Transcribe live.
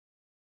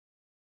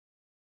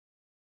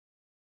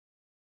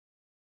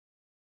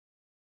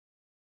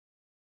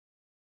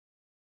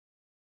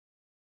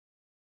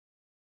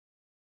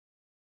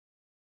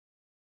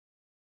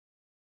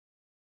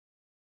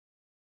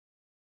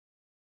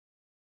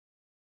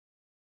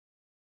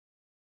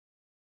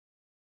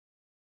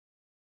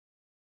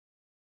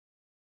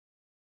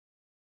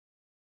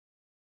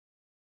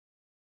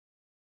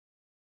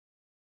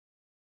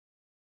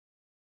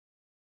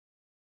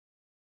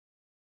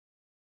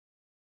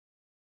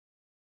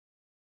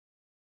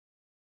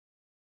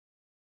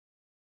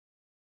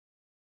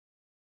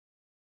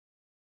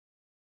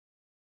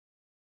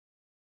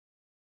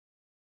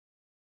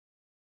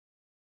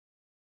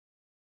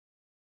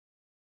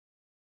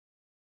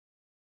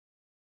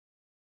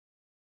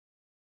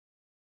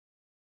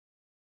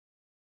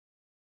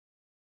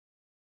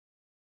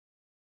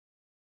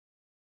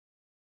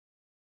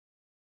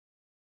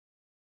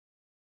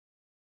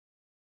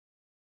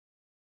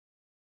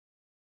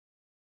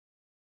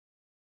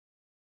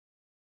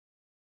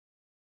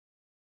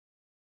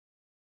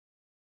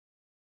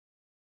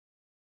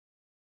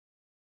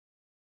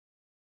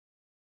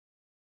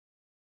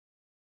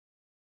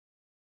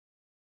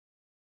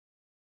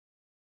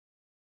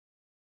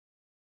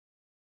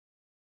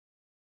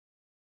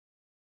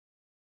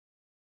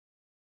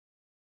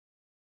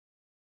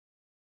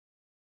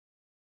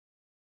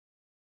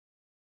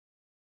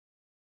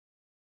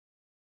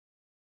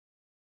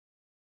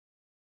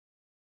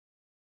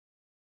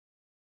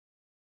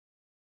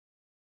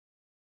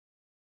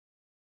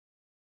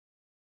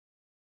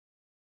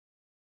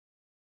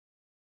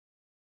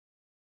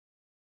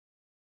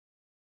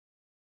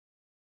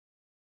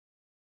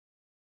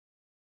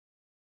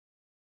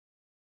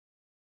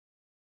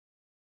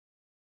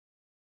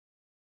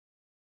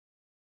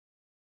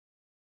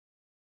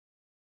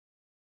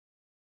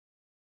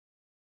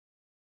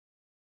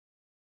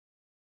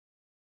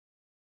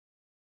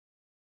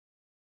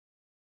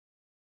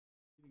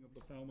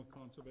of the Falmouth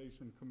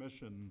Conservation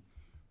Commission.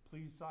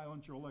 Please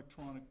silence your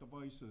electronic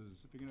devices.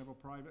 If you're gonna have a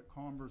private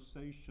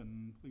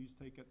conversation, please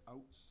take it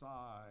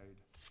outside.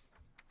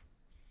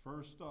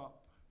 First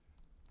up,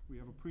 we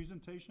have a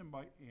presentation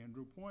by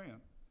Andrew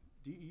Poyant,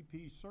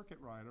 DEP Circuit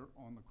Rider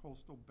on the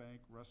Coastal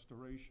Bank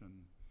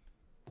Restoration.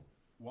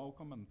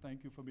 Welcome and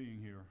thank you for being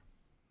here.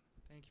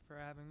 Thank you for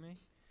having me.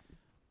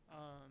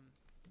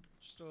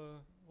 Just a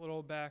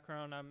little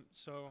background. I'm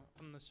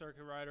the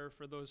circuit rider.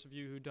 For those of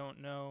you who don't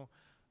know,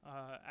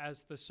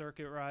 as the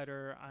circuit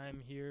rider,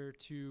 I'm here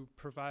to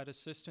provide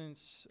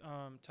assistance,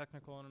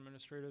 technical and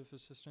administrative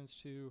assistance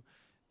to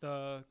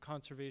the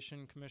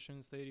conservation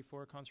commissions, the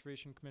 84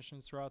 conservation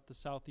commissions throughout the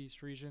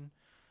Southeast region.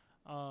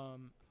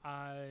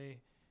 I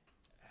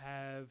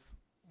have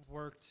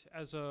worked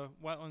as a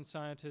wetland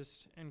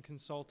scientist in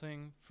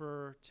consulting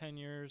for 10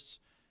 years,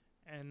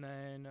 and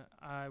then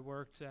I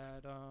worked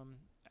at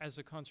as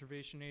a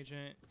conservation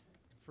agent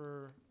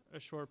for a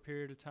short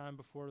period of time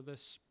before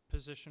this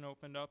position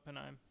opened up and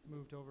I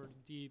moved over to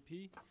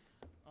DEP.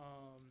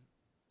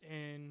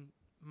 In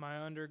my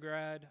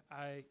undergrad,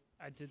 I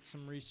did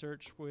some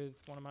research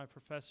with one of my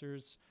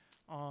professors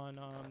on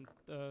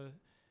the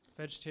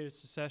vegetative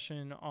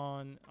succession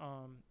on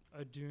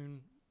a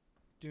dune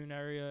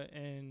area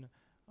in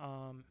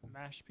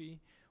Mashpee,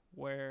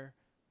 where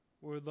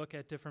we would look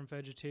at different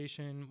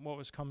vegetation, what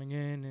was coming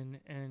in,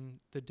 and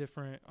the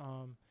different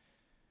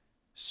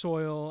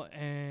soil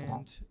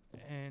and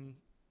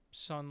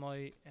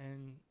sunlight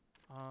and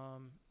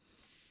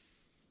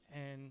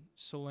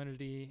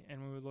salinity,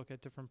 and we would look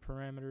at different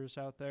parameters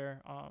out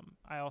there.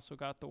 I also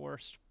got the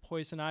worst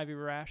poison ivy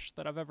rash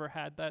that I've ever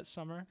had that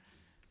summer.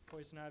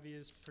 Poison ivy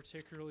is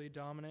particularly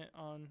dominant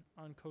on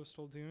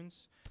coastal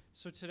dunes.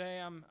 So today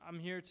I'm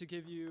here to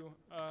give you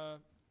a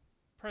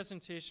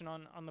presentation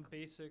on the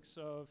basics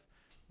of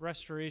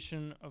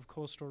restoration of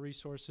coastal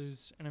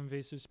resources and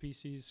invasive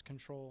species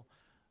control.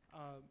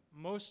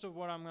 Most of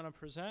what I'm going to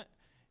present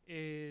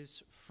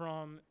is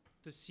from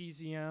the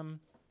CZM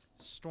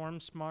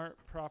StormSmart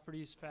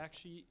Properties fact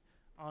sheet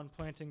on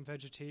planting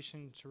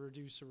vegetation to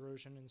reduce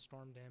erosion and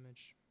storm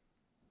damage.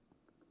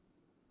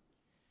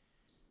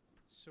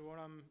 So what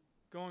I'm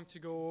going to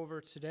go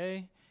over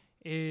today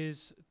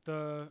is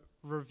the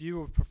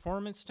review of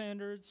performance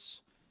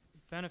standards,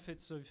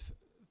 benefits of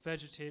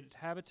vegetated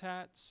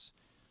habitats,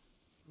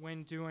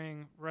 when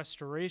doing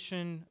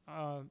restoration,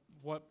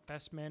 what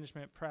best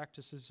management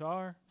practices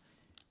are,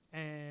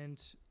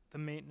 and the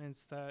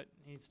maintenance that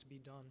needs to be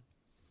done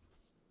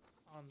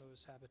on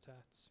those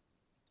habitats.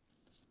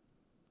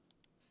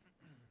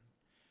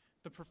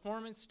 The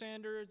performance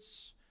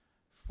standards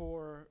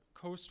for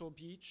coastal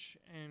beach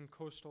and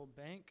coastal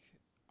bank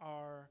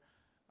are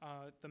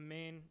the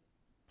main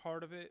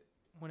part of it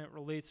when it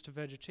relates to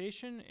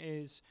vegetation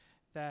is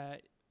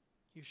that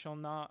you shall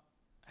not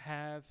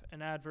have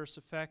an adverse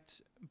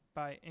effect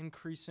by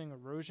increasing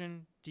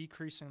erosion,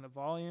 decreasing the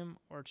volume,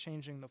 or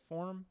changing the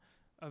form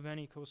of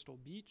any coastal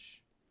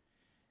beach.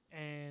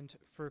 And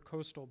for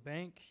coastal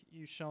bank,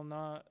 you shall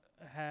not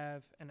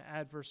have an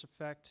adverse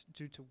effect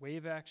due to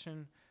wave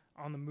action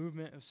on the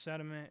movement of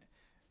sediment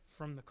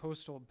from the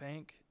coastal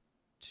bank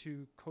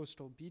to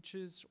coastal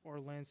beaches or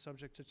land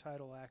subject to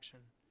tidal action.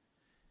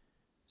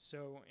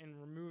 So in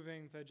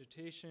removing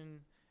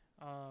vegetation,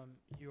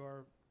 you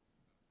are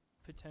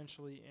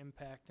potentially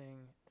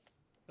impacting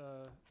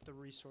the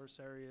resource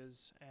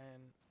areas,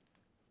 and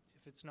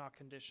if it's not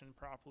conditioned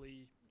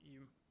properly,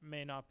 you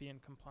may not be in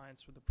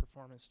compliance with the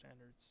performance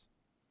standards.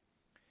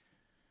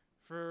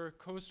 For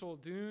coastal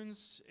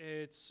dunes,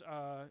 it's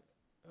a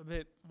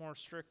bit more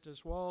strict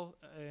as well,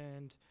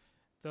 and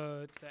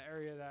the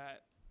area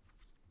that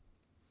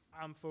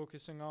I'm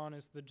focusing on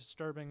is the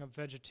disturbing of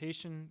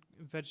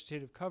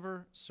vegetative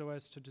cover so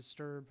as to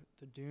disturb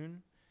the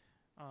dune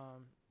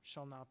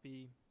shall not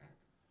be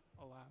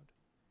allowed.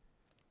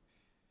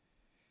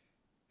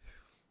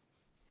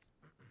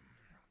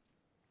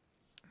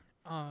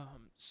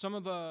 Some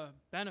of the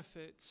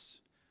benefits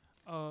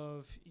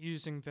of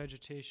using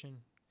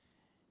vegetation.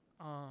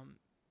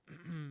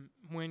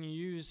 When you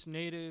use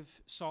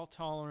native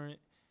salt-tolerant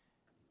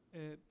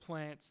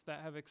plants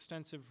that have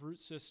extensive root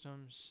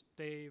systems,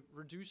 they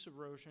reduce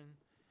erosion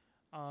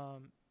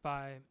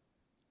by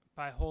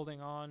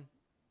holding on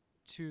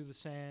to the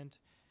sand,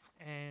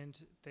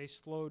 and they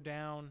slow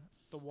down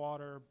the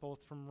water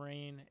both from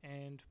rain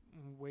and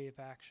wave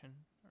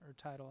action or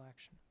tidal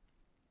action.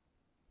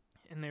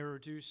 And they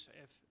reduce,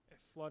 if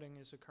flooding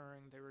is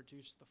occurring, they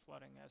reduce the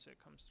flooding as it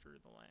comes through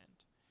the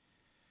land.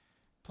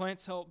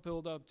 Plants help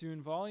build up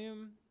dune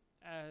volume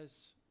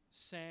as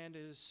sand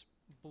is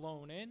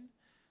blown in.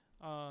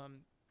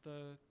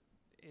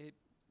 It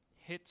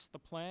hits the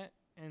plant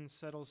and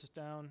settles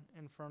down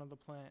in front of the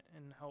plant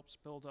and helps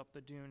build up the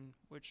dune,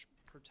 which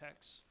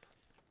protects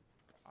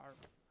our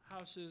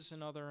houses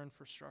and other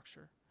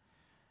infrastructure.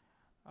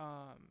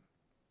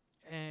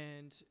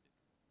 And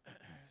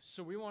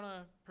so we want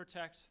to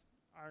protect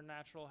our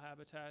natural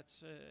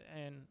habitats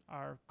and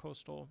our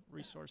coastal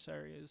resource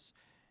areas.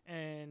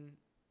 And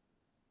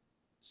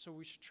so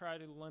we should try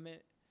to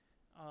limit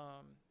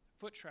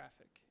foot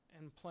traffic,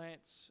 and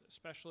plants,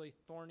 especially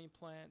thorny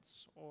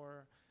plants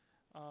or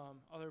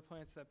other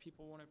plants that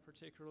people wouldn't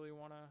particularly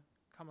want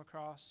to come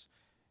across.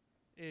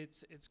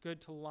 It's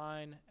good to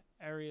line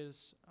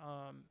areas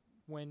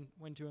when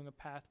doing a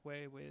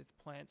pathway with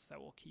plants that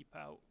will keep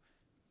out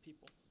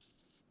people.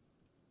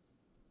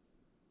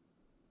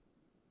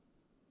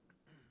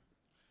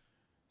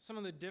 Some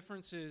of the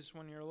differences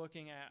when you're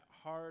looking at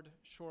hard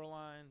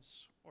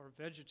shorelines or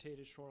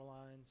vegetated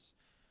shorelines.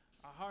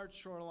 A hard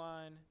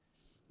shoreline,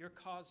 you're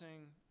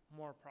causing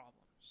more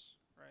problems,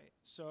 right?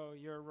 So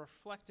you're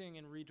reflecting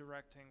and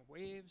redirecting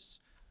waves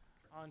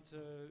onto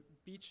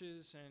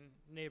beaches and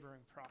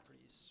neighboring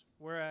properties.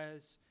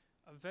 Whereas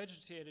a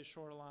vegetated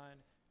shoreline,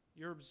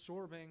 you're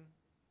absorbing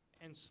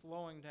and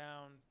slowing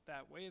down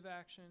that wave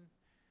action.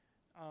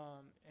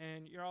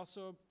 And you're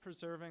also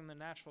preserving the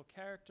natural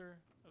character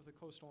of the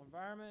coastal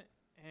environment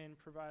and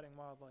providing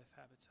wildlife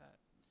habitat.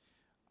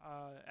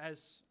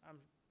 As I'm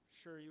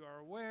sure you are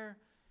aware,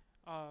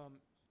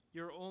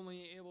 you're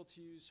only able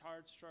to use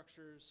hard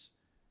structures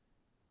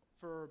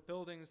for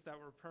buildings that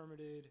were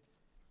permitted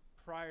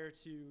prior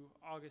to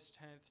August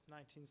 10th,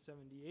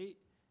 1978,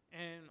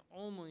 and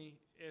only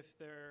if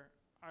there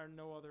are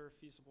no other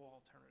feasible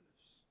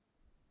alternatives.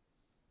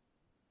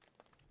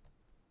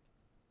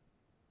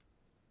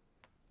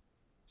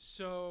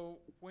 So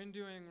when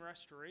doing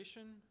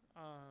restoration,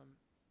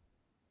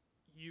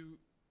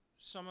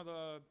 some of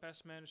the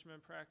best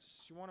management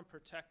practices, you want to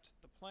protect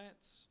the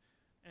plants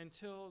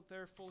until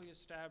they're fully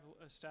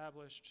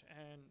established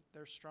and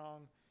they're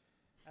strong,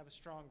 have a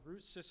strong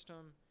root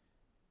system,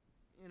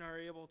 and are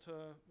able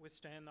to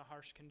withstand the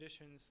harsh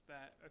conditions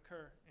that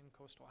occur in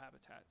coastal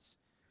habitats.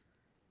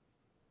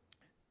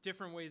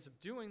 Different ways of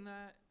doing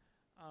that,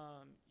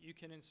 you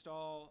can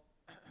install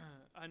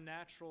a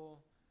natural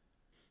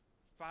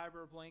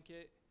fiber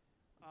blanket.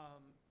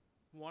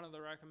 One of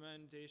the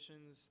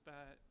recommendations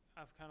that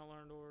I've kind of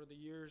learned over the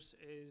years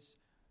is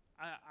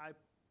I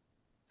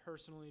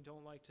personally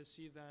don't like to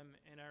see them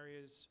in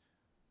areas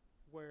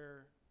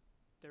where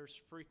there's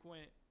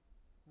frequent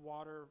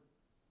water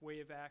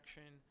wave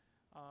action.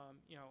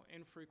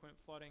 Infrequent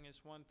flooding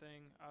is one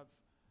thing.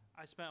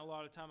 I spent a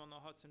lot of time on the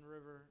Hudson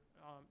River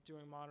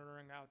doing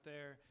monitoring out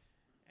there,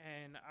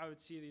 and I would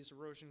see these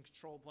erosion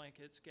control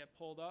blankets get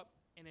pulled up,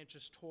 and it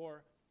just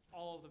tore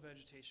all of the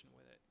vegetation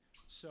with it.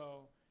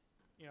 So,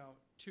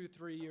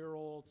 2-3 year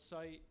old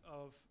site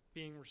of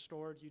being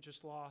restored, you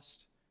just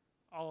lost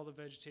all of the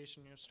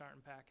vegetation. You're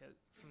starting back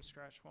from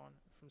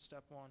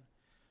step one.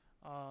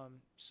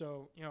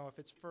 So, if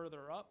it's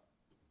further up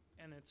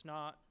and it's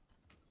not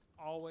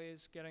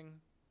always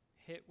getting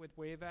hit with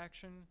wave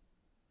action,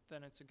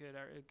 then it's a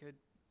good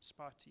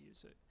spot to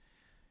use it.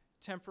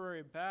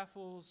 Temporary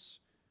baffles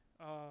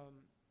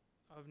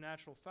of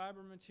natural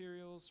fiber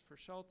materials for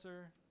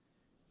shelter,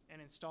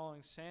 and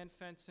installing sand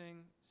fencing.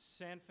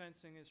 Sand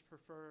fencing is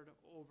preferred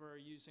over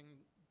using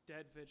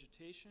dead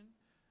vegetation.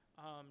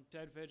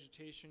 Dead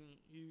vegetation,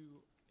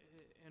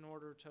 in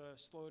order to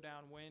slow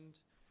down wind,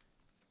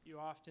 you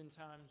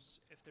oftentimes,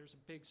 if there's a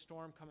big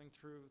storm coming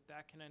through,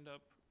 that can end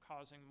up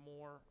causing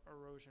more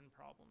erosion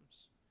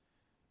problems.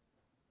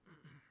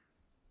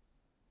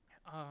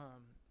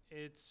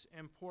 It's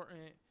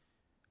important.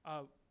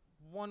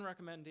 One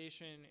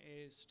recommendation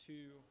is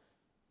to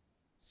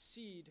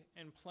seed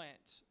and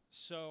plant.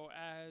 So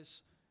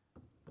as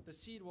the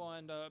seed will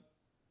end up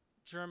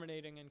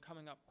germinating and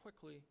coming up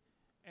quickly,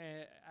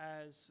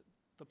 as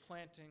the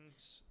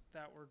plantings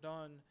that were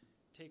done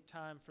take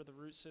time for the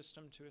root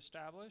system to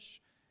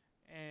establish,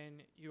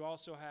 and you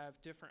also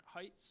have different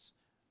heights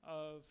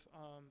of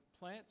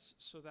plants,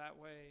 so that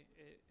way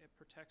it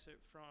protects it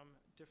from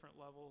different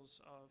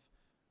levels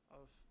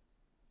of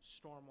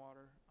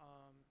stormwater,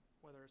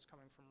 whether it's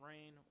coming from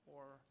rain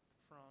or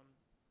from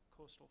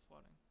coastal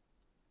flooding.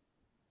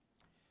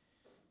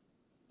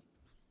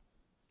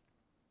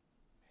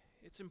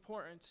 It's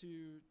important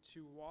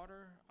to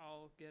water.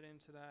 I'll get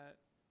into that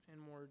in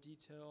more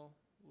detail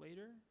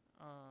later.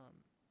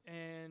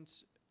 And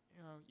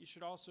you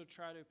should also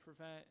try to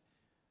prevent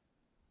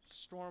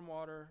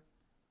stormwater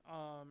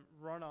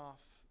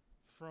runoff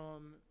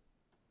from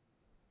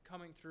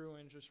coming through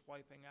and just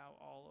wiping out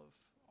all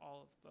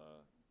of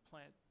the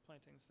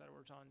plantings that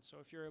were done. So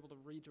if you're able to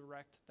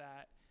redirect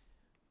that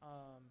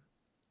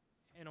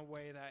in a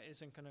way that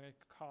isn't going to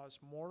cause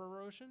more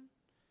erosion,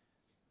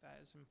 that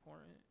is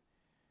important.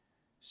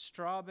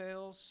 Straw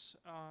bales,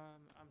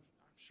 I'm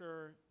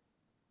sure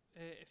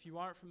if you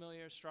aren't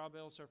familiar, straw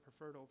bales are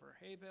preferred over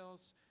hay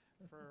bales.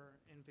 For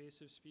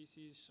invasive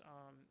species,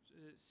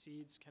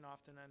 seeds can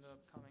often end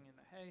up coming in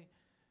the hay.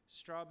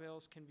 Straw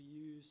bales can be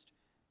used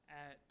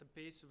at the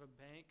base of a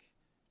bank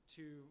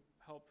to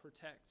help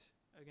protect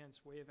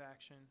against wave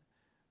action.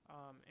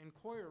 And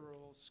coir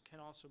rules can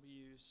also be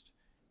used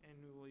in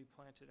newly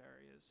planted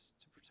areas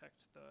to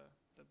protect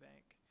the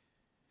bank.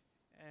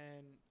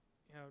 And,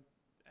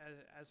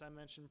 as I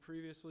mentioned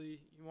previously,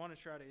 you want to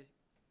try to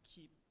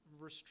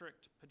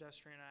restrict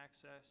pedestrian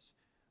access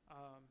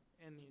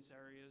in these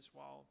areas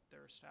while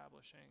they're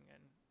establishing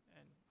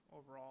and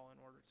overall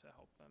in order to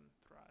help them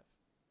thrive.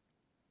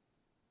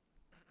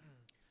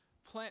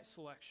 plant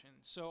selection.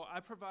 So I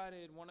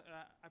provided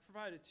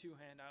two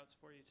handouts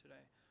for you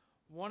today.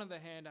 One of the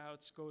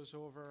handouts goes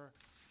over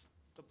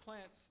the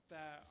plants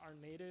that are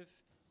native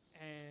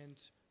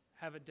and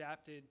have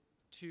adapted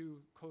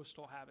to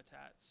coastal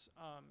habitats,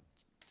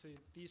 to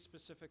these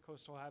specific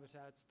coastal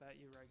habitats that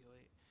you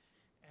regulate.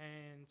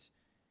 And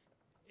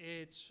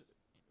it's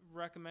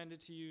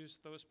recommended to use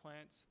those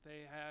plants.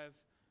 They have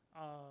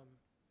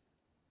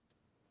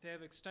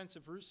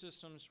extensive root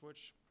systems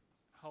which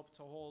help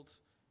to hold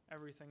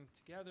everything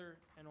together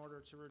in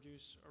order to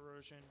reduce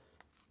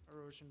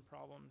erosion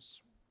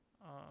problems.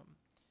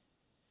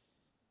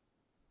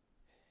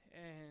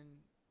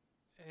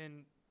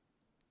 And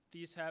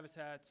these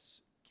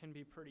habitats can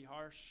be pretty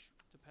harsh,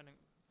 depending,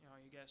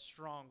 you get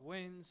strong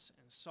winds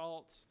and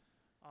salt.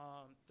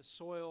 The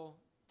soil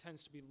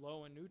tends to be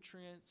low in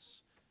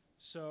nutrients,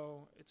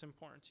 so it's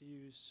important to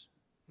use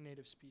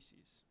native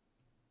species.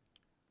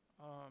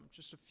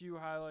 Just a few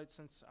highlights,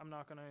 since I'm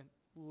not going to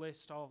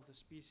list all of the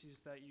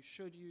species that you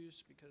should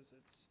use because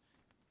it's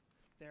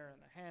there in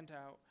the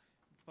handout,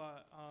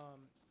 but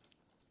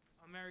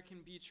American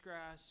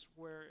beachgrass,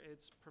 where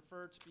it's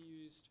preferred to be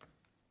used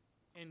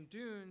in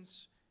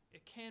dunes,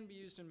 it can be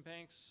used in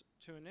banks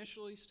to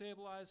initially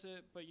stabilize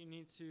it, but you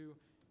need to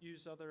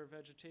use other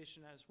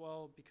vegetation as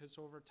well, because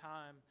over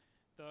time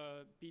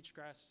the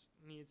beachgrass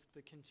needs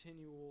the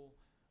continual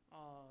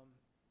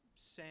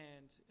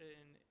sand,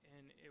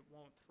 and it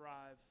won't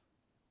thrive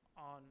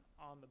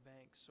on the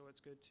bank, so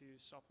it's good to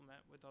supplement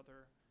with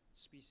other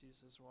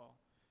species as well.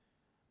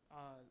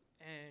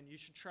 And you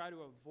should try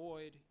to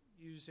avoid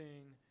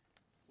using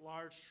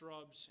large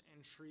shrubs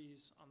and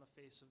trees on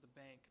the face of the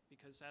bank,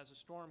 because as a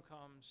storm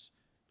comes,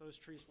 those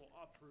trees will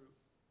uproot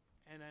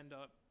and end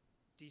up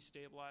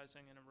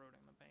destabilizing and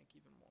eroding the bank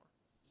even more.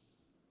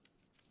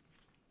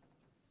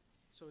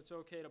 So it's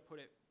okay to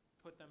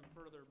put them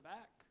further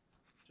back,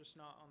 just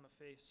not on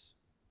the face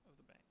of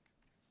the bank.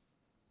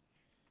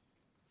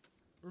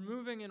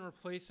 Removing and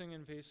replacing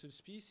invasive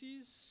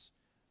species.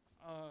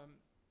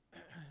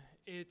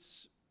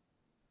 It's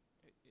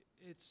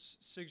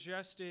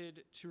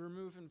suggested to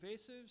remove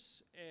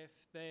invasives if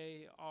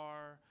they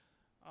are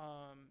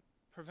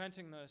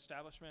preventing the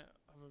establishment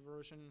of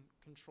erosion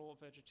control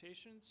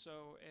vegetation.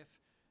 So if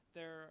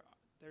they're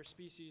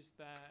species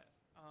that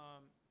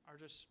are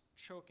just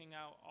choking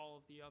out all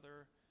of the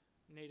other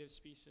native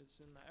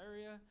species in the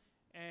area,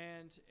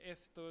 and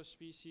if those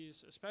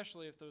species,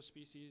 especially if those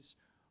species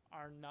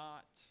are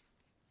not,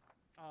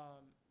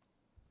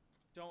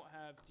 don't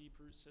have deep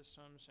root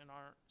systems and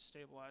aren't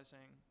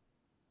stabilizing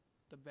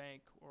the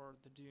bank or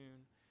the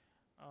dune.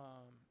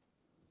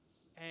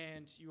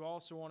 And you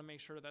also want to make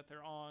sure that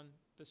they're on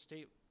the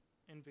state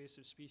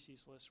invasive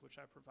species list, which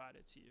I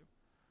provided to you.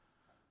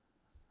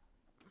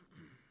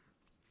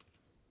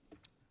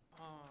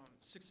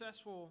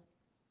 Successful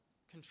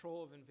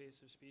control of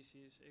invasive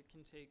species, it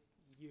can take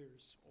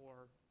years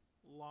or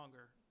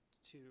longer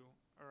to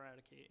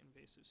eradicate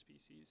invasive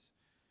species.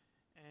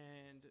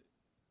 And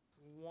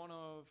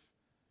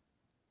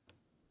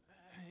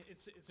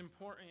it's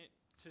important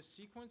to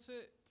sequence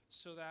it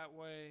so that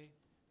way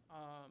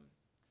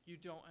you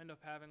don't end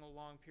up having a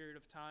long period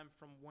of time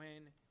from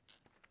when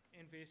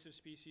invasive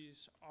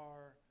species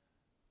are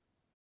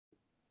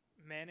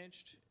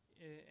managed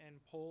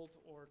and pulled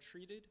or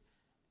treated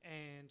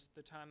and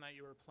the time that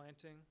you are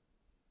planting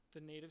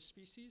the native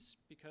species,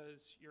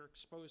 because you're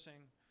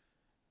exposing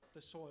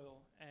the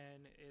soil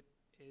and it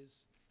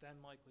is then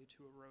likely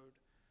to erode.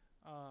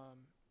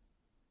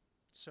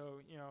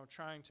 So,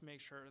 trying to make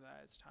sure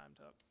that it's timed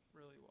up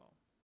really well.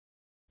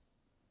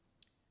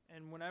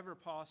 And whenever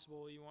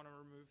possible, you want to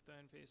remove the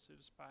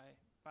invasives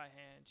by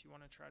hand. You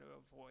want to try to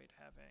avoid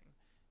having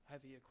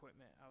heavy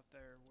equipment out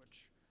there,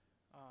 which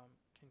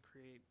can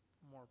create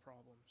more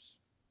problems.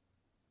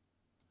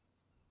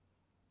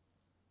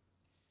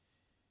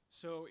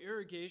 So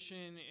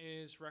irrigation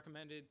is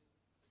recommended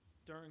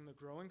during the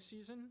growing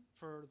season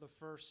for the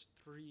first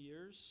 3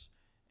 years,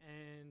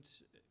 and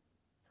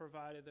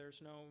provided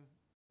there's no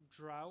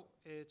drought,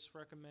 it's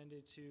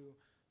recommended to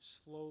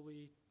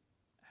slowly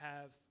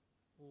have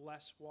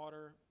less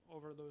water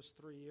over those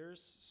 3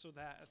 years, so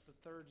that at the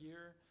third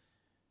year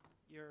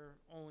you're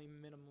only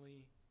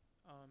minimally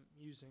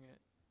using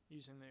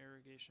the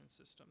irrigation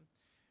system.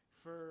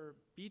 For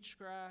beach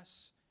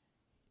grass,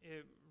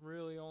 it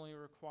really only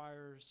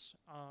requires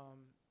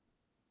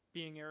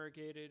being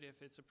irrigated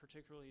if it's a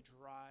particularly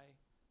dry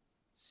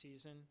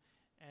season,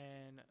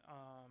 and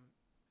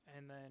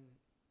then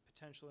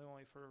potentially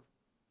only for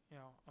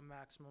a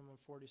maximum of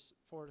 4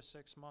 to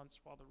 6 months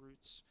while the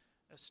roots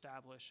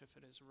establish if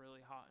it is a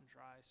really hot and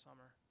dry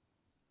summer.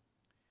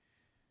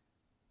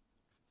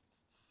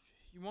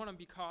 You want to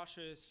be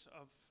cautious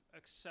of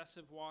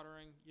excessive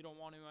watering. You don't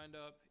want to end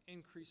up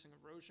increasing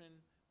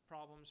erosion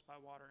problems by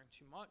watering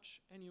too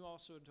much, and you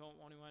also don't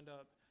want to end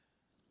up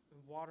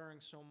watering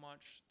so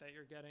much that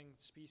you're getting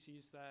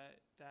species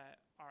that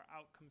are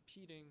out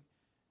competing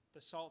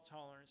the salt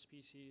tolerant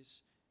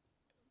species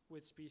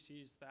with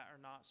species that are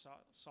not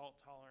salt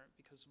tolerant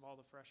because of all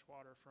the fresh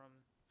water from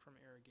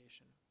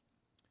irrigation.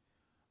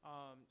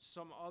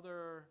 Some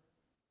other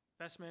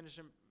best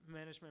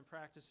management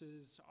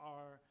practices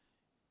are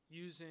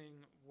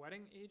using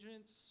wetting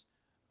agents,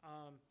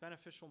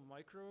 beneficial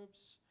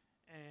microbes,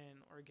 and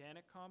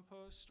organic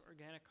compost.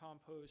 Organic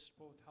compost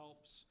both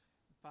helps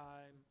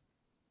by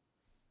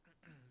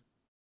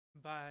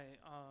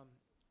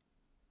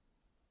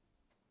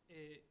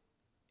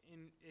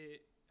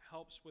it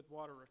helps with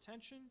water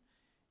retention,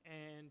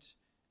 and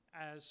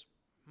as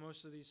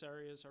most of these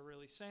areas are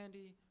really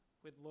sandy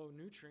with low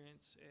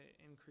nutrients, it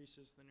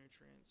increases the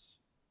nutrients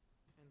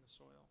in the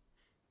soil.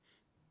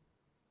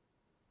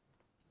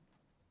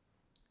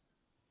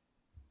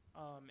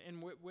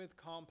 And with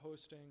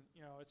composting,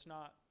 you know, it's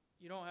not,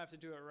 you don't have to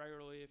do it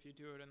regularly. If you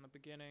do it in the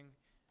beginning,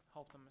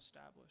 help them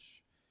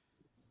establish.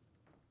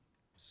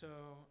 So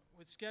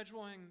with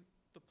scheduling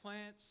the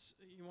plants,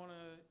 you want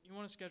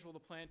to schedule the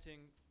planting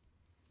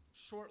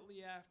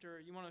shortly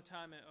after. You want to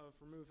time it of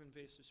remove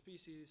invasive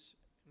species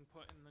and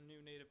put in the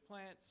new native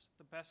plants.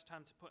 The best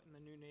time to put in the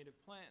new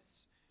native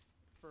plants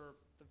for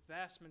the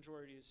vast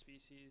majority of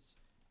species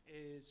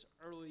is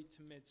early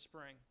to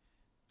mid-spring.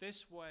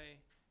 This way,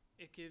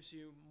 it gives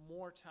you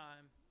more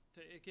time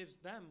it gives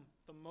them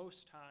the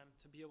most time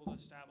to be able to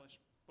establish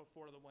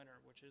before the winter,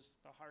 which is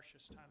the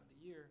harshest time of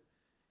the year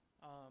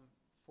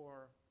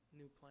for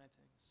new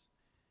plantings.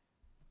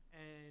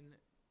 And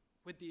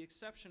with the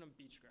exception of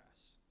beach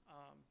grass.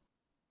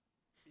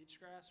 Beach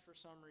grass, for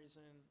some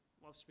reason,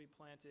 loves to be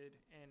planted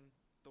in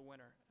the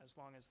winter as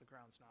long as the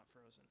ground's not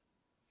frozen.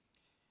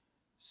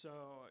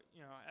 So,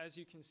 you know, as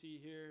you can see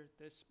here,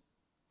 this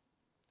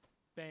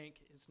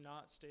bank is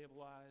not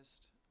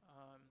stabilized,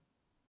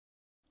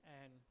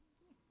 and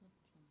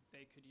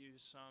they could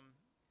use some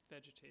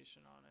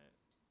vegetation on it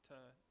to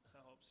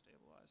help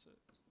stabilize it.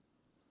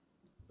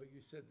 But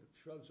you said that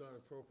shrubs aren't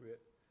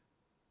appropriate.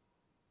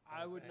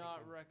 I would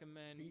not banking.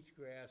 recommend. Beach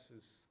grass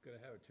is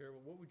gonna have a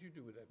terrible, what would you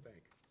do with that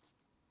bank?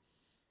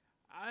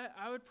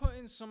 I would put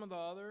in some of the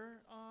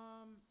other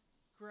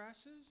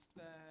grasses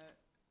that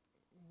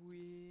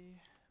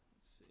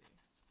let's see.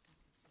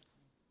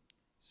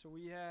 So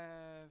we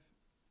have,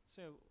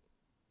 say,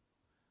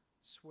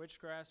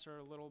 switchgrass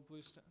or little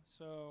blue stem.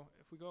 So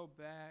if we go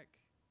back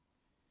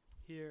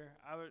here,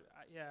 I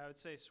would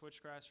say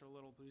switchgrass or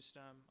little blue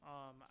stem.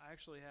 I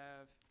actually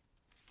have,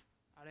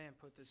 I didn't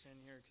put this in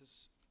here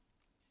because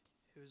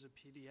it was a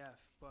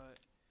PDF, but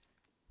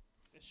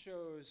it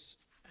shows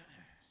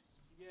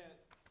you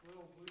get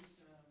little blue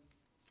stem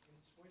and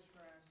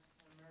switchgrass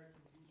and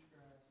American beach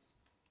grass.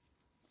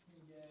 You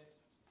can get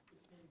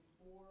between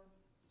 4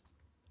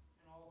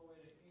 and all the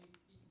way to 8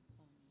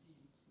 feet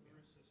deep in the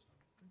root system.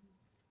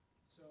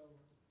 So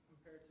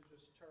compared to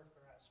just turf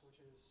grass,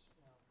 which is,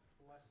 you know,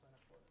 less than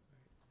a foot.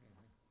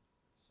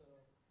 So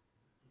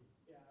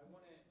yeah, I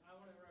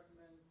wouldn't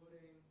recommend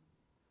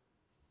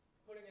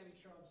putting any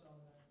shrubs on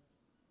there.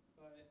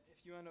 But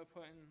if you end up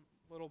putting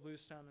little blue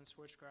stem and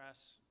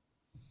switchgrass,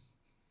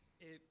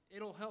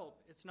 it'll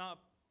help. It's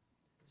not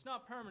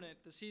permanent.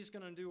 The seed's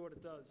gonna do what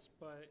it does,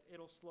 but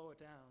it'll slow it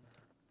down.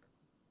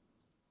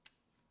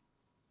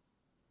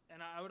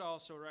 And I would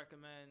also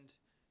recommend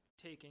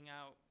taking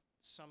out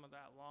some of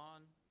that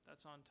lawn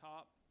that's on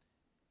top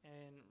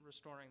and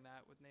restoring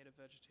that with native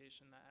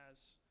vegetation that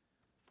has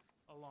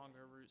a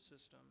longer root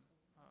system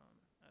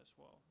as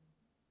well.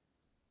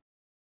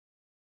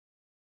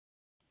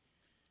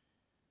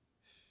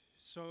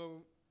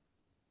 So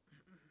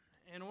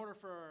in order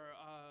for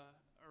a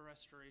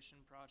restoration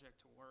project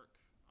to work,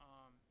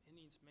 it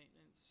needs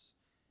maintenance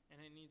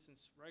and it needs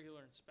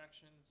regular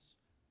inspections.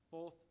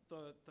 Both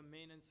the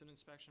maintenance and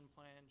inspection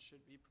plan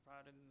should be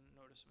provided in the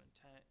notice of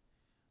intent,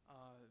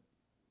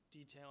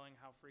 detailing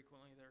how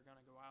frequently they're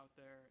going to go out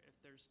there. If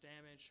there's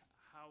damage,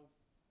 how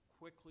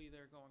quickly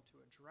they're going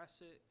to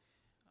address it.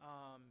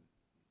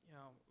 You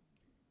know,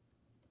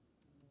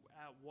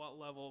 at what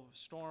level of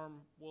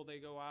storm will they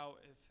go out?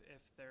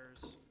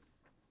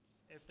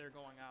 If they're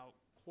going out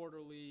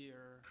quarterly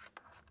or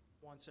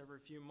once every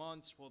few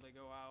months, will they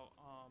go out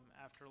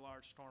after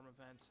large storm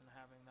events and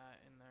having that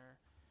in there,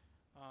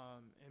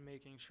 and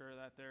making sure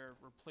that they're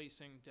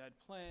replacing dead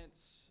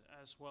plants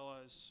as well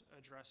as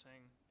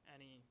addressing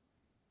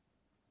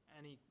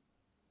any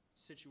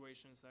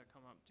situations that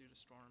come up due to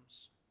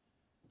storms.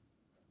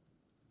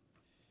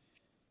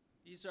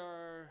 These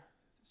are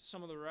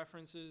some of the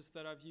references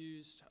that I've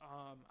used.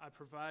 I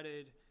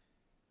provided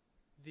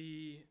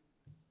the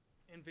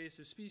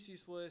invasive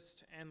species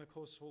list and the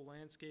coastal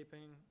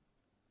landscaping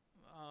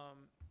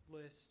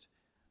list.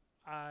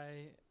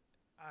 I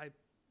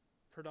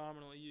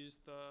predominantly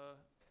used the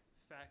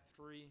fact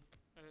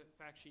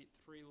sheet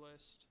 3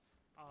 list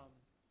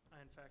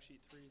and fact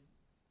sheet 3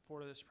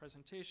 for this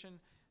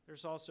presentation.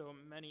 There's also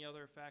many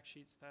other fact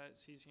sheets that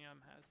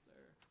CCM has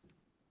there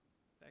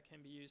that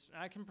can be used.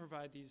 And I can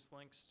provide these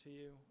links to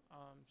you,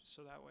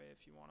 so that way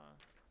if you want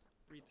to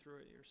read through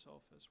it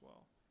yourself as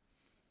well.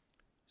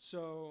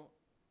 So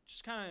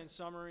just kind of in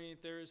summary,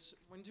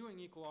 when doing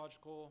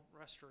ecological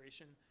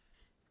restoration,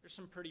 there's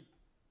some pretty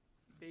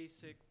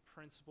basic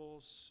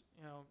principles,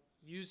 you know,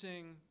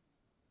 using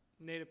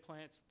native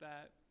plants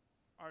that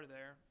are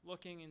there,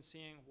 looking and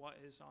seeing what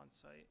is on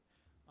site.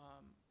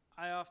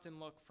 I often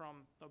look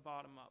from the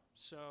bottom up.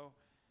 So,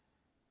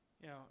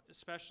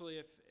 especially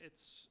if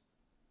it's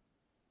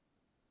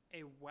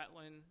a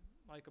wetland,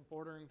 like a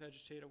bordering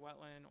vegetated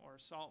wetland or a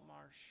salt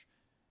marsh,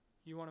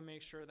 you want to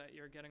make sure that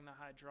you're getting the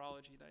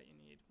hydrology that you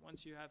need.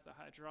 Once you have the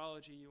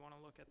hydrology, you want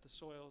to look at the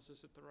soils.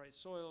 Is it the right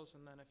soils?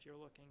 And then if you're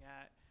looking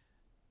at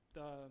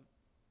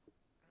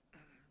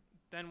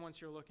once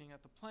you're looking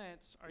at the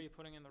plants, are you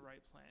putting in the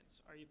right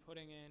plants? Are you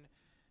putting in,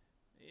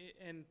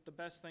 and the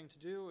best thing to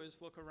do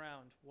is look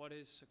around. What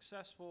is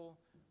successful?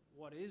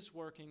 What is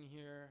working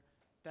here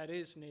that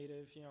is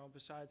native,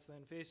 besides the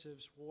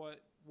invasives?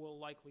 What will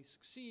likely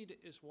succeed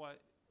is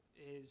what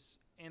is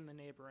in the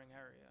neighboring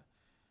area.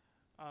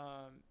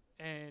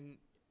 And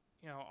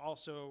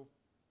also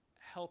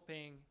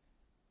helping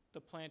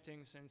the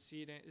plantings and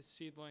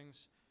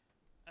seedlings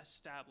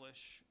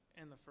establish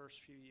in the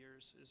first few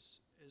years is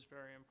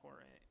very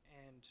important,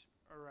 and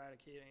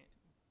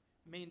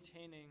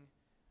maintaining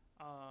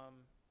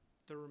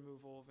the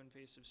removal of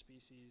invasive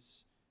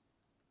species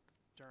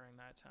during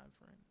that time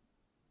frame.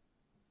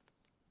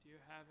 Do you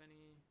have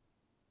any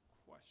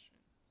questions?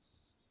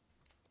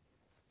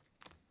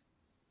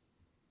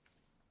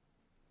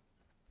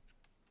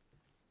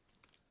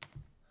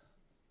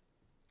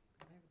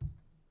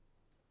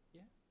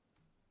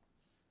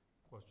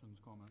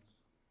 Questions, comments?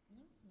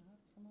 No,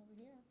 come over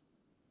here.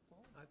 Go.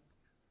 I-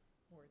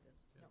 Or this,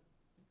 Yeah.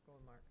 no, go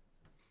with Mark.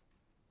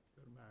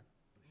 Go to Mark.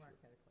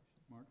 Mark had a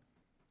question. Mark?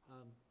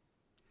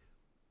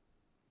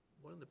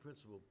 One of the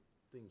principal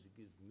things that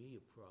gives me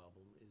a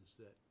problem is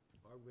that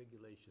our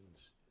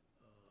regulations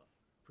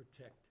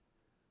protect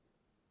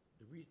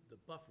the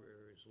buffer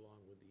areas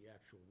along with the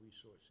actual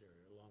resource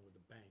area, along with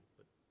the bank,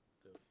 but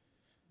the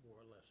more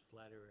or less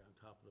flat area on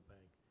top of the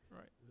bank.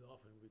 Right. We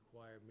often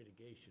require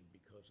mitigation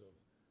because of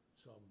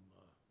some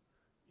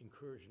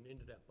incursion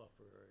into that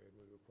buffer area, and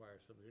we require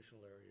some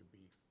additional area to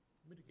be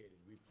mitigated,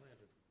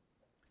 replanted.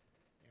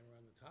 And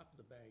around the top of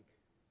the bank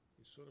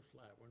is sort of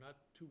flat. We're not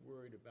too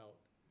worried about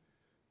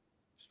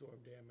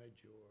storm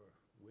damage or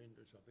wind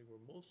or something.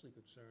 We're mostly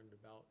concerned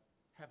about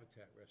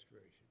habitat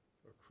restoration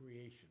or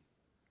creation,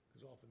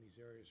 because often these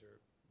areas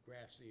are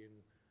grassy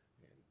and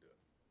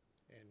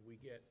we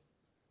get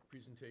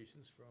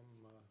presentations from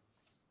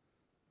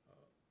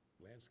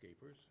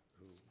landscapers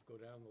who go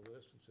down the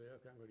list and say,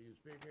 okay, I'm going to use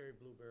big hairy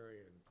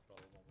blueberry and blah,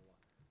 blah, blah, blah.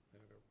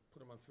 And I'm going to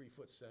put them on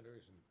 3-foot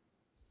centers and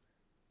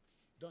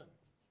done.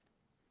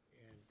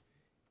 And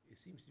it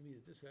seems to me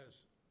that this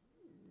has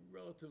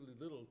relatively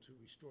little to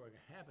restoring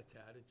a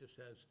habitat. It just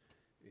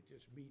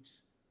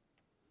meets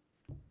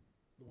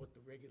what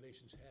the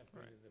regulations have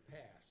been Right. in the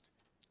past.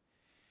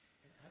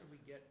 And how do we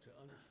get to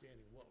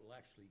understanding what will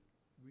actually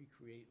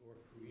recreate or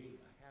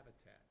create a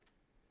habitat?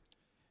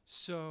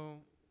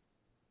 So,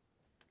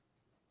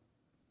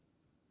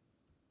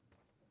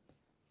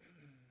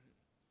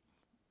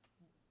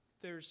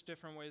 there's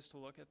different ways to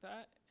look at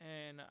that,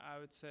 and I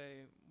would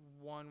say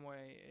one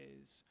way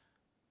is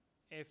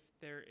if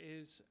there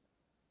is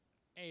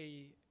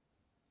a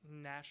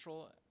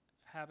natural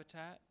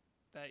habitat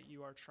that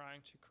you are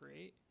trying to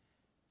create,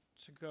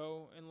 to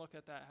go and look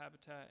at that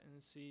habitat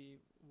and see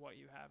what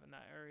you have in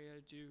that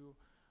area.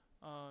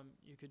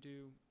 You could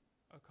do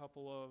a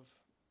couple of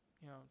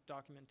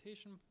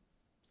documentation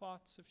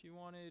plots if you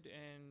wanted,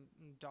 and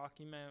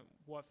document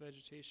what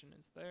vegetation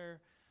is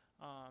there,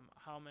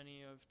 how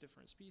many of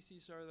different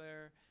species are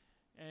there,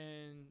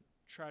 and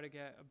try to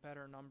get a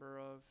better number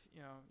of,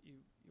 you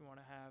want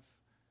to have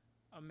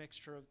a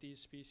mixture of these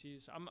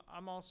species.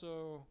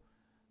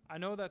 I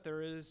know that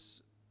there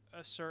is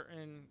a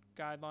certain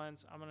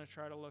guidelines. I'm going to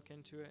try to look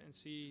into it and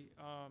see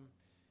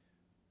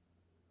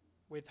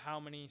with how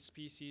many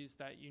species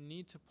that you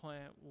need to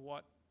plant,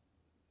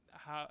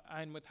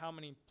 and with how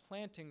many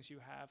plantings you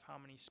have, how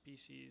many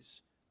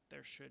species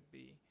there should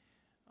be.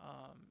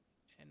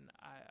 And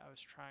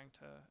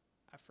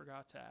I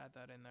forgot to add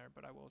that in there,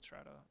 but I will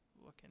try to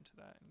look into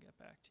that and get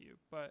back to you.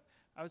 But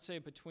I would say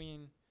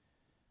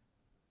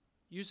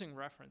using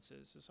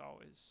references is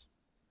always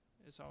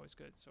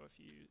good. So if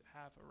you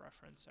have a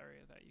reference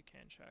area that you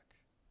can check.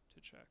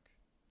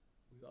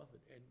 We often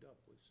end up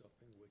with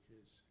something which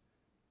is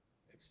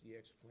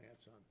XDX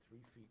plants on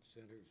 3-foot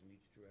centers in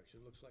each direction.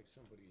 It looks like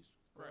somebody's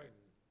Right.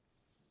 garden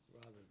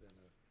rather than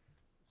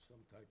some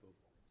type of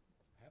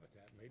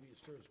habitat. Maybe it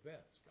serves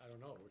best. I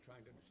don't know. We're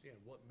trying to understand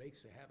what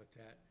makes a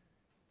habitat,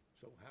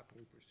 so how can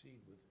we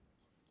proceed with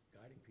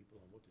guiding people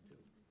on what to do?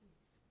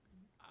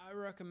 I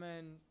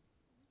recommend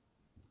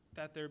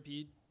that there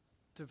be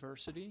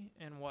diversity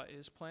in what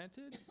is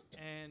planted,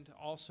 and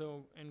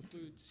also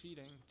include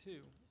seeding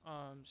too.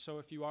 So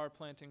if you are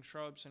planting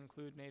shrubs,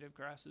 include native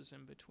grasses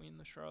in between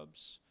the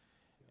shrubs,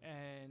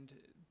 and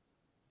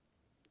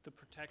the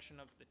protection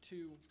of the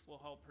two will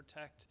help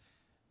protect.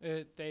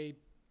 They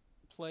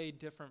play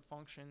different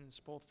functions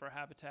both for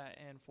habitat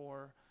and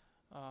for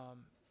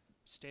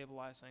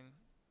stabilizing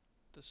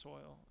the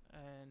soil.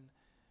 And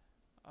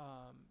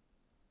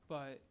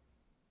but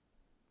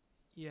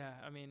yeah,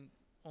 I mean,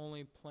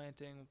 only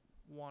planting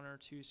one or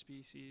two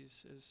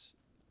species is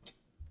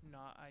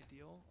not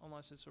ideal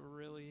unless it's a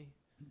really,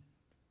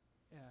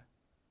 yeah,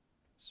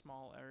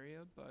 small area,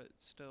 but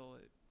still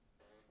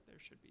there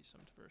should be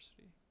some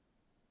diversity.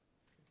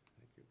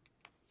 Thank you.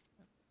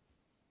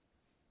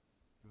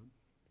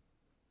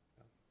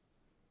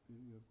 Do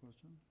you have a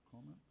question,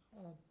 comment?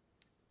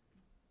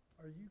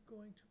 Are you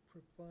going to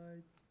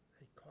provide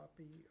a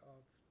copy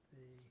of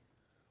the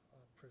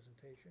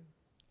presentation?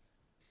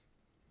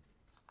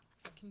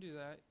 I can do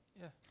that,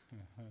 yeah.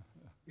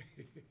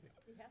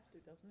 He has to,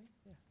 doesn't he?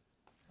 Yeah.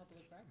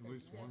 Public record. At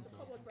least yeah. one It's a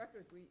copy. public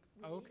record, we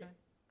Oh, need okay. it.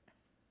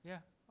 Yeah,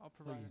 I'll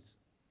provide it. Please.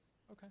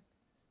 Okay.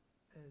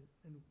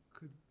 And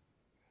could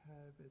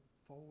have it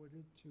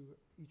forwarded to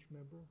each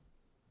member?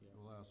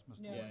 We'll ask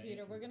Mr. No, Yeah,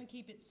 Peter, we're gonna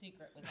keep it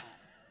secret with us.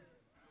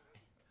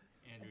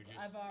 Andrew, just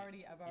I've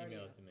already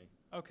email it to me.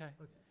 Okay.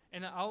 Okay.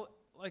 And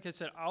like I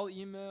said, I'll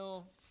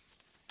email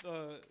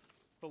the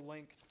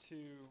link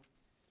to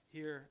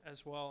here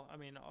as well. I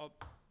mean,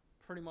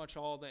 pretty much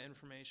all the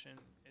information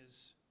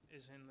is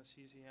in the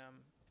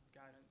CZM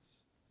guidance.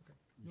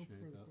 No Appreciate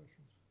further that.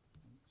 questions.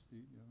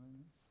 Steve, you have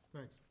anything?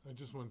 Thanks. I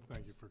just want to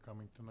thank you for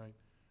coming tonight.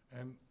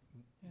 And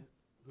Yeah.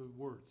 the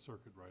word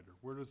circuit rider,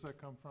 where does that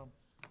come from?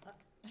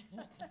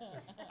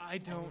 I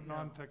don't On a know.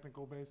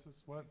 non-technical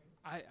basis, what?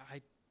 I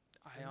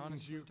It means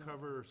honestly you don't.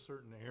 cover a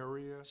certain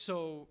area?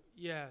 So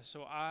yeah,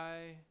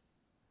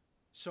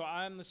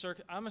 I'm a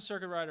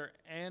circuit rider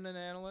and an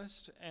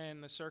analyst,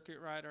 and the circuit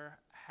rider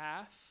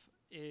half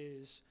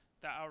is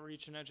the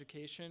outreach and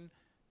education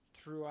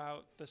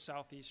throughout the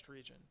southeast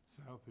region.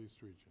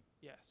 Southeast region.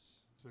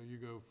 Yes. So you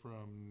go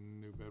from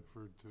New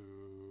Bedford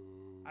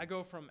to? I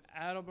go from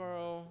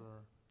Attleboro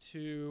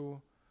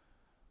to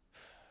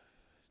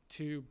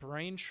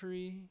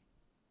Braintree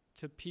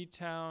to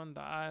P-Town,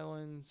 the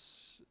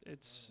islands.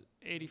 It's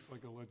 80.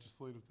 Like a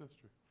legislative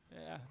district.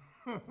 Yeah.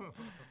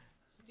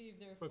 Steve,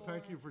 there are But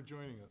thank you for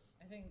joining us.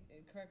 I think,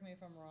 correct me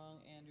if I'm wrong,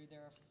 Andrew,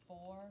 there are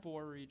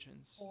Four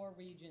regions. four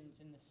regions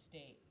in the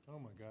state. Oh,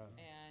 my God.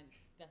 And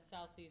the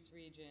southeast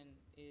region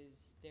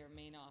is, their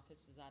main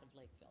office is out of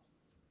Lakeville.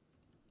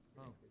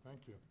 Oh,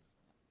 thank you.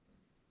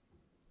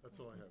 That's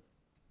all I have,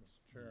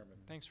 Mr. Chairman.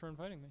 Thanks for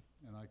inviting me.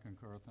 And I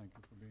concur, thank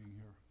you for being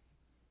here.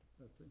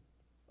 Betsy?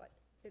 But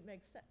it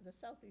makes sense, the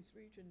southeast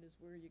region is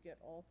where you get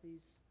all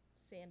these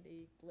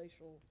sandy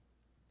glacial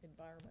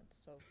environments,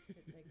 so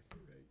it makes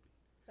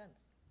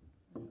sense.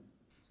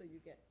 So you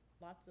get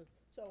lots of,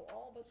 so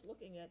all of us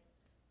looking at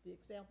the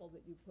example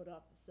that you put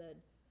up said,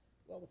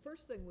 well, the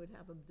first thing we'd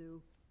have them do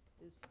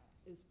is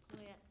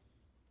plant,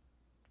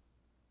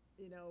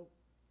 you know,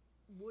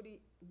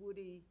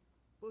 woody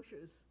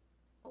bushes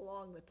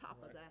along the top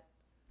of Right. that.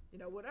 You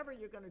know, whatever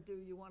you're gonna do,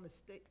 you wanna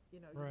you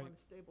Right. wanna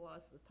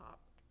stabilize the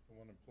top. The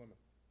one in Plymouth.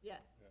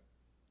 Yeah,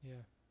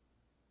 Yeah.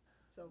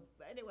 so,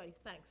 but anyway,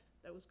 thanks,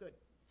 that was good.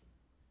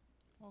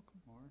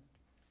 Welcome. Laurie?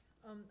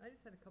 I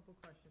just had a couple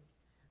questions.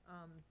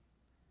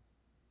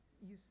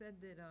 You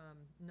said that,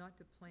 not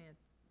to plant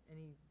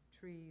any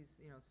trees,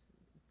 you know,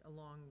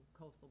 along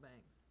coastal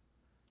banks.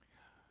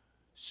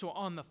 So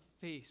on the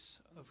face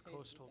On the of face of the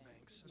coastal bank.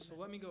 banks. So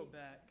let me go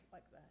back.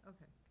 Like that.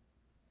 Okay.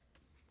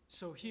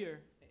 So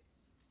here, Face.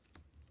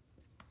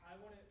 I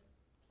wouldn't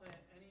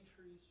plant any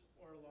trees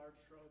or large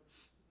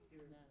shrubs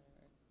here. No, no,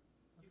 right.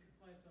 You could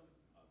plant them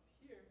up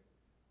here,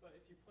 but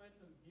if you plant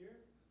them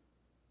here,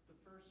 the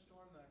first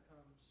storm that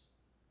comes,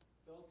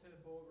 they'll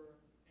tip over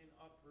and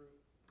uproot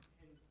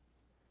and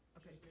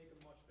Okay. just make a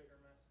much bigger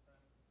mess then.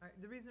 All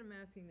right, the reason I'm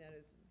asking that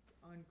is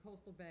on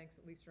coastal banks,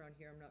 at least around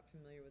here, I'm not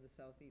familiar with the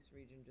southeast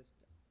region, just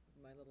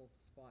my little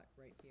spot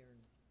right here in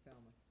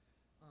Falmouth.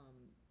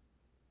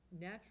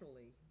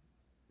 Naturally,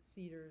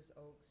 cedars,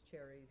 oaks,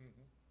 cherries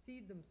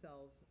seed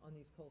themselves on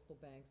these coastal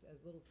banks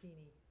as little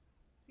teeny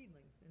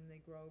seedlings, and they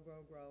grow,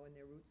 and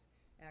their roots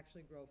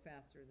actually grow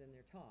faster than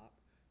their top,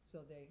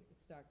 so they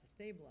start to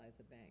stabilize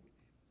a bank.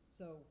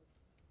 So,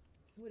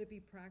 would it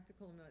be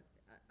practical not,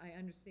 I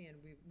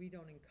understand we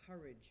don't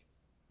encourage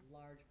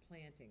large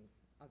plantings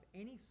of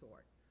any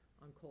sort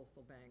on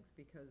coastal banks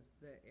because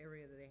the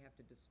area that they have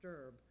to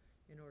disturb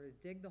in order to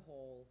dig the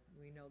hole,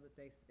 we know that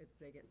they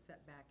get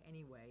set back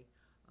anyway.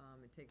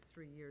 It takes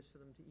 3 years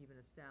for them to even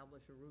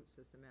establish a root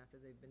system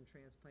after they've been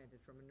transplanted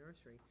from a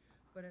nursery.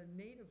 But a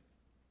native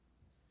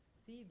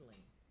seedling,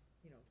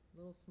 you know,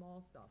 little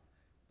small stuff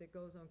that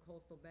goes on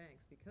coastal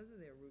banks because of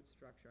their root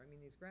structure, I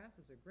mean, these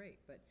grasses are great,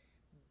 but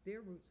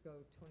their roots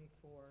go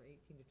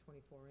 18 to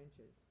 24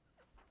 inches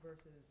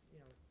versus, you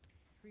know,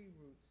 tree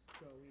roots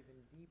go even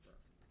deeper.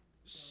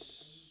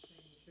 So are you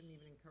saying we shouldn't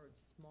even encourage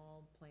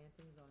small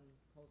plantings on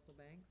coastal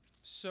banks?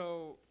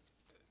 So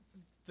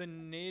the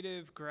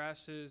native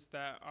grasses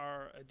that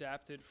are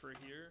adapted for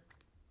here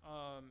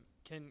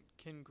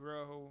can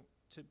grow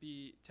to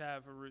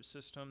have a root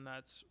system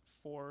that's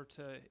 4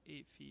 to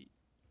 8 feet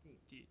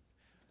deep,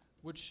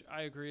 which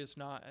I agree is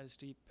not as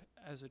deep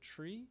as a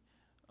tree,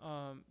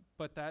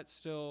 but that's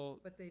still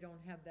But they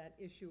don't have that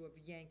issue of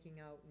yanking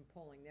out and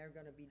pulling. They're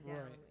gonna be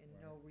down Right.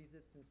 and no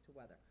resistance to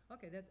weather.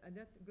 Okay,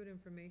 that's good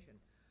information.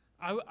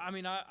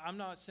 I'm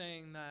not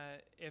saying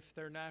that if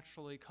they're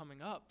naturally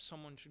coming up,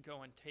 someone should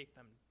go and take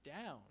them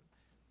down,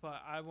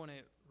 but I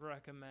wouldn't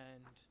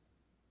recommend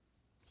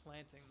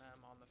planting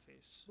them on the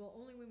face. Well,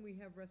 only when we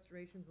have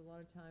restorations, a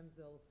lot of times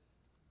they'll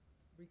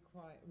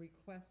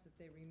request that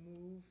they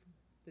remove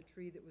the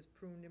tree that was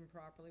pruned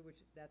improperly,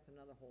 which, that's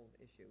another whole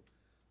issue.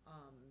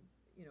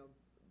 You know,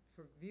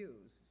 for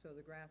views, so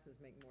the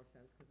grasses make more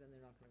sense, because then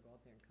they're not gonna go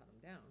out there and cut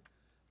them down.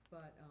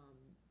 But,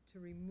 to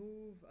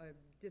remove a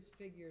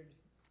disfigured,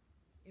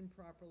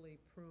 improperly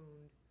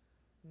pruned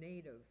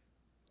native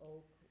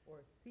oak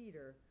or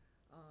cedar,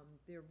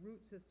 their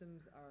root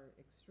systems are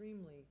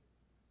extremely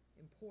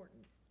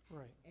important.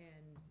 Right.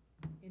 And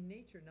in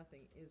nature,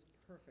 nothing is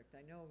perfect.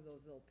 I know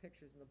those little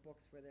pictures in the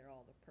books where they're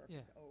all the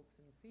perfect oaks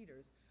and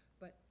cedars,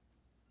 but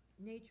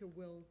nature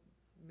will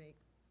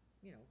make,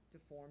 you know,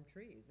 deformed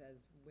trees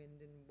as wind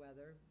and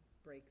weather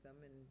break them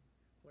and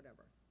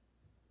whatever.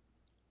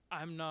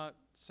 I'm not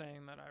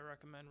saying that I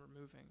recommend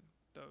removing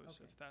those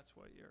Okay. if that's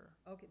what you're.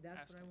 Okay,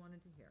 that's what I Asking.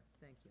 wanted to hear.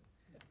 Thank you.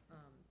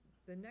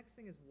 The next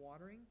thing is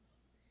watering.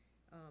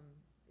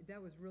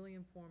 That was really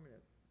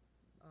informative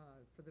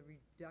for the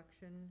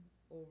reduction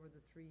over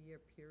the 3-year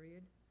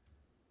period,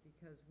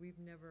 because we've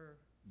never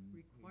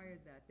required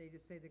that. They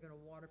just say they're gonna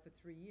water for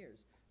 3 years.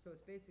 So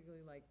it's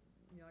basically like,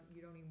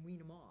 you don't even wean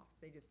them off.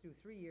 They just do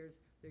 3 years,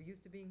 they're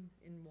used to being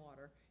in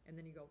water, and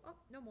then you go, oh,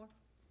 no more,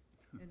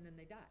 and then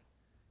they die.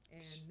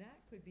 And that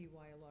could be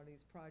why a lot of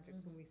these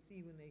projects, when we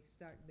see when they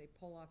start, they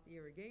pull off the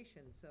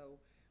irrigation, so,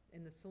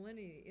 and the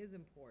salinity is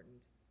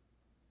important,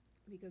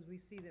 because we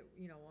see that,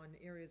 you know, on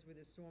areas where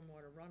there's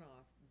stormwater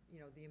runoff, you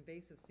know, the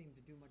invasives seem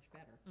to do much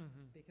better,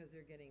 because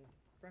they're getting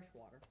fresh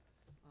water,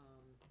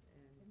 and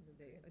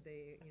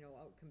they, you know,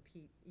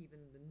 outcompete even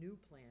the new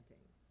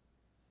plantings.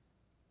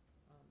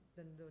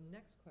 Then the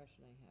next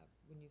question I have,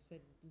 when you said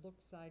look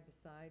side to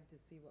side to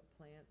see what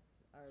plants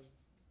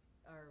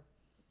are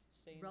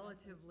Same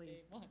relatively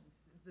day one.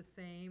 the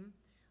same.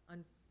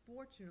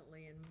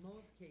 Unfortunately, in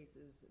most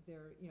cases,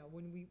 there, you know,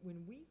 when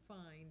we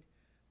find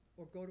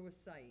or go to a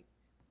site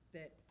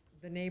that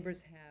the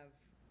neighbors have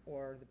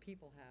or the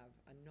people have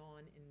a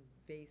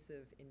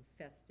non-invasive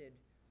infested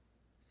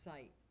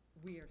site,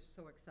 we are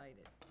so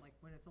excited. Like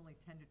when it's only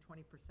 10 to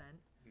 20%.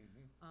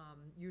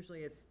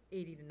 Usually it's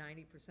 80 to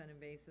 90%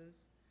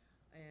 invasives,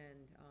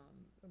 and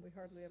And we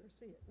hardly ever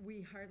see it.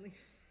 we hardly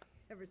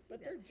ever see But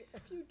that. there are a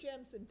few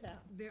gems in town.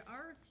 There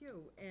are a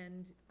few,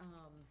 and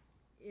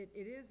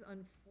it is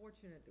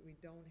unfortunate that we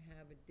don't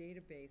have a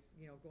database,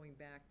 you know, going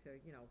back to,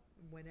 you know,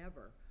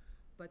 whenever.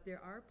 But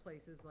there are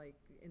places like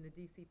in the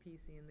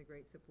DCPC in the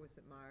Great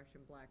Sipuisset Marsh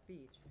and Black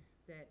Beach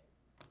that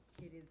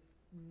it is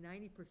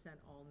 90%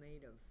 all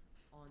native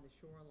on the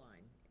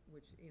shoreline,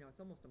 which, you know, it's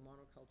almost a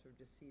monoculture of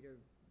just cedar,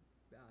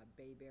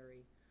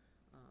 bayberry,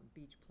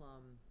 beach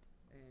plum,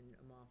 and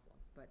amorpha.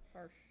 But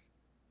Harsh,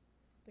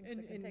 things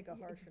that can take a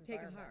harsh take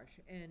a environment. harsh,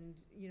 and,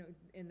 you know,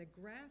 and the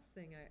grass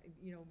thing,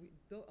 you know,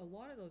 a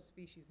lot of those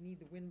species need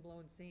the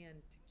wind-blown sand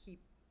to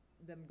keep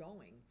them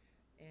going.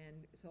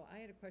 And so I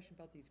had a question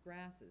about these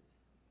grasses,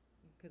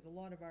 because a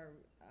lot of our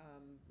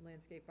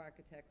landscape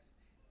architects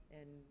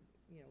and,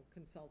 you know,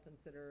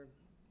 consultants that are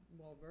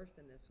well-versed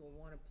in this will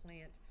want to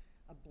plant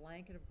a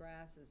blanket of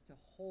grasses to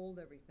hold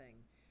everything.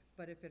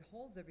 But if it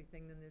holds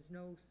everything, then there's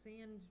no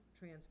sand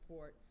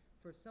transport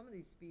for some of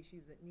these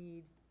species that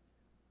need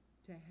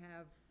to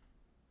have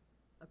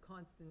a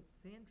constant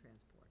sand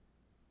transport,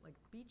 like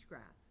beach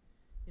grass.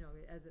 You know,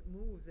 as it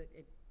moves,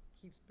 it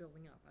keeps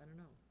building up. I don't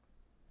know.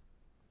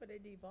 But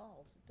it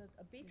evolves. It does,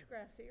 a beach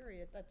grass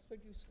area, that's what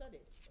you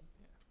studied.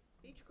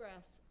 Beach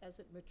grass, as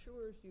it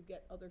matures, you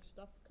get other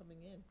stuff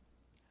coming in.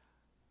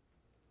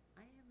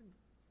 I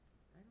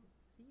don't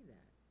see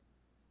that.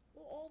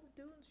 Well, all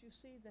the dunes you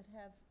see that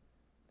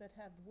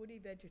have woody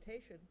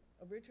vegetation,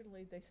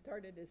 originally they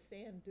started as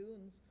sand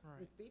dunes Right.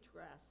 with beach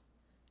grass.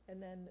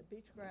 And then the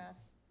beach grass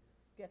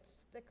gets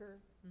thicker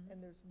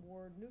and there's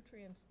more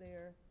nutrients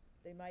there.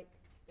 They might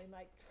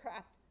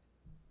trap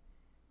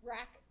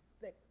rack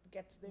that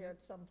gets there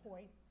at some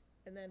point,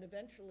 and then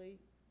eventually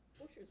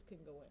bushes can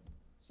go in.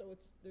 So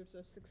there's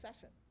a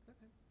succession.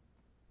 Okay.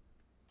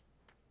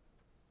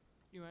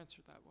 You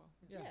answered that well.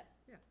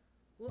 Yeah.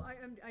 Well,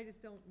 I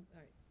just don't, all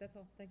right, that's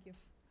all. Thank you.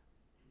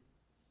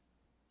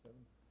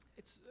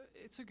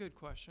 It's a good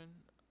question,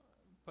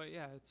 but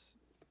yeah, it's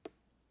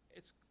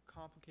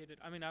complicated.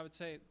 I mean, I would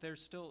say there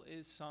still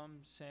is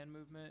some sand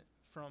movement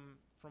from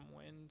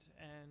wind,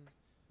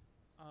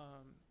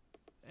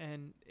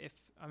 and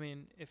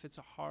if it's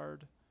a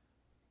hard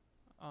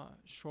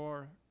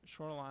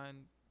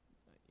shoreline,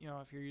 you know,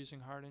 if you're using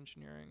hard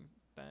engineering,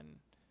 then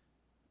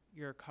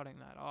you're cutting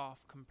that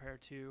off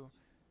compared to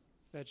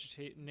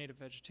native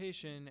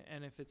vegetation.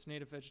 And if it's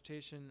native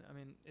vegetation, I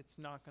mean, it's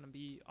not going to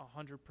be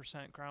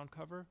 100% ground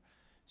cover,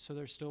 so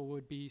there still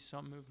would be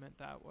some movement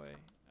that way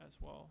as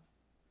well.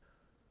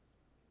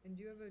 And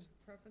do you have a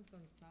preference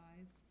on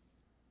size?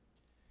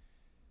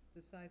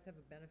 Does size have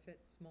a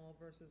benefit, small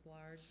versus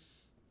large?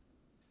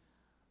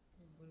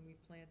 When we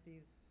plant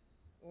these,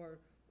 or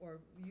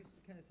you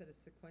kind of said a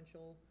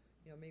sequential,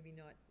 you know, maybe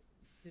not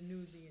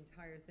denude the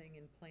entire thing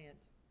and plant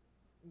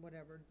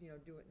whatever, do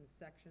it in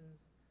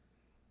sections?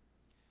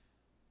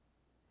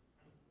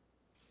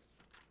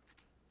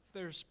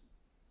 There's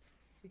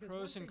Because pros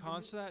once and they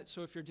cons to denude- that.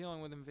 So if you're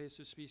dealing with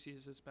invasive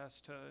species, it's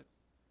best to,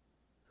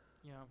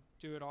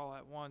 do it all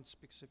at once,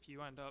 because if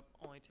you end up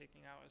only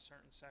taking out a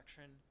certain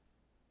section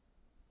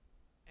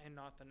and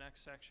not the next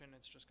section,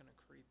 it's just gonna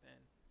creep in.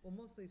 Well,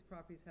 most of these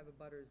properties have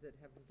abutters that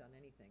haven't done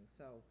anything,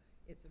 so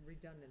it's a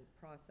redundant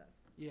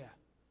process. Yeah.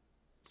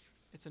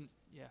 It's a I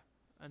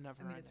mean,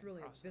 never-ending it's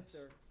really a process.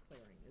 vista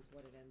clearing is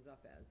what it ends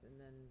up as, and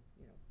then,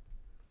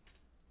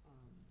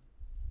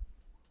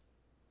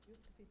 You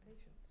have to be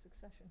patient.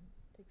 Succession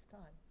takes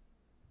time.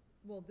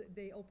 well,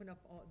 they open up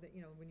all,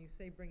 when you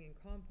say bring in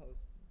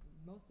compost,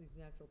 most of these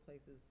natural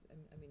places,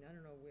 I mean, I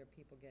don't know where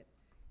people get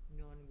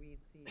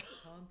non-weed seed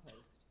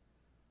compost,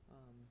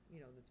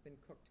 that's been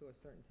cooked to a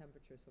certain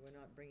temperature, so we're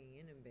not bringing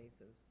in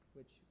invasives,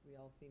 which we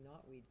all see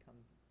knotweed come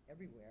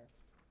everywhere.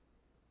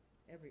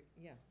 Everywhere,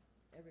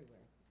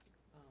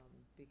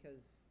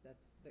 because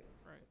that's the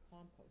Right.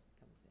 compost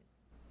comes in.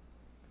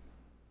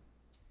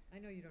 I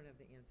know you don't have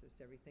the answers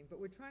to everything, but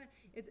we're trying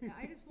to,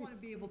 I just wanna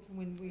be able to,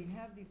 when we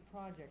have these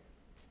projects,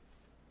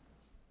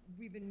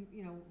 we've been,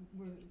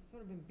 we're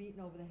sort of been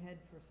beaten over the head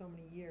for so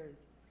many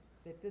years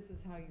that this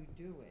is how you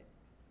do it.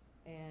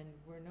 And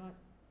we're not,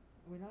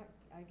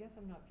 I guess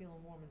I'm not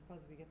feeling warm and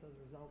fuzzy, we get those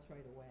results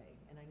right away.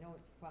 And I know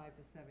it's 5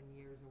 to 7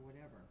 years or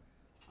whatever,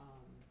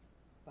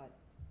 but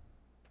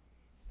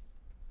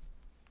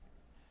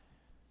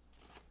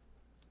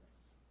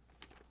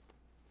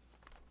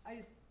I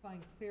just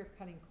find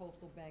clear-cutting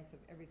coastal banks of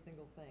every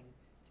single thing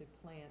to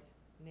plant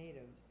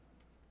natives.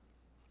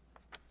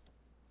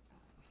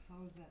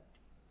 How's that,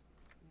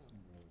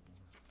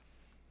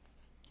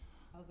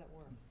 how's that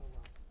work so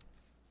well?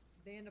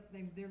 They end up,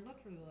 they're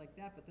literally like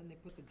that, but then they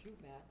put the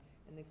jute mat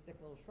and they stick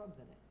little shrubs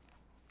in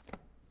it.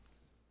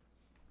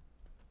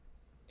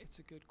 It's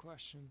a good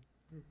question.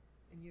 And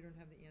you don't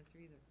have the answer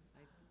either.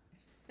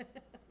 I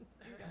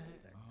don't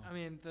either. I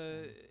mean,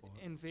 the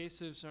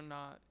invasives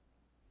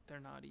they're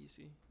not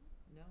easy.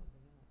 No,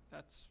 they're not.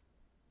 That's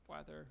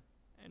why they're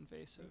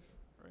invasive,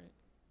 right?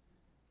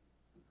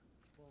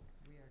 Well,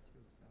 we are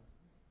too, so,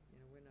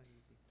 we're not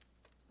easy.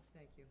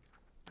 Thank you.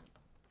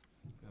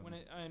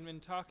 And in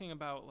talking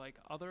about like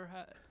other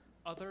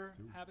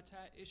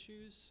habitat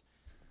issues,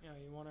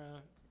 you want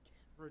to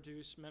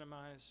reduce,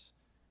 minimize,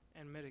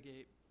 and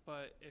mitigate.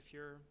 But if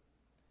you're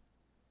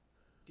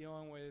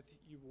dealing with,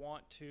 you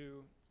want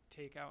to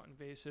take out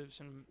invasives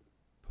and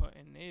put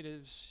in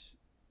natives,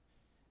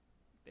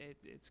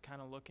 it's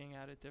kind of looking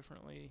at it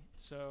differently.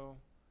 So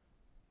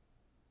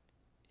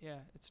yeah,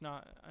 it's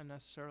not a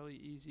necessarily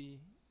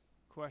easy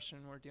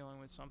question. We're dealing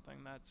with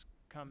something that's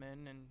come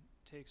in and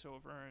takes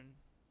over and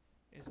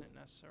isn't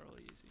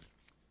necessarily easy.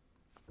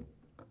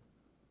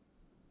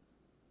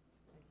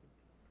 Thank you.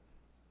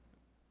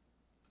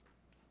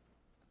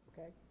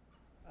 Okay.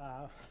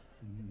 I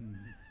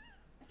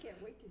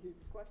can't wait to hear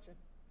the question.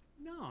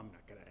 No, I'm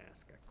not going to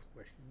ask a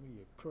question. Are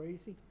you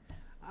crazy?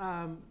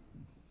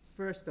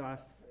 First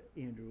off,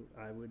 Andrew,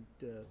 I would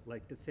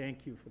like to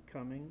thank you for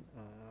coming.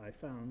 I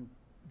found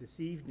this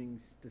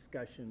evening's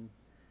discussion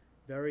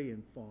very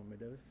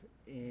informative,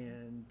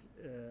 and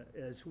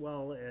as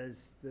well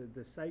as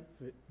the site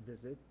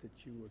visit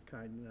that you were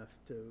kind enough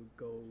to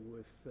go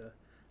with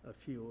a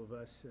few of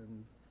us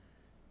and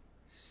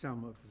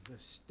some of the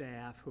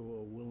staff who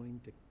are willing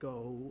to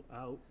go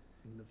out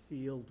in the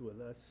field with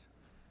us.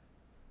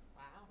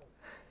 Wow.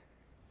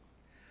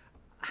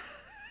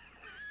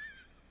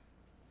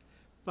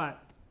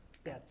 But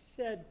that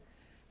said,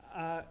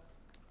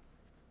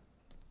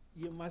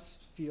 you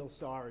must feel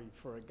sorry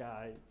for a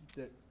guy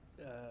that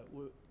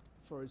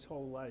for his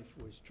whole life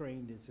was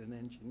trained as an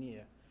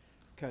engineer,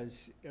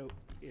 because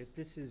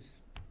this is,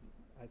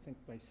 I think,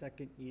 my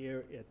second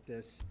year at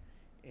this,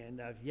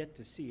 and I've yet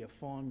to see a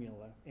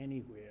formula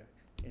anywhere,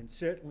 and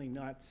certainly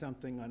not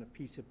something on a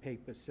piece of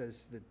paper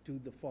says that do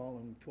the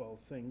following 12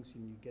 things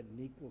and you get an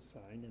equal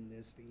sign and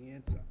there's the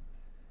answer.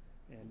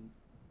 And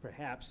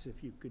perhaps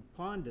if you could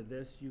ponder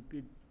this, you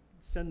could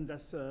send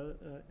us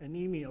an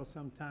email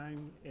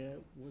sometime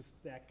with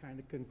that kind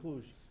of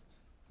conclusion.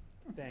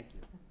 Thank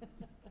you.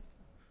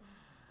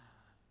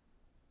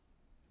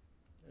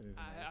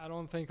 I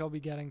don't think I'll be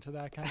getting to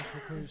that kind of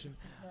conclusion.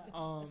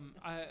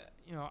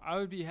 I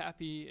would be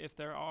happy if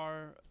there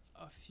are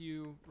a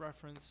few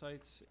reference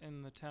sites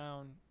in the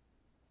town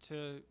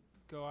to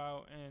go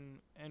out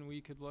and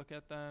we could look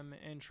at them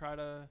and try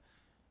to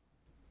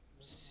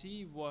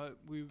see what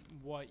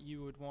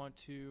you would want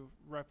to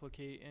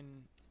replicate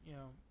in,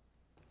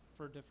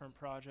 for different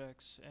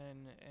projects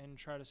and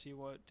try to see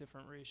what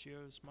different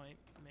ratios might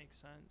make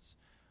sense.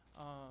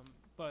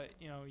 But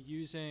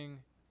using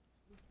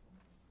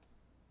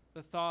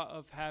the thought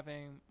of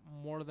having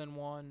more than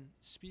one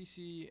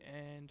species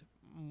and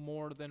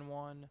more than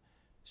one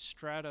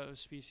strata of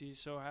species,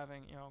 so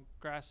having,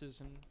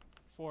 grasses and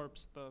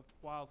forbs, the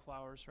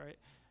wildflowers, right,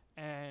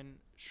 and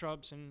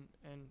shrubs and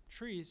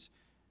trees,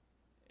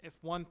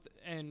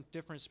 and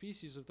different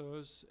species of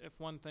those, if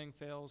one thing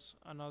fails,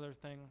 another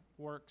thing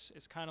works.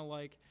 It's kind of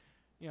like,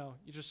 you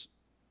just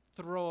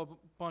throw a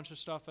bunch of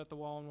stuff at the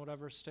wall and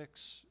whatever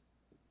sticks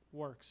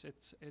works.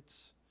 It's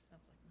Sounds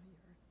like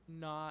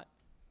my yard.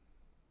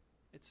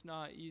 it's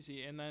not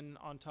easy. And then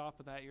on top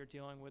of that, you're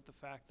dealing with the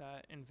fact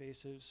that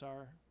invasives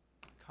are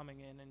coming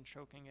in and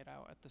choking it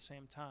out at the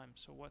same time.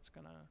 So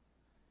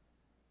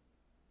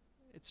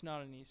it's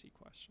not an easy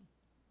question.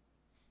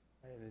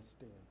 I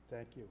understand.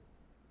 Thank you.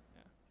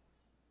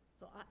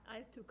 So I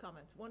have two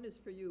comments. One is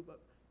for you,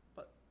 but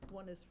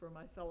one is for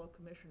my fellow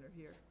commissioner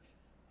here.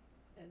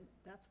 And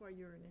that's why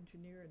you're an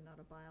engineer and not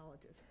a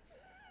biologist.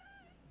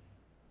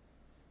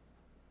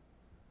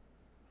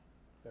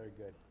 Very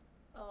good.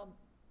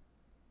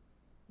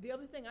 The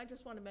other thing I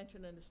just want to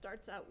mention, and it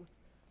starts out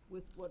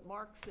with what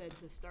Mark said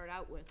to start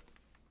out with,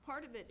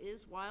 part of it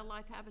is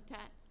wildlife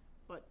habitat,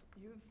 but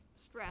you've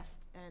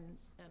stressed, and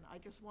I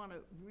just want to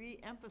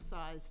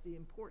re-emphasize the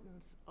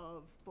importance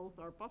of both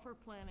our buffer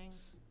planning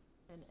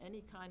and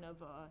any kind of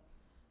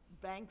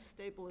bank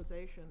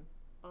stabilization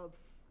of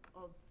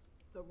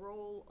the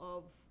role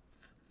of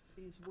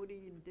these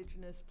woody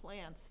indigenous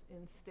plants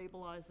in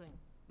stabilizing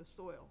the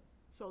soil.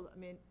 So, I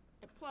mean,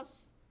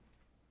 plus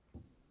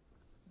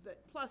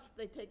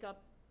they take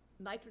up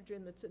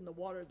nitrogen that's in the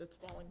water that's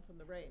falling from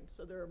the rain.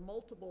 So there are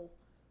multiple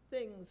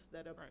things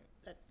that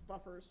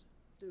buffers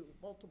do,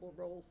 multiple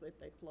roles that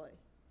they play.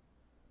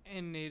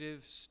 And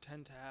natives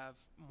tend to have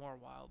more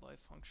wildlife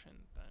function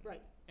than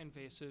Right.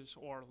 invasives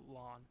or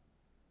lawn.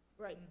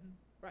 Right,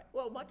 right.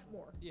 Well, much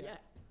more, Yeah. yeah.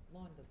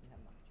 Lawn doesn't have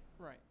much.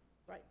 Right.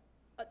 Right.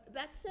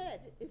 That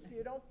said, if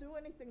you don't do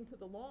anything to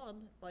the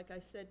lawn, like I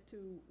said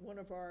to one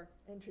of our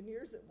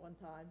engineers at one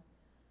time,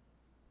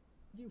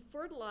 you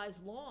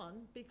fertilize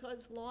lawn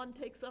because lawn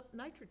takes up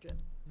nitrogen.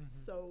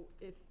 So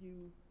if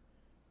you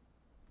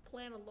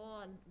plant a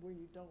lawn where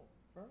you don't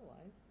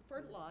Fertilize.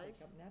 fertilize,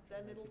 Take up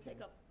natural then it'll nitrogen.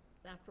 take up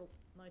natural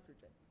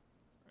nitrogen.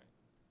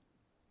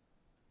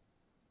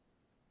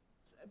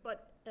 Right.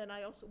 And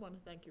I also want to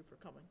thank you for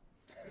coming.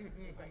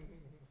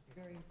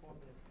 Very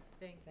informative.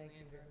 Thank you, Thank you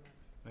Andrew. very much.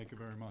 Thank you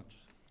very much.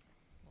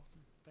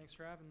 Welcome. Thanks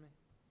for having me.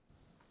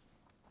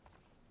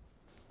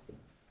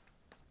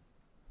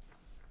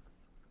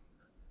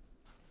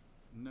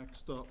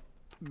 Next up,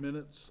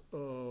 minutes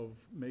of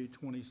May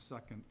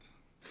 22nd.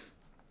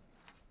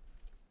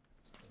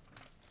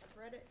 I've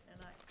read it, and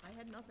I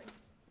had nothing.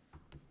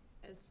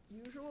 As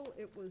usual,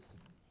 it was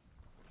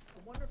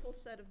a wonderful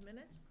set of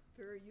minutes,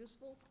 very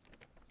useful.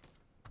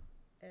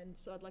 And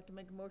so I'd like to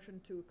make a motion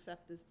to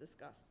accept as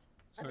discussed.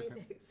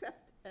 Second.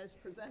 Accept as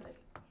presented.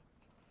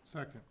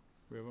 Second.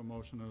 We have a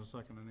motion and a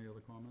second. Any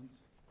other comments?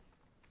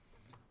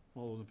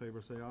 All those in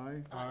favor say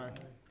aye. Aye.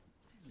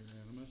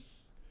 Unanimous.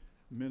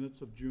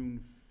 Minutes of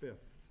June 5th.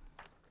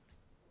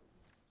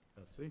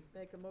 Betsy?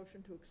 Make a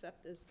motion to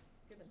accept as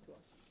given to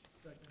us.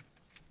 We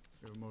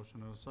have a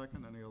motion and a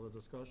second. Any other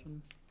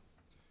discussion?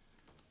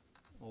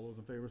 All those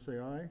in favor say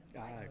aye.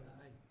 Aye.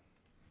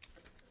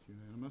 It's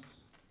unanimous.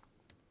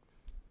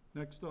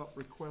 Next up,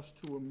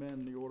 request to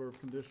amend the order of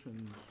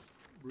conditions.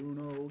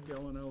 Bruno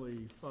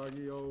Gallinelli,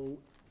 Fagio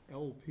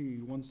LP,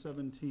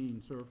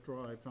 117 Surf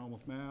Drive,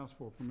 Falmouth, Mass,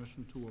 for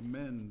permission to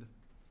amend.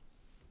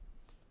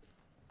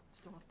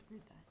 Still have to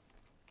read that.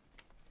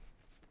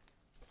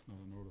 It's not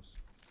a notice.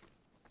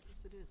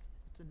 Yes, it is.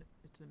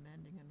 It's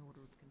amending an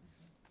order of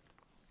conditions.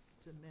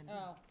 It's amending.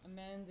 Oh,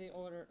 amend the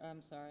order,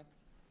 I'm sorry.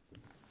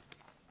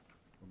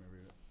 Let me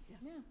read it.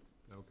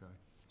 Yeah, Okay.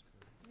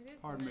 it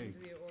is Pardon me. amend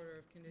the order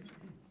of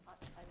conditions.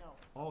 I know.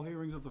 All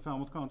hearings of the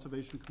Falmouth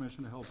Conservation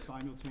Commission are held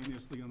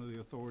simultaneously under the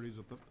authorities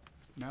of the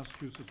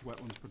Massachusetts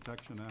Wetlands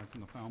Protection Act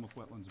and the Falmouth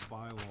Wetlands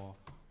Bylaw.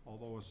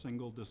 Although a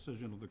single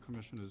decision of the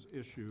commission is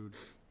issued,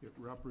 it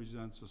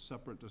represents a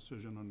separate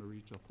decision under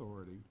each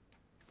authority.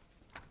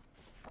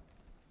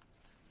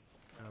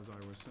 As I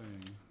was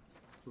saying,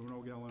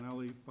 Bruno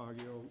Gallinelli,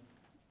 Fagio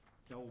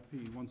LP,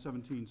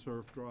 117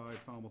 Surf Drive,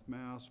 Falmouth,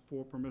 Mass,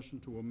 for permission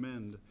to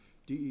amend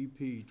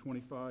DEP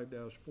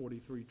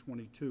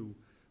 25-4322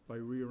 by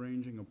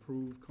rearranging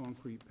approved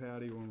concrete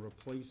patio and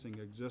replacing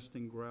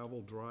existing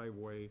gravel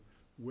driveway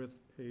with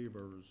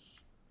pavers.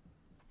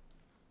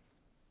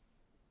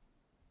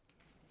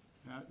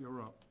 Matt,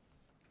 you're up.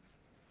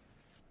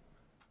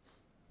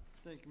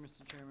 Thank you,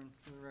 Mr. Chairman.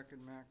 For the record,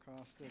 Matt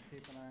Costa,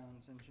 Cape and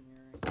Islands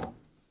Engineering. I'm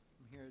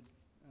here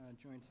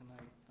joined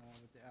tonight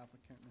with the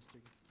applicant, Mr.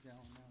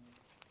 Gallinelli.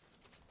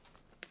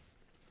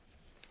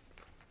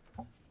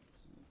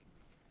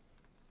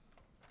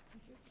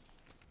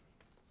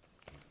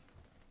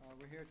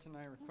 We're here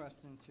tonight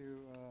requesting to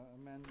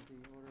amend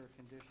the order of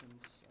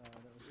conditions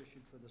that was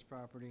issued for this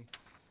property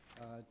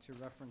to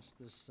reference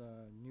this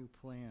new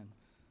plan.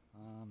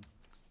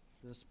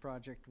 This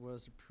project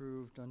was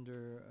approved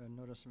under a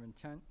notice of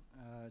intent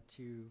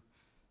to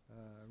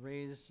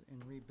raise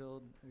and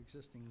rebuild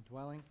existing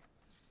dwelling.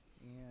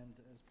 And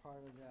as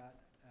part of that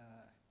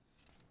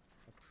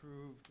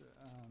approved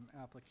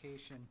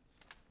application,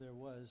 there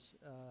was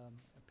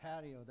a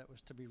patio that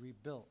was to be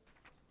rebuilt.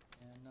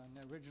 And on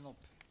the original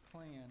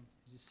plan,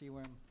 as you see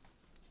where I'm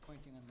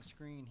pointing on the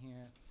screen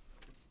here,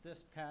 it's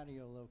this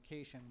patio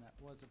location that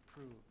was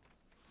approved.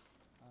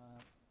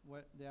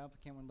 What the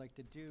applicant would like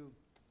to do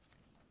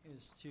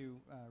is to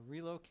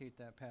relocate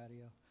that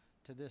patio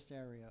to this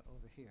area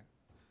over here.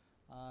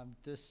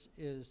 This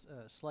is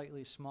a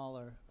slightly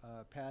smaller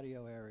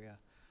patio area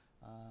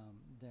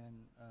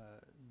than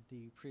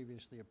the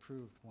previously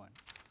approved one.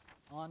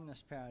 On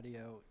this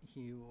patio,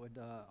 he would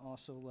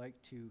also like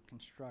to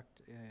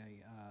construct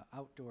a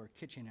outdoor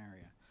kitchen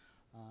area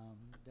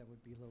that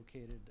would be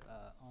located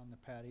on the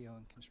patio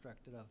and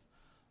constructed of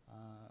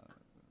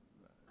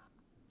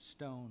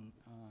stone.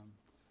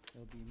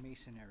 It'll be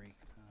masonry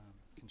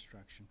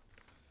construction.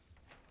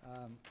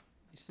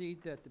 You see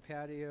that the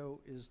patio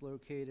is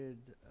located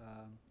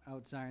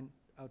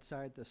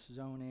outside the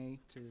Zone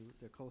A to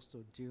the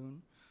coastal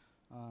dune.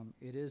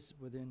 It is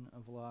within a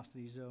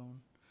velocity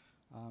zone.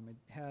 It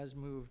has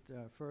moved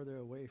further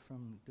away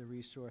from the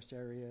resource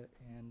area,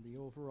 and the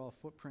overall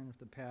footprint of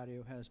the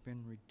patio has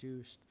been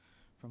reduced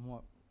from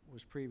what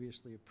was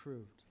previously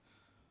approved.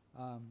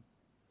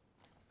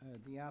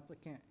 The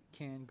applicant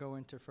can go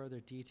into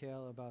further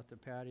detail about the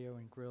patio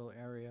and grill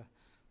area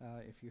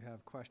if you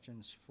have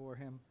questions for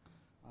him.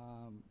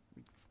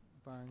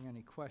 Barring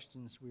any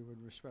questions, we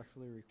would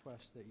respectfully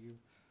request that you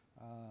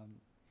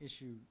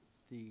issue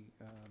the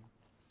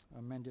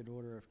amended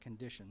order of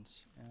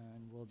conditions,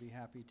 and we'll be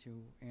happy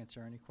to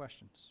answer any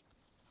questions.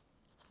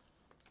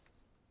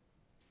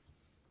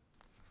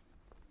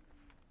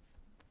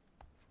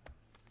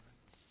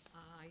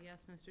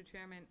 Yes, Mr.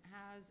 Chairman,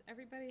 has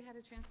everybody had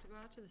a chance to go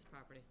out to this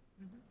property?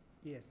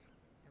 Yes.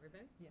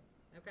 Everybody?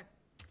 Yes. Okay.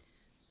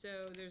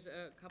 So there's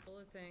a couple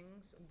of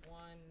things.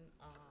 One,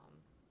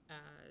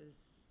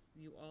 as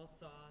you all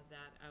saw,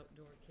 that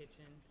outdoor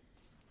kitchen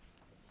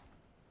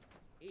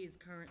is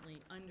currently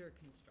under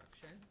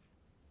construction.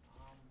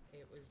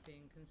 It was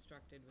being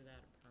constructed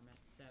without a permit,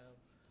 so,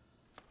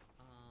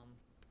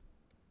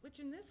 which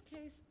in this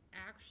case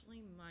actually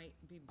might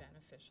be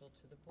beneficial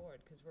to the board,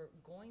 because we're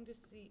going to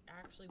see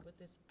actually what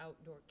this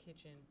outdoor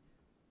kitchen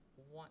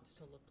wants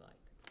to look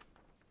like.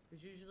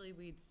 Because usually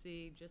we'd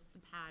see just the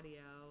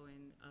patio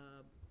and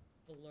a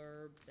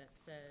blurb that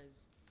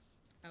says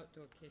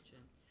outdoor kitchen.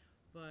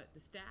 But the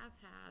staff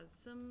has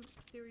some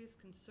serious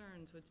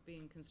concerns what's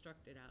being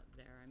constructed out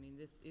there. I mean,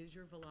 this is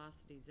your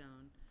velocity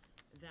zone.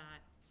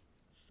 That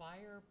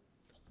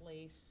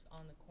fireplace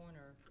on the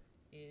corner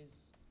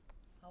is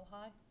how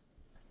high?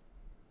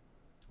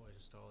 Twice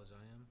as tall as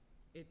I am,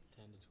 It's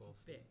 10 to 12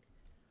 feet. big.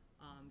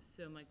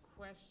 So my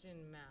question,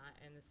 Matt,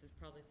 and this is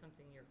probably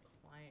something your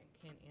client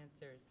can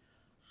answer, is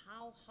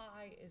how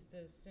high is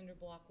the cinder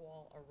block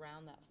wall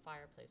around that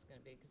fireplace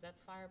gonna be? Because that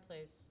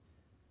fireplace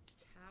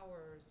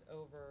towers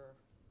over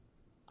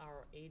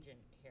our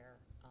agent here.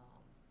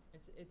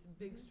 It's a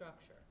big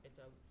structure. It's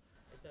a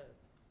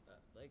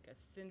like a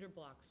cinder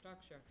block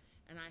structure,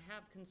 and I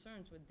have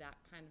concerns with that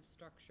kind of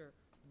structure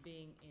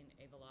being in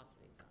a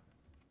velocity zone.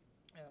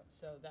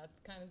 So that's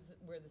kind of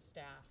where the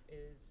staff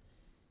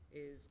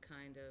is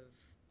kind of,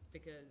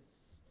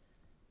 because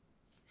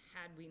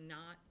had we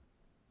not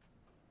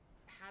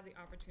had the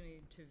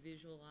opportunity to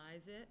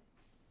visualize it,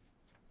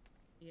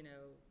 you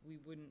know, we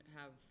wouldn't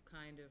have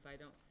kind of, I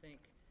don't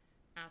think,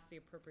 asked the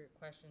appropriate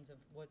questions of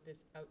what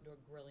this outdoor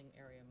grilling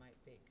area might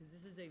be. Because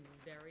this is a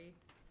very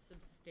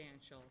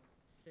substantial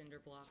cinder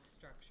block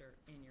structure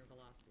in your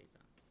velocity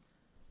zone.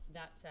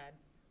 That said,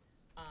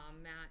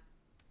 Matt,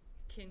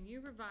 can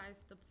you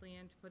revise the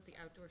plan to put the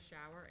outdoor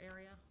shower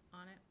area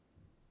on it?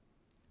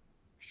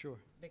 Sure.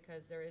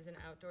 Because there is an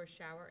outdoor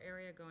shower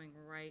area going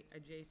right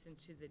adjacent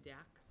to the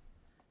deck.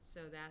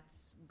 So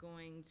that's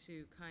going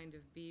to kind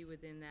of be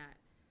within that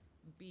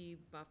B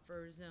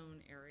buffer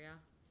zone area.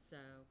 So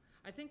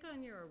I think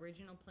on your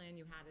original plan,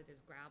 you had it as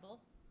gravel,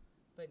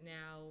 but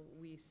now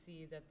we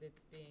see that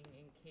it's being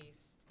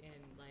encased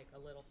in like a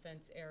little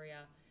fence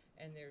area,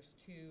 and there's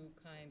two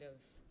kind of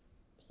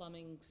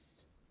plumbing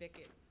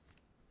spigot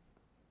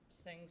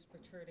things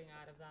protruding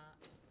out of that.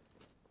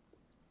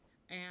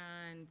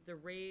 And the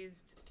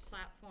raised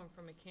platform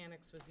for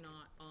mechanics was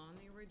not on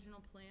the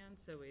original plan,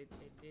 so it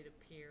did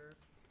appear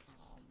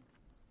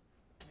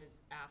as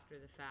after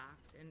the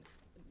fact. And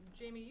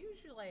Jamie,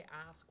 usually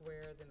I ask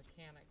where the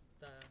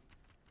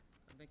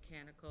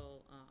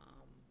mechanical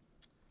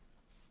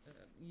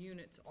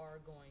units are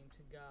going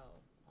to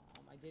go.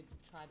 I did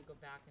try to go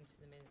back into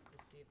the minutes to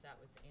see if that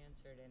was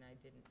answered, and I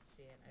didn't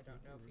see it. I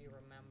don't know if you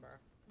remember.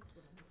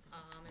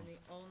 And the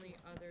only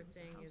other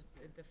thing is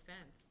the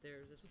fence.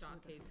 There's a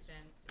stockade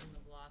fence in the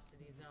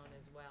velocity zone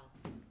as well,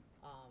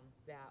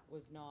 that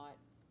was not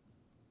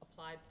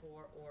applied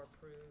for or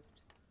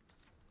approved.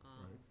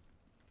 Right.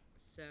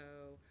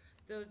 So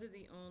those are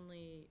the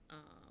only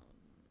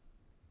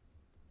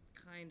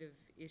kind of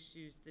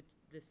issues that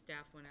the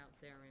staff went out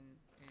there and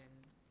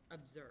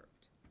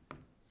observed.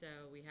 So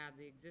we have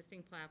the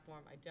existing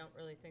platform. I don't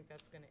really think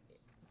that's gonna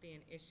be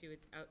an issue.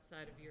 It's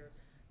outside of your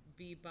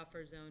B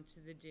buffer zone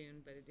to the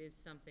dune, but it is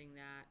something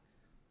that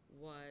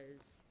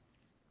was,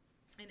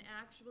 and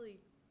actually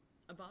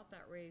about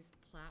that raised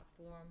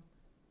platform,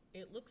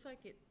 it looks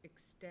like it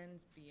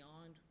extends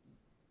beyond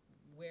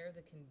where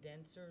the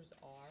condensers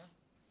are.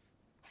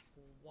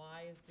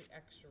 Why is the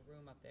extra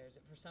room up there? Is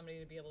it for somebody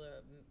to be able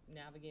to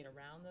navigate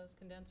around those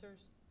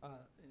condensers?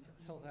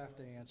 He'll have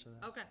to answer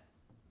that. Okay,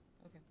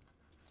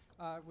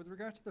 With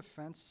regard to the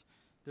fence,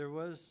 there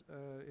was,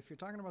 if you're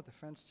talking about the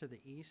fence to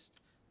the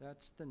east,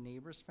 that's the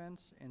neighbor's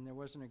fence, and there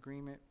was an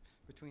agreement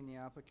between the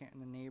applicant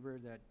and the neighbor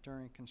that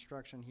during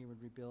construction, he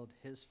would rebuild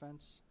his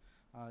fence.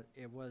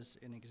 It was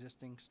an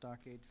existing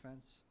stockade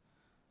fence,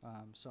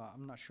 so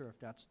I'm not sure if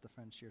that's the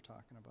fence you're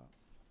talking about.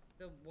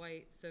 the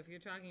white, so if you're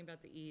talking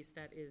about the east,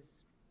 that is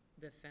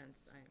the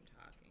fence I am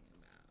talking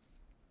about.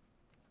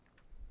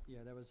 Yeah,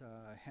 that was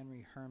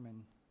Henry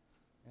Herman,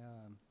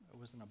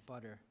 was in a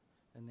butter,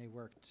 and they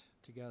worked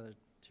together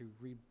to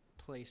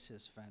replace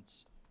his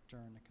fence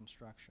during the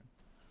construction.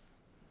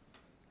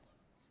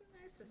 It's so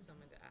nice of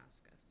someone to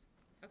ask us.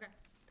 Okay,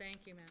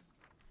 thank you, Matt.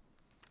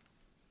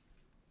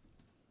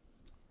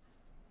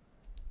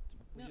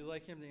 Would you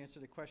like him to answer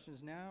the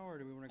questions now, or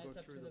do we want to go It's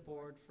up to through the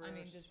board first? I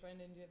mean, does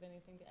Brendan, do you have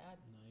anything to add?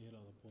 No, you had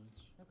all the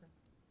points. Okay.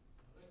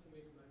 I'd like to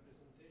make my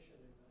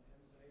presentation and answer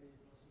any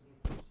possible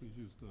Please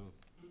use the,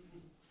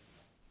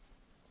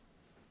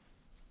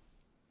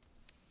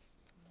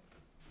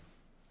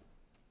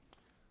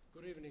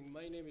 Good evening,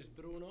 my name is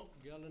Bruno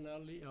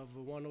Gallinelli of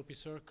One Opie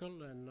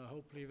Circle and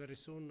hopefully very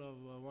soon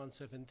of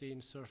 117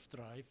 Surf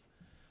Drive.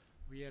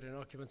 We had an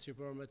occupancy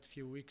permit a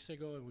few weeks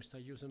ago and we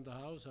started using the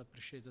house. I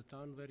appreciate the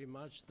town very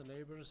much, the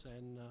neighbors,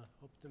 and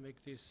hope to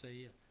make this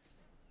a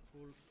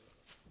full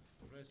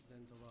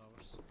resident of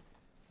ours.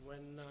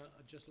 When,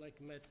 just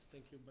like Matt,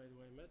 thank you by the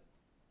way, Matt.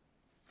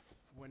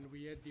 When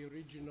we had the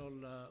original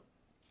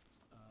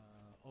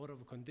order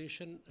of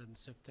condition in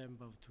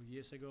September of 2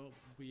 years ago,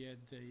 we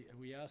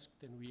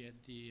asked and we had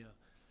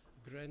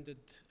granted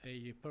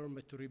a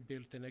permit to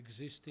rebuild an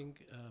existing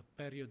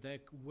patio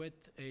deck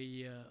with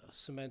a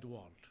cement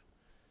wall.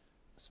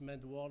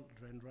 Cement wall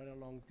ran right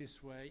along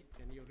this way,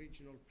 and the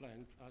original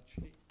plan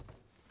actually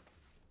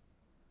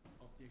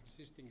of the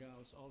existing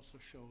house also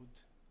showed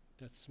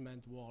that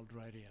cement wall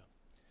right here.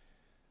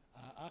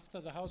 After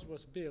the house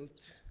was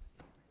built,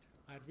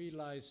 I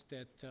realized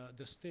that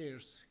the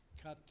stairs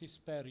cut this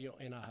patio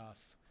in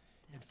half.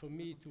 And for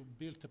me to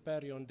build a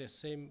patio on the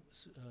same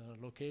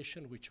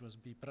location, which was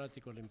be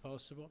practically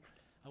impossible,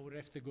 I would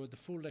have to go the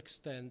full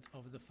extent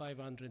of the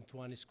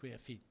 520 square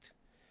feet.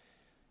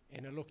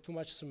 And it looked too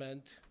much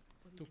cement,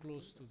 too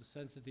close to the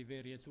sensitive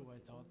area too, I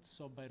thought.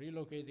 So by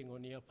relocating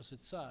on the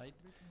opposite side,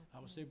 I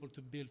was able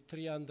to build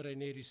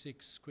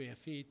 386 square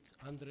feet,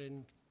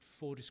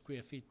 140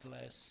 square feet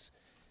less,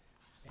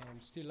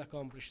 and still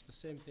accomplish the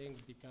same thing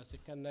because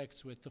it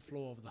connects with the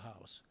flow of the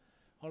house.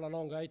 All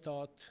along I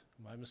thought,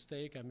 my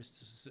mistake, I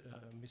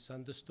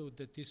misunderstood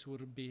that this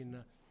would have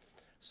been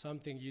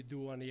something you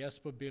do on a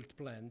as-per-built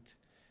plant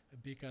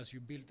because you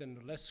build in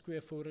less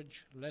square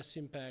footage, less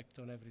impact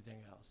on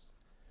everything else.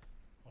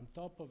 On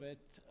top of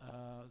it,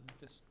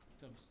 the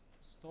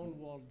stone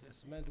wall, the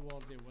cement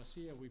wall that was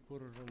here, we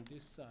put it on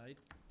this side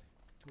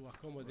to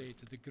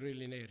accommodate the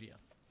grilling area.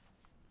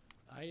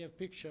 I have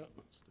picture,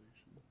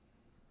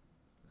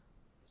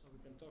 so we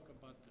can talk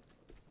about it.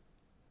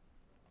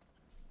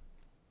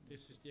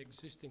 This is the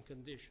existing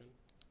condition.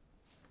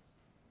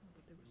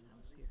 But there was a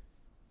house here.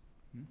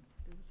 Hmm?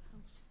 There was a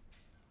house.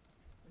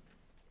 Thank you.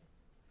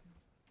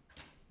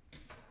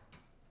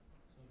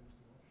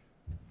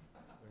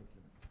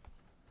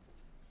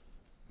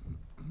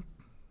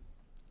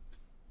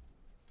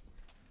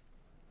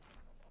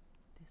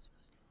 This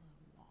was the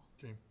wall.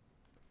 Okay.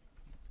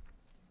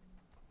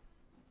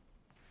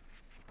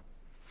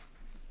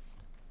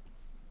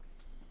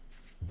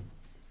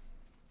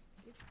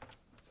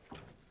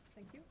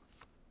 Thank you.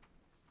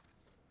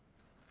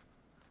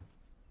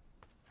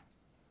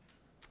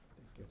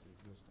 that's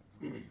existing.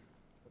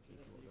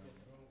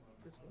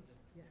 This was,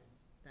 yeah,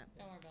 that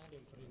Don't worry was. about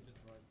it.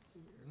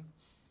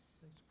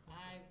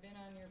 I've been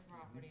on your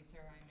property,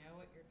 sir. I know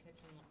what your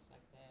kitchen looks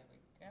like. There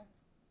we go.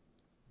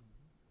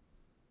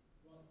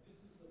 Well, this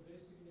is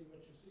basically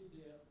what you see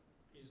there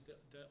is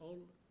the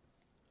whole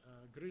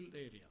grill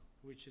area,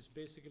 which is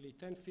basically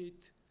 10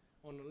 feet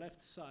on the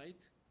left side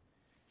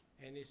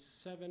and is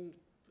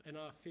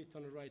 7.5 feet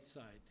on the right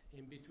side.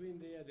 In between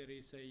there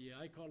is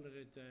I call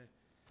it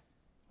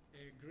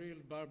a grill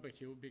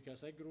barbecue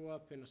because I grew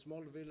up in a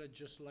small village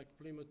just like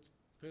Plymouth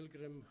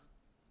Pilgrim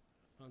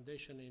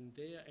Foundation in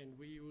there, and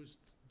we used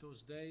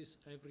those days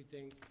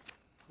everything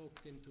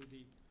cooked into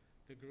the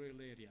grill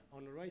area.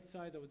 On the right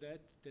side of that,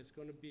 there's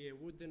going to be a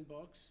wooden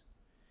box,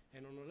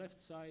 and on the left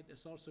side,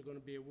 there's also going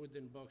to be a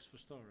wooden box for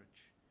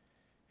storage.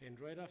 And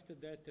right after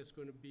that, there's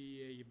going to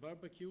be a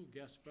barbecue,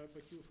 gas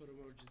barbecue for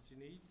emergency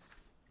needs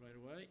right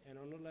away, and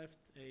on the left,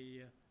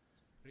 a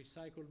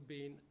recycled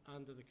bin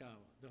under the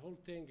cover. The whole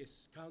thing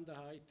is counter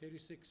high,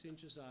 36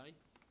 inches high,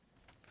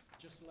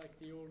 just like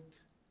the old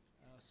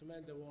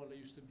cement wall that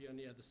used to be on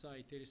the other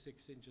side,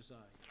 36 inches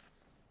high.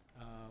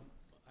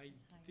 I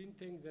didn't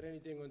think that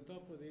anything on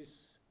top of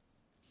this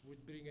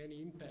would bring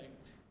any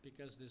impact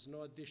because there's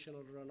no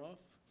additional runoff.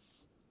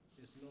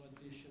 there's no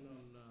additional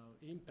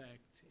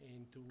impact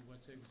into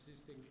what's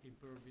existing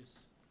impervious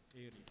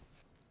area.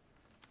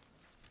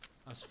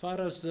 As far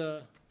as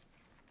the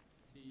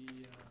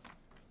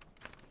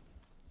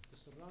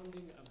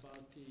surrounding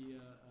about the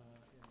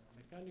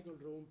mechanical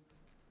room,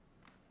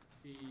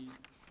 the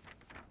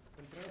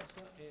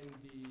compressor and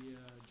the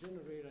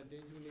generator, they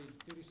do need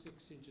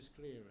 36 inches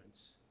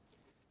clearance.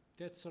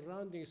 That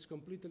surrounding is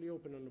completely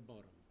open on the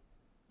bottom.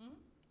 Hmm?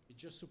 It's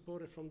just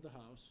supported from the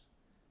house,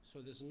 so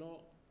there's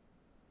no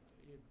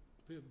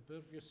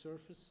pervious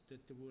surface that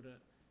would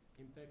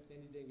impact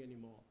anything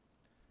anymore.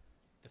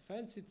 The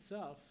fence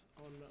itself,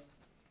 on the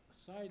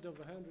side of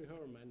Henry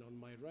Herman, on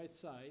my right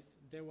side,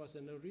 there was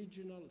an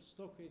original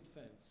stockade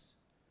fence,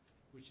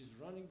 which is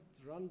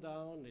run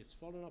down, it's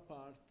fallen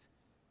apart,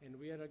 and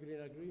we had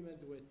in agreement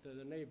with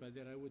the neighbor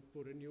that I would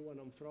put a new one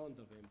in front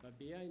of him. But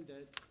behind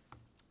that,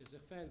 there's a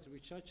fence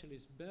which actually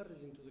is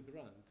buried into the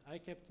ground. I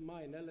kept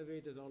mine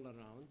elevated all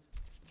around.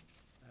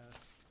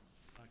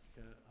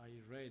 I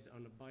read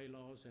on the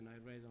bylaws and I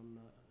read on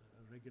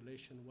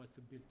regulation what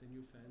to build a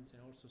new fence.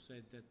 I also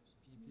said that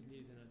you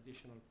need an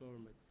additional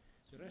permit.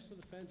 The rest of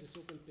the fence is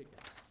open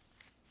pickets.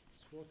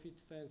 It's 4-foot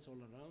fence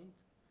all around.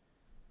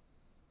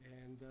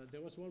 And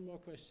there was one more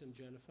question,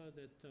 Jennifer,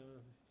 that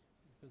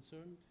you're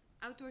concerned?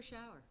 Outdoor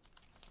shower.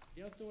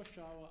 The outdoor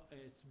shower,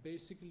 it's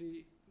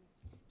basically,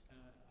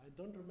 I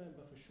don't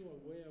remember for sure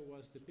where it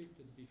was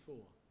depicted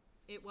before.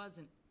 It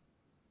wasn't.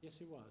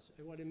 Yes, it was.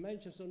 What it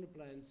mentions on the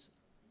plans,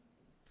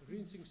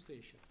 rinsing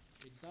station.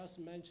 It does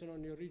mention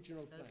on the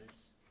original Does it?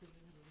 plans.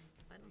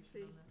 I don't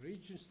see,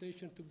 Rinsing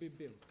station to be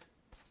built.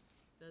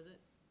 Does it?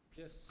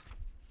 Yes.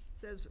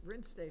 says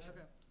rinse station.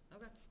 Okay,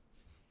 okay.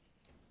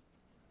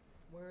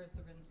 Where is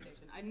the rinse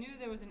station? I knew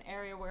there was an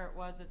area where it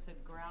was that said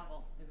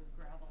gravel. It was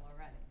gravel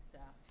already, so.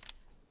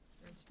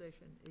 Rinse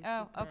station. AC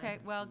Oh, pad. okay,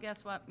 well,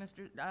 guess what,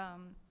 Mr.,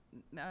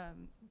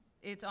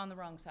 it's on the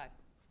wrong side.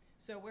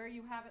 So where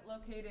you have it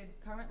located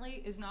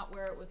currently is not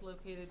where it was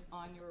located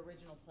on your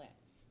original plan.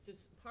 So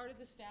part of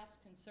the staff's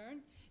concern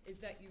is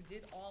that you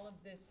did all of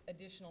this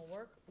additional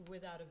work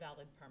without a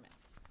valid permit,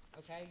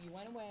 okay? You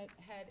went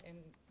ahead and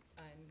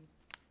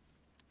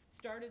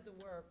started the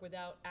work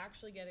without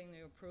actually getting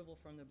the approval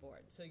from the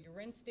board. So your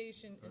rinse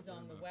station is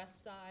on the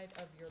west side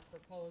of your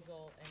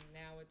proposal, and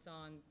now it's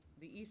on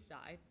the east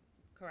side,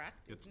 correct?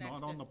 It's next not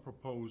to- on the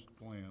proposed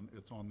plan,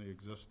 it's on the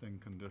existing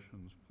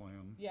conditions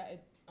plan. Yeah,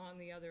 on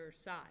the other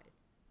side.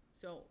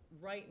 So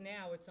right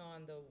now, it's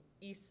on the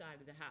east side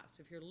of the house.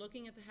 If you're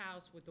looking at the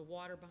house with the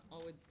water,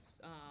 with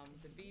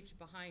the beach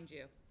behind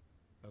you,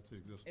 That's the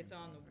existing. it's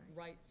on the plan.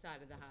 right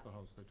side of the That's the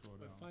house house. they tore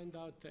I down. find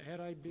out, had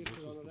I built This it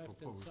is on the the left-hand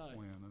proposed side,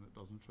 plan, and it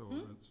doesn't show a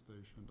Hmm? rinse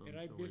station, had doesn't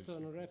I show built it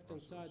on the AC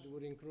left-hand side, compressors. it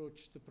would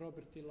encroach the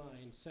property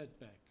line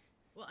setback.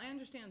 Well, I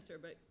understand, sir,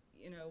 but,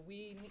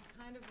 we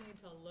kind of need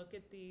to look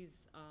at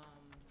these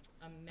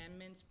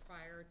amendments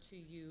prior to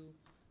you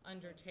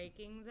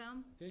undertaking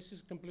them. This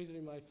is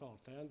completely my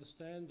fault. I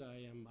understand.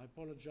 I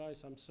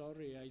apologize. I'm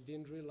sorry. I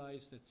didn't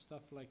realize that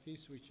stuff like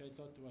this, which I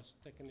thought was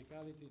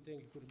technicality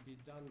thing, could be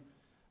done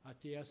at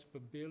the ASPA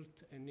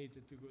built and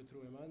needed to go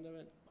through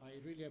amendment. I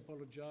really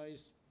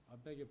apologize. I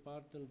beg your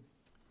pardon.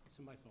 It's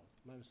my fault,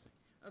 my mistake.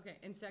 Okay,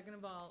 and second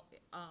of all,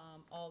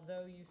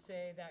 although you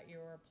say that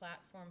your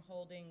platform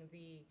holding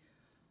the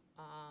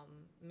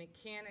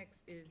mechanics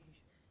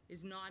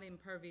is not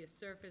impervious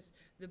surface,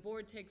 the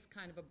board takes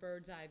kind of a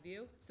bird's eye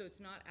view, so it's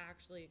not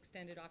actually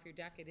extended off your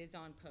deck, it is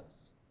on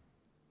post.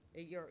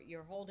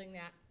 You're holding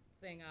that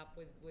thing up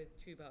with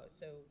two posts,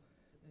 so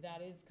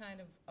that is kind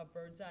of a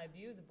bird's eye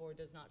view. The board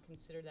does not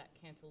consider that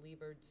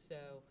cantilevered,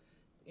 so,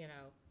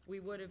 we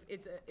would have,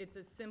 it's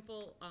a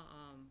simple,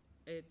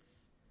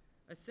 it's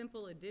a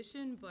simple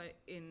addition, but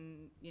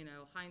in,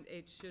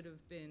 it should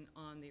have been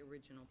on the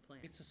original plan.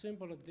 It's a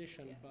simple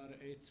addition, Yes. but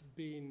it's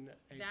been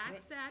a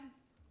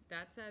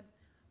That said,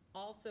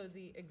 also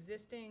the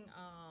existing,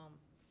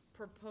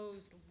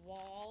 proposed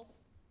wall,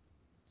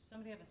 does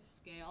somebody have a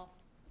scale?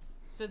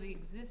 So the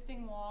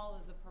existing wall,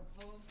 of the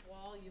proposed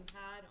wall you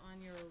had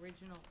on your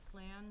original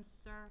plan,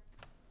 sir?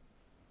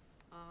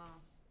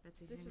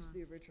 Betsy, This hang is on.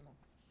 the original.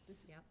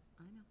 Yep,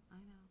 I know.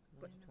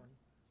 But-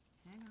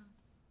 Hang on.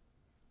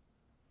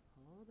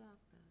 Hold up,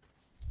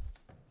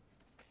 Beth.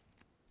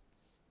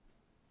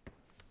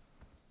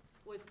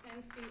 Was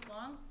 10 feet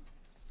long?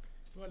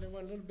 well, it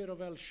was a little bit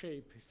of L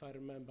shape, if I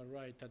remember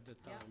right at the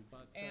Yeah. time,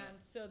 but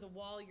And so the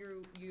wall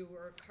you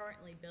are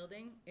currently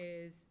building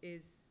is,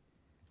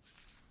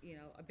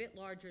 a bit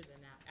larger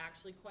than that,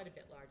 actually quite a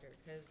bit larger,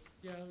 because,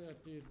 yeah,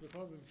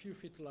 probably a few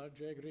feet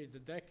larger. I agree. The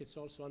deck is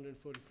also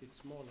 140 feet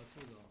smaller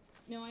too, though.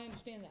 no, I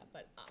understand that,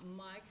 but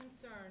my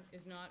concern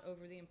is not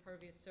over the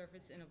impervious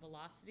surface in a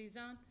velocity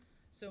zone.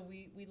 So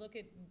we look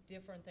at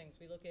different things.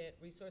 We look at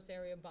resource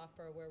area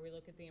buffer, where we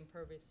look at the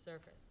impervious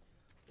surface.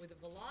 With a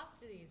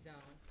velocity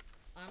zone,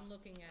 I'm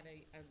looking at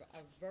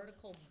a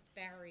vertical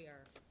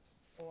barrier,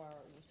 or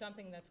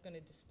something that's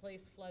gonna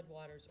displace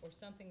floodwaters, or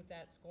something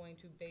that's going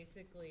to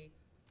basically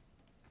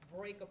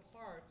break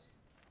apart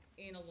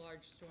in a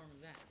large storm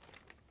event.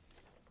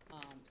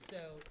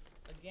 So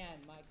again,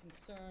 my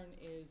concern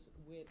is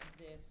with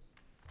this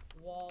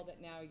wall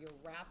that now you're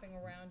wrapping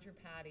around your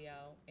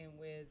patio and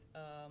with,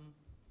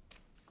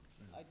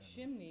 a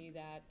chimney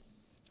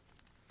that's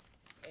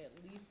at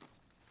least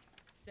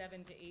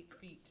 7 to 8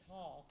 feet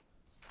tall.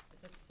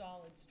 It's a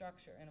solid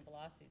structure in a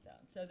velocity zone.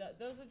 So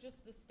those are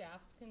just the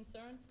staff's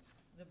concerns.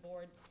 The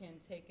board can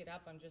take it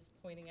up. I'm just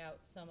pointing out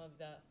some of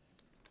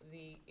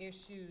the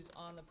issues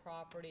on the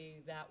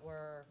property that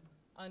were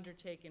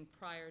undertaken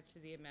prior to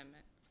the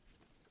amendment.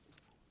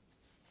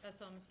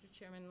 That's all, Mr.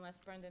 Chairman, unless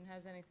Brendan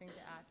has anything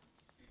to add.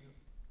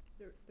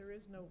 There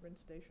is no rinse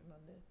station on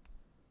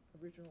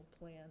the original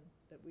plan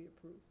that we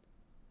approved,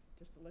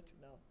 just to let you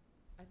know.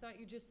 I thought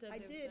you just said I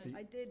there was did,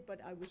 I did, but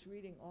I was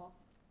reading off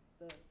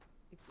the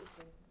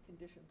existing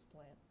conditions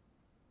plan.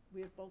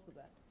 We have both of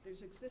that.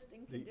 There's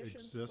existing The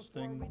conditions before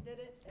existing- we did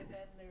it, and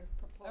then they're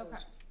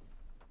proposed.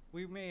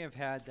 We may have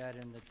had that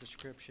in the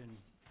description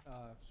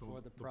So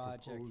for the the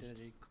project, proposed- that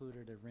it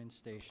included a rinse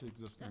The station.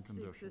 existing That's the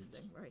conditions.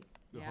 existing, right.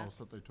 The Yeah. house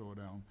that they tore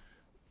down.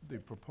 The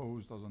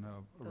proposed doesn't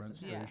have a rent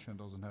Doesn't have- station,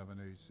 doesn't have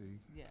an AC.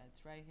 Yeah,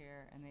 it's right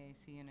here, and the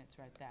AC unit's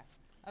right there.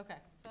 Okay,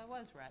 so I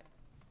was right.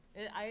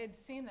 I had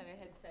seen that it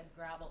had said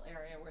gravel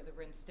area where the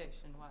rinse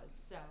station was,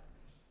 so.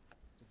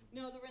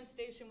 No, the rinse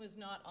station was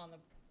not on the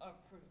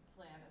approved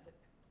plan, as it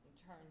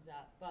turns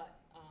out, but,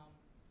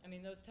 I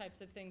mean, those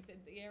types of things,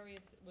 the area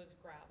was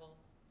gravel.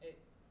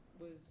 It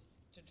was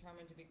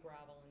determined to be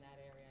gravel in that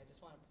area. I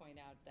just want to point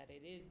out that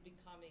it is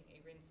becoming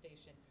a rinse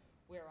station,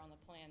 where on the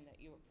plan that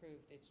you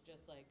approved, it's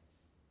just like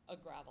a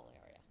gravel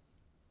area.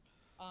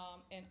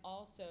 And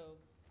also,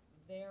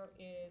 there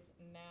is,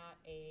 Matt,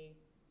 a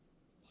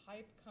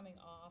pipe coming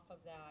off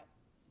of that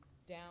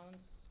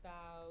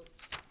downspout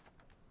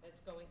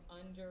that's going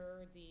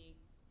under the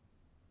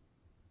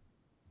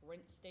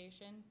rinse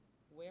station.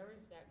 Where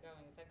is that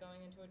going? Is that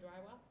going into a dry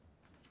well?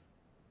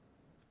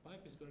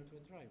 Pipe is going to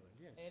a dry well,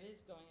 yes. It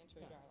is going into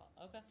a Yeah. dry well,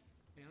 okay.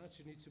 And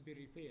actually needs to be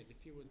repaired.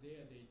 If you were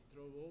there, they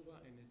drove over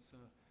and it's,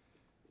 not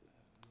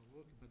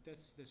working. But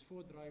there's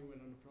 4 dry well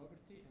on the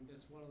property, and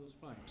that's one of those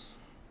pipes.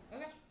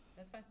 Okay,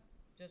 that's fine.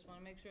 Just want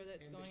to make sure that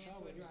it's And the going into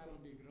shower a is dry well. going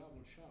to be a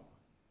gravel shower.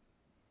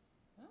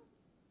 Oh.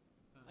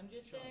 Uh, I'm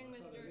just shower, saying, I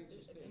call it Mr.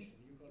 rinse station.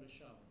 You call it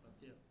shower, but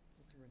yeah.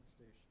 It's a rinse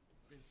station.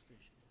 Rinse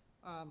station.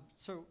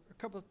 So a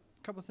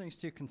couple things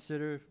to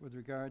consider with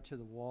regard to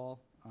the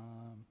wall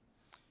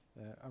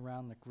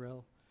around the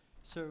grill.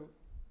 So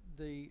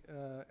the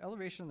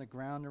elevation of the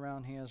ground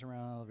around here is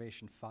around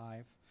elevation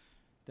 5.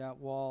 That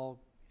wall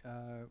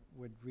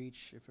would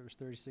reach, if it was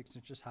 36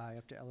 inches high,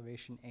 up to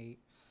elevation 8.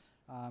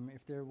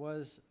 If there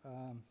was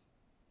a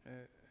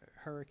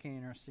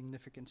hurricane or a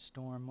significant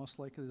storm, most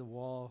likely the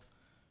wall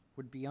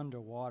would be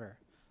underwater.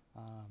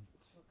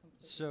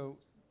 So,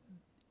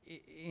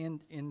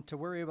 and to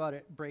worry about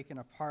it breaking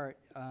apart,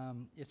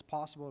 it's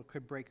possible it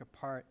could break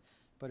apart,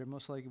 but it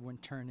most likely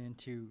wouldn't turn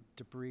into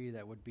debris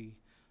that would be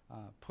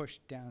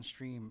pushed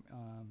downstream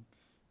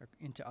or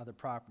into other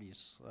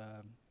properties,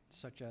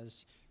 such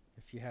as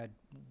if you had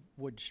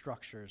wood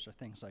structures or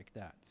things like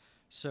that.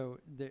 So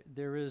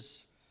there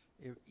is,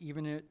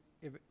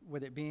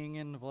 with it being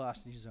in the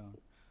velocity zone,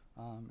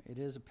 it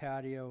is a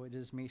patio, it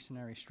is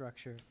masonry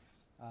structure.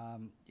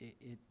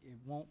 It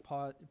won't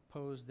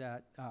pose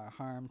that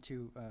harm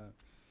to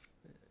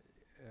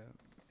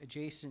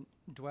adjacent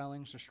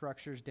dwellings or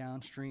structures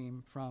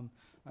downstream from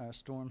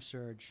storm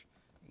surge.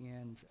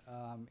 And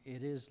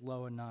it is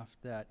low enough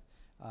that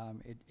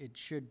it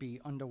should be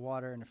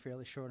underwater in a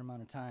fairly short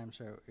amount of time,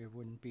 so it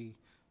wouldn't be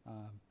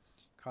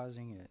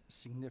causing a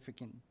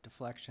significant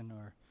deflection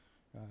or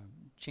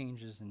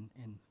changes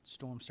in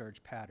storm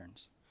surge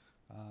patterns.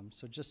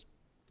 So just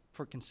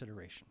for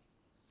consideration.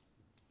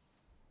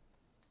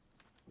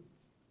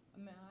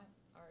 Matt,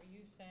 are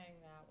you saying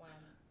that when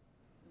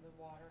the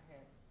water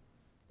hits,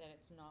 that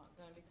it's not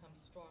going to become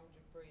storm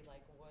debris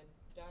like wood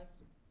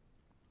does?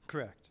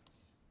 Correct.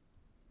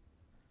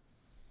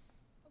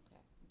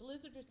 Okay.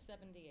 Blizzard was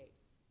 78.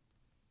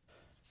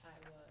 I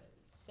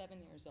was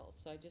 7 years old,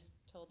 so I just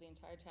told the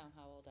entire town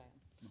how old I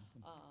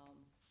am.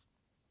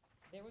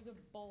 There was a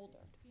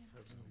boulder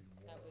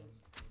that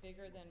was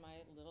bigger than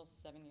my little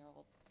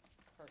 7-year-old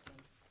person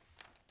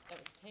that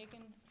was taken,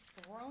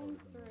 thrown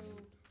through,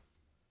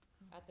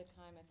 at the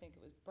time, I think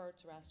it was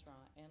Bert's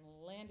Restaurant, and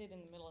landed in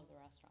the middle of the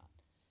restaurant.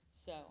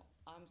 So,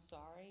 I'm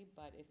sorry,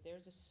 but if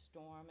there's a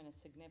storm and a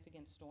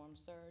significant storm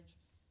surge,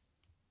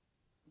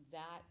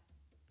 that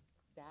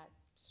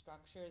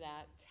structure,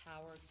 that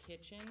tower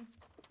kitchen,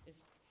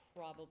 is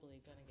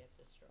probably gonna get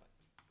destroyed.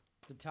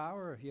 The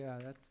tower, yeah,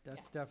 that's Yeah,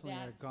 definitely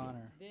a that's-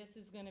 goner. This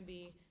is gonna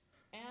be,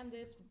 and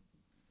this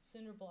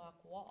cinder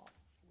block wall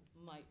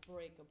might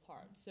break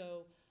apart,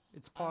 so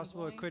It's I'm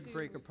possible it going could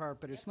break to- apart,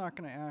 but it's not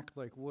gonna act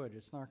like wood.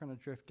 It's not gonna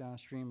drift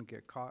downstream and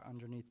get caught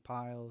underneath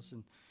piles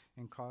and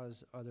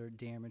cause other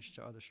damage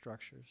to other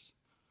structures.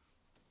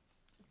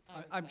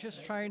 I'm just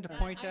respect trying to that.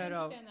 point that I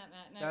out. understand that,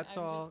 Matt, and That's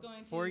I'm all just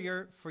going for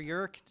to.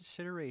 your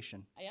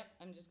consideration. Yep,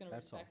 I'm just gonna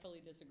That's all.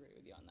 respectfully disagree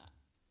with you on that.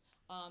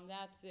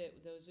 That's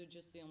it, those are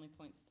just the only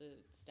points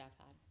the staff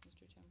had,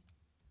 Mr. Chairman.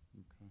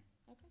 Okay.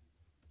 Okay.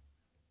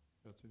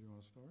 Betsy, do you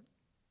want to start?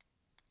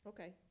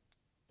 Okay.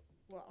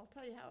 Well, I'll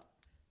tell you how,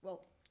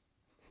 well,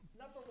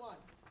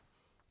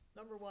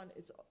 number one,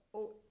 it's,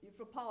 oh, you've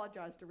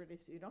apologized already,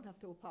 so you don't have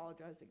to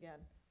apologize again.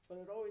 But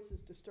it always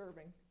is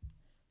disturbing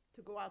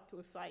to go out to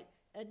a site.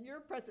 And your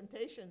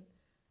presentation,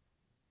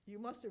 you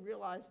must have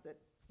realized that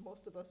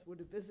most of us would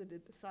have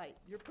visited the site.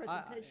 Your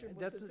presentation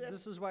was as if.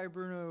 This is why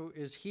Bruno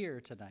is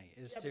here tonight,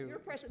 is Yeah, to but your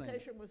explain.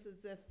 presentation was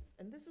as if,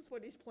 and this is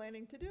what he's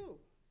planning to do.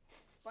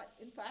 But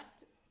in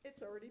fact,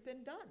 it's already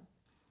been done.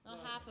 Well,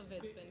 half of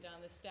it's been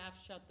done. The staff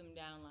shut them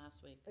down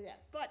last week.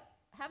 Yeah, but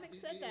having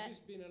said that, It has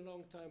been a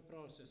long time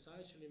process. I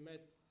actually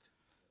met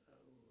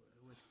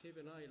with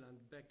Kevin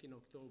Island back in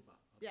October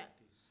Yeah. about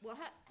this. well,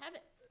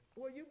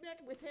 well, you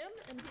met with him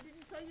and he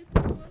didn't tell you to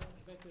do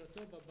it? Back in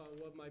October about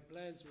what my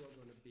plans were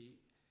gonna be.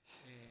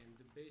 And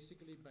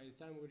basically, by the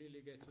time we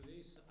really get to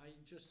this, I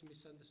just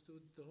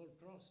misunderstood the whole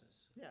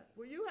process. Yeah,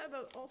 well, you have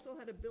also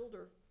had a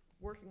builder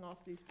working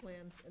off these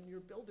plans, and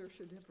your builder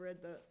should have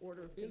read the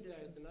order of Builder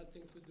conditions. had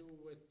nothing to do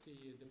with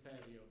the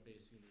patio,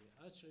 basically.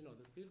 Actually, no,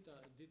 the builder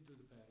did do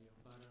the patio,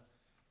 but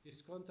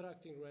this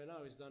contracting right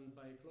now is done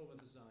by Clover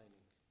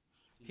Designing.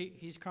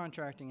 He's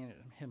contracting it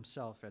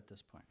himself at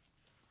this point.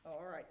 Oh,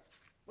 all right.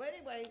 Well,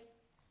 anyway,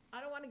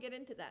 I don't want to get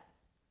into that.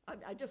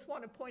 I just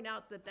want to point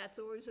out that that's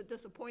always a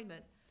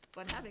disappointment.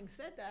 But having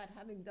said that,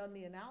 having done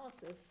the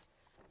analysis,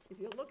 if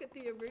you look at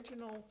the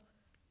original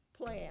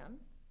plan,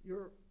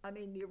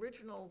 the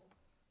original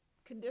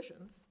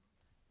conditions,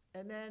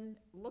 and then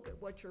look at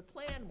what your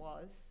plan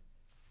was,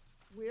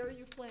 where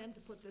you plan to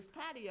put this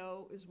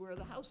patio is where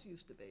the house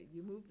used to be.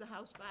 You moved the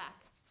house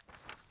back,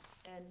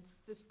 and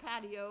this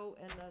patio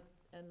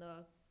and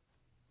the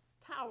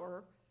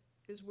tower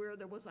is where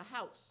there was a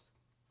house.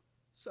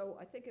 So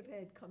I think if it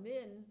had come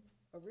in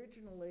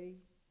originally,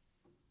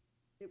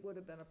 it would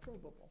have been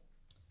approvable.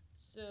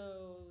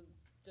 So,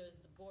 does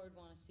the board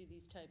wanna see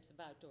these types of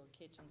outdoor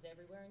kitchens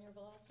everywhere in your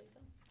velocity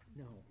zone?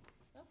 No.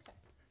 Okay.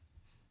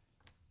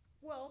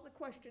 Well, the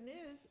question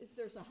is, if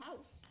there's a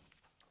house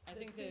I that's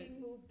think that,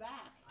 being moved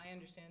back, I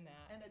understand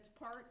that. and it's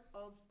part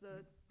of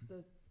the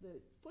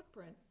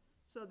footprint,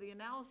 so the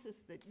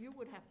analysis that you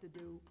would have to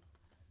do,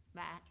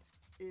 Matt,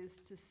 is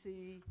to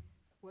see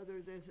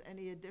whether there's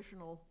any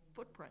additional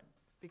footprint.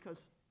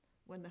 Because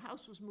when the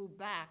house was moved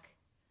back,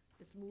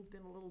 it's moved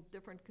in a little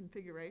different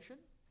configuration.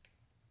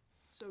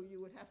 So you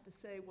would have to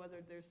say whether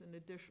there's an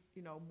addition,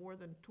 more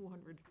than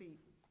 200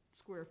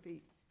 square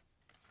feet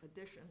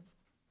addition.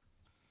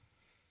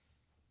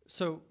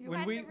 So You when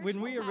had we, an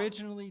when we original house.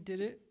 originally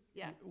did it,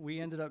 Yeah. we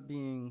ended up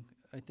being,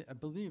 I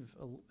believe,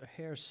 a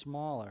hair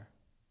smaller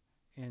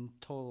in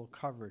total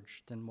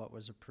coverage than what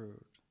was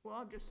approved. Well,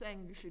 I'm just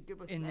saying you should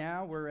give us that. And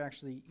now we're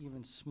actually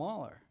even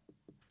smaller,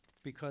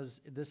 because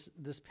this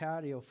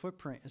patio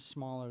footprint is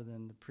smaller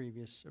than the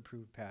previous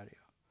approved patio.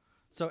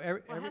 So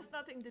Well, it has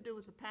nothing to do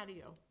with the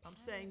patio. I'm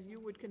saying you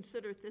would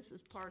consider this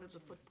as part of the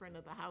footprint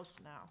of the house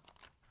now.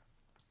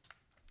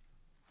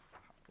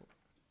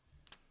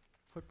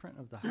 footprint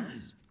of the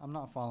house? I'm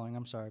not following,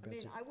 I'm sorry, I mean,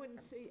 Betsy.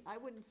 I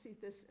wouldn't see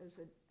this as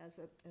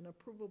an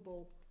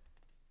approvable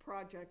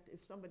project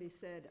if somebody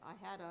said, I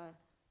had a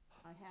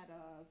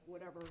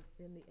whatever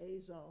in the A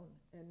zone,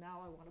 and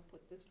now I want to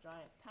put this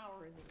giant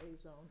tower in the A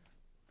zone.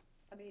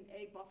 I mean,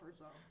 A buffer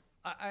zone.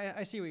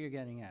 I see what you're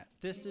getting at.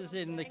 This know is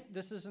what I'm in the, saying?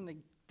 this is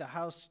in the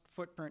house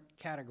footprint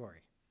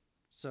category.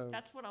 So,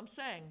 That's what I'm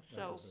saying,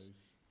 so, Base.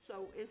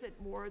 so is it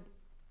more,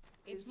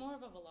 It's is- more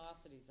of a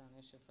velocity zone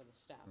issue for the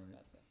staff, Right.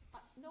 that's it.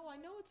 no, I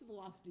know it's a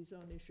velocity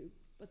zone issue,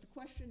 but the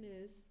question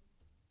is,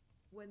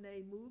 when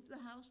they moved the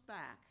house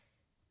back,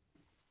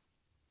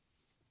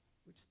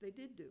 which they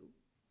did do,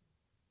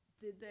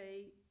 did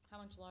they, How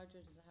much larger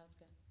does the house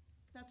get?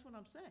 that's what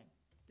I'm saying.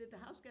 Did the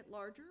house get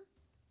larger,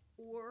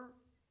 or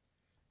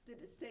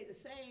did it stay the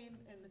same,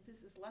 and that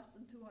this is less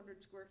than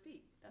 200 square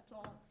feet? That's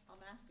all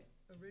I'm asking.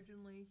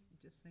 Originally,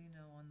 just so you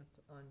know, on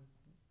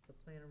the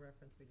plan of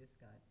reference we just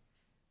got,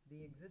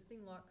 the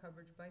existing lot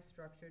coverage by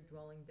structure,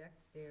 dwelling, deck,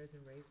 stairs,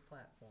 and raised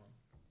platform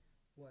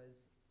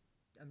was,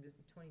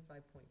 25.4%.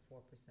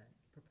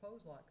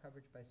 Proposed lot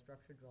coverage by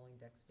structure, dwelling,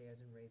 deck, stairs,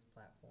 and raised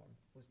platform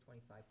was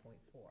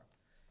 25.4.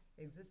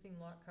 Existing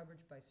lot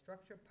coverage by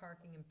structure,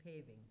 parking, and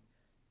paving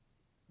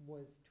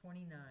was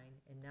 29,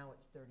 and now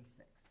it's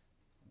 36.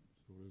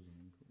 So it is an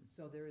increase.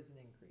 So there is an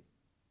increase.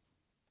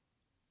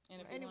 And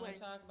if you wanna Anyway.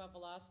 talk about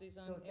velocity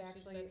zone So it's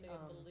issues, actually, Betsy,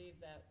 I believe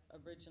that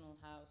original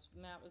house,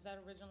 Matt, was that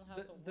original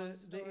house a the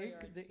one-story or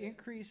a the two?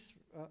 increase,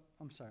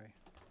 I'm sorry.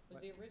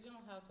 Was the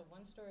original house a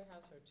one-story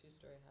house or a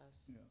two-story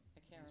house? Yeah. I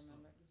can't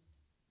remember.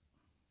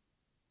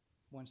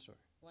 One story.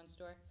 One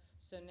story?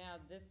 So now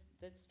this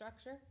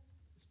structure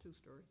It's 2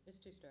 stories. is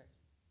 2 stories.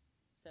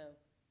 So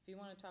if you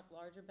wanna talk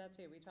larger,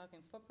 Betsy, are we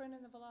talking footprint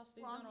in the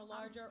velocity Well, zone or I'm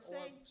larger, or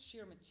saying-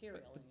 sheer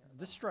material in your?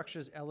 This structure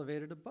is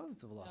elevated above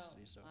the No,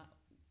 velocity zone. uh,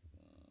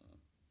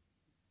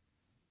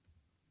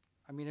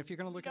 I mean, if you're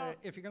gonna look No. at it,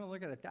 if you're gonna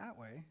look at it that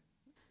way,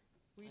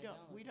 We I don't,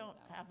 don't we agree don't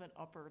with that. have an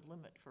upper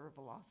limit for a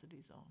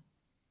velocity zone.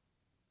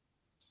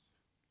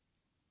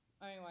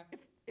 Anyway,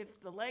 If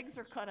the legs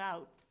are cut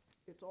out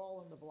it's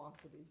all in the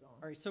velocity zone.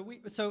 All right, so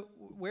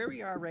where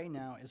we are right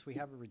now is we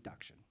have a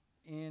reduction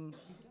in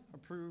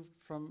approved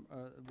from,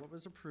 what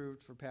was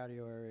approved for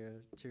patio area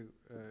to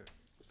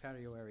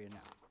patio area now.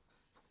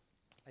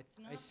 I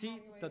not see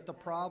patio area, that the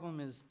patio. problem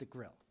is the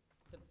grill.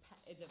 The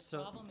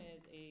So- problem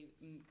is a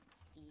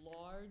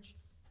large,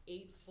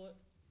 8-foot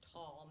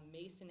tall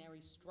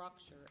masonry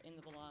structure in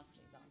the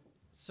velocity zone.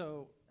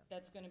 So,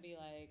 That's gonna be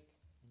like,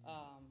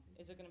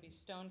 is it gonna be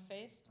stone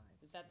faced?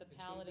 Is that the It's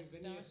gonna palette be of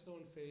stone? veneer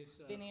stone face.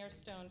 Veneer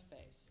stone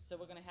face. So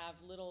we're gonna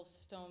have little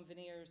stone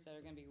veneers that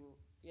are gonna be,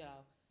 you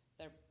know,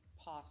 that are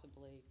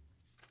possibly,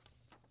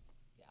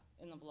 yeah,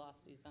 in the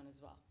velocity zone as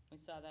well. We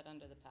saw that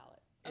under the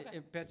palette. Okay.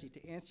 Betsy,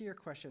 to answer your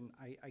question,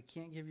 I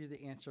can't give you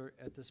the answer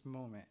at this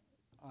moment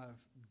of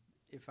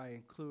if I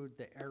include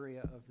the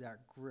area of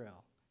that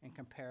grill and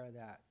compare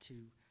that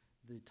to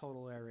the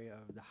total area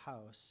of the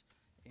house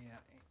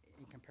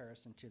in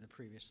comparison to the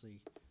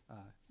previously,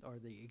 or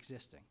the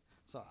existing.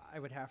 So I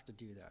would have to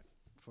do that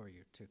for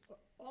you to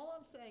All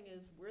I'm saying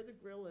is where the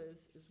grill is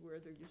where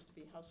there used to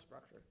be house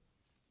structure.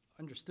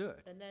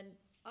 understood. And then,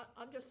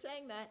 I'm just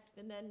saying that,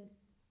 and then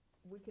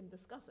we can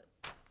discuss it.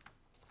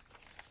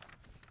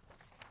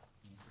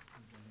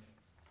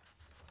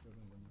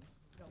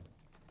 No.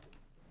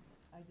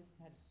 I just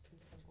had two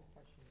simple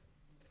questions.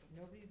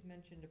 Nobody's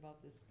mentioned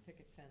about this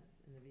picket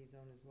fence in the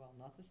V-zone as well,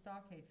 not the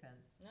stockade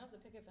fence, No, the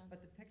picket fence.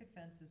 but the picket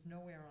fence is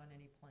nowhere on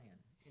any plan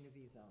in a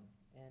V-zone.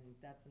 And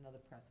that's another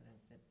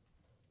precedent that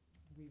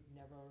we've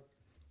never,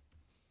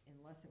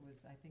 unless it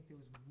was, I think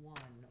there was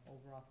one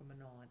over off of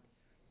Minot,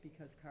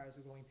 because cars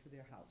were going through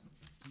their house.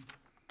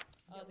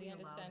 Oh, that the we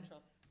end of allowed.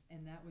 Central.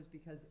 And that was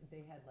because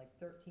they had like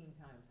 13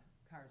 times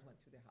cars went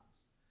through their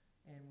house.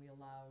 And we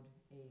allowed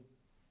a,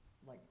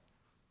 like,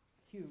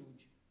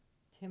 huge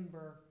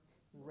timber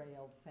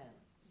railed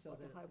fence, so Like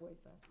that. a highway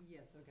fence.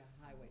 Yes, like a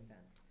highway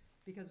fence,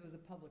 because it was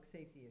a public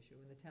safety issue,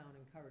 and the town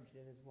encouraged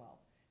it as well.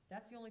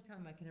 That's the only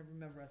time I can ever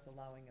remember us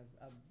allowing a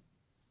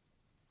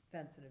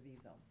fence in a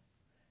V-zone.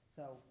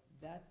 So,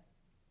 that's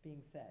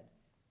being said,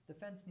 the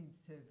fence needs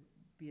to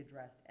be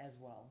addressed as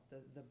well,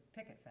 the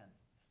picket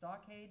fence.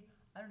 Stockade,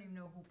 I don't even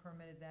know who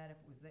permitted that, if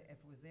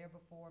it was there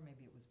before,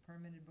 maybe it was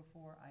permitted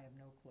before, I have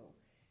no clue.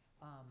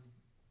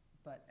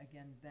 But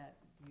again, that,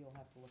 you'll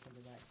have to look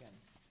into that again.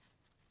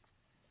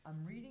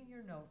 I'm reading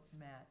your notes,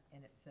 Matt,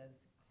 and it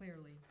says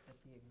clearly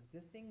that the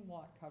existing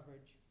lot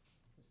coverage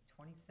was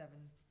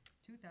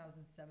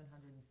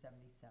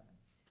 2,777.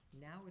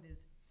 Now it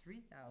is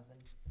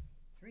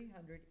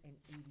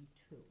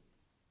 3,382.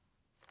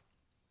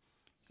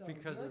 So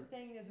because you're of-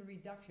 saying there's a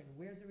reduction.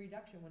 Where's the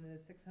reduction when it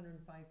is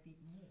 605 feet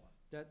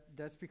more?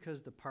 That's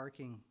because the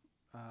parking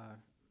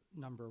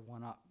number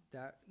went up.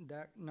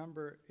 That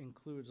number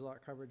includes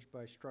lot coverage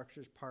by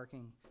structures,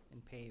 parking,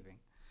 and paving.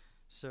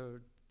 So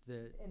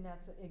And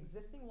that's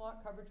existing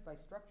lot coverage by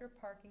structure,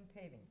 parking,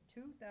 paving,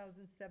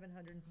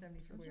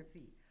 2,770 square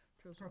feet.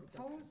 Shows a reduction.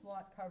 Proposed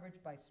lot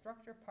coverage by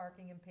structure,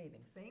 parking, and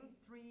paving, same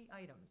three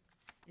items,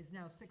 is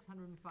now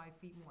 605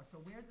 feet more. So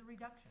where's the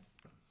reduction?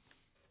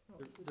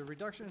 the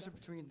reduction is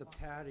between the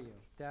patio.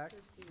 That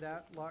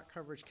lot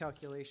coverage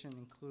calculation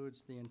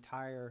includes the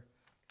entire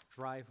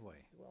driveway.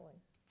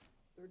 Dwelling,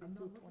 I'm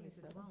not looking at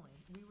the 3227. dwelling.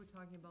 We were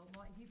talking about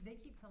lot, they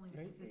keep telling us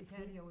Right, that this he-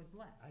 patio is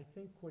less. I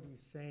think what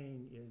he's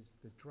saying is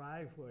the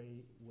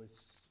driveway was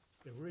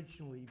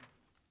originally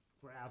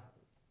gravel,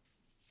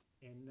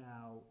 and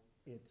now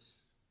it's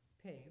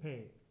Paved.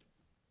 paved.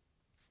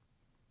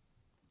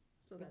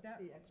 So But that's that-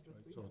 the extra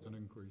Right, three so it's an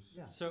hundred. increase.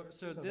 Yeah. So this,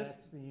 That's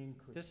the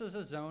increase. this is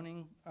a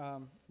zoning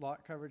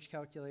lot coverage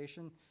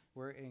calculation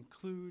where it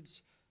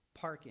includes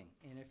parking.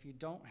 And if you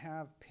don't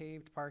have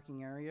paved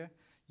parking area,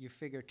 you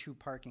figure 2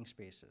 parking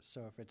spaces.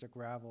 So if it's a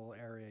gravel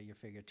area, you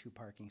figure 2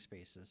 parking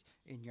spaces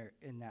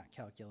in that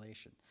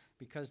calculation.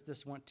 Because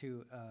this went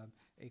to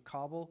a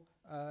cobble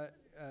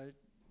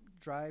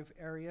drive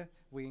area,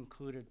 we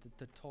included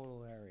the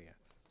total area.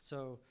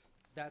 So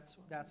that's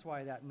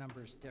why that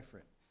number's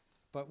different.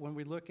 But when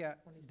we look at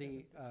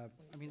the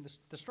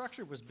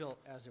structure was built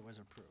as it was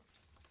approved.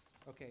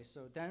 Okay,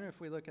 so then if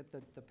we look at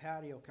the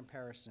patio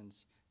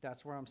comparisons,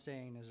 that's where I'm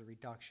saying there's a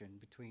reduction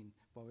between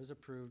what was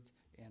approved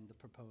and the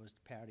proposed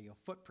patio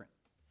footprint.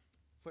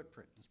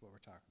 Footprint is what we're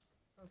talking.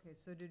 Okay,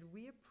 so did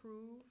we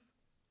approve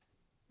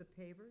the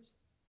pavers?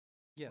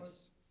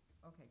 Yes,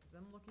 Okay, because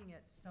I'm looking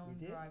at stone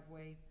did?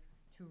 driveway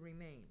to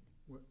remain.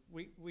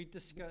 we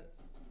discussed,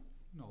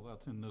 No,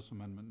 that's in this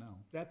amendment now.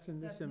 That's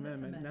in That's this in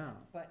amendment now.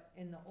 But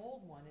in the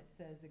old one, it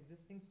says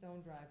existing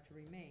stone drive to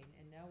remain,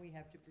 and now we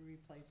have to be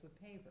replaced with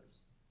pavers.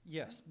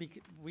 yes,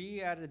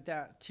 we added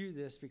that to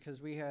this because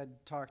we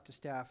had talked to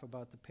staff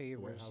about the So it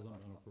pavers hasn't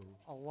been approved.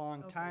 a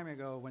long Okay. time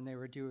ago when they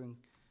were doing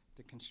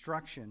the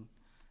construction,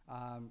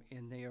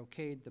 and they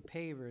okayed the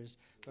pavers,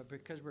 but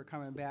because we're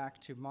coming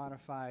back to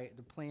modify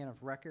the plan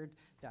of record,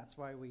 that's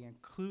why we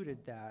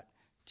included that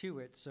to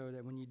it, so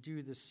that when you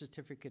do the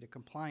certificate of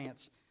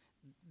compliance,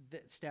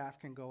 that staff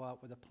can go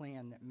out with a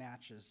plan that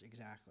matches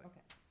exactly.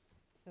 Okay,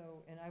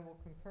 so, and I will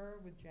concur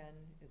with Jen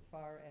as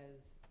far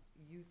as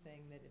you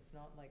saying that it's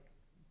not like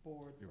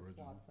boards The or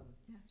original. flotsam.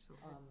 Yeah, so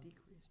Um,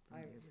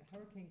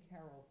 Hurricane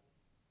Carol,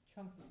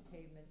 chunks of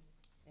pavement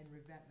and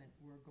revetment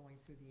were going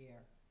through the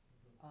air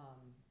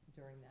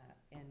during that.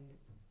 And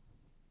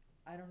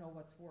I don't know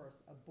what's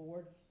worse, a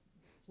board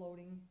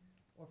floating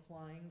or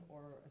flying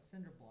or a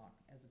cinder block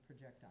as a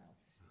projectile.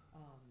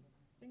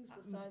 Things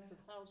the Um, size of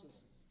houses,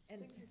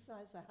 And things the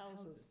size of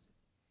houses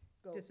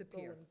go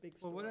disappear. in big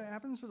Well, what storms.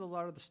 happens with a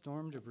lot of the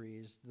storm debris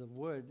is the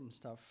wood and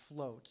stuff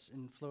floats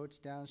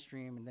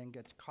downstream and then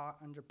gets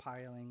caught under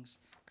pilings,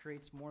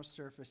 creates more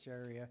surface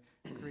area,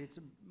 creates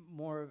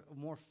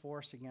more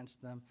force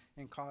against them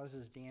and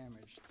causes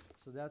damage.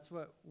 So that's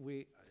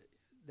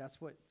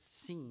what's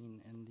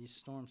seen in these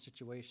storm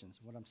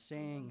situations. What I'm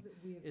saying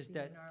is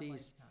that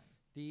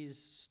these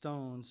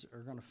stones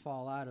are gonna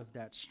fall out of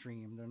that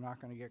stream. They're not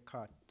gonna get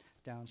caught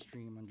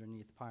downstream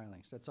underneath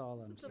pilings. That's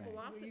all I'm It's a saying.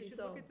 velocity should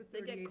look zone. at the They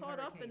get 38 caught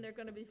up hurricane. and they're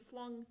gonna be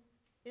flung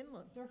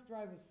inland. Surf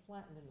Drive was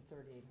flattened in the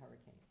 38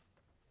 hurricane.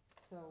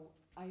 So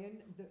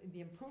the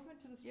improvement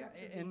to the Yeah,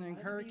 structures. and in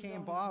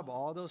Hurricane Bob,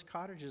 all those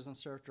cottages on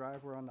Surf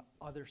Drive were on the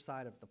other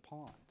side of the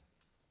pond.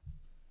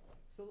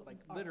 So, like,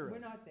 all right, literally. we're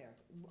not there.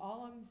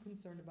 All I'm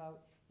concerned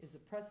about is the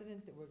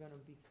precedent that we're gonna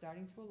be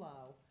starting to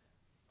allow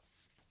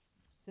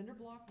cinder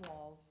block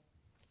walls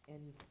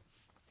and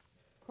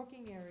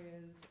cooking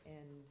areas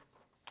and,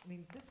 I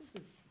mean, it's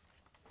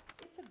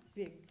a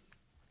big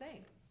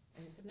thing.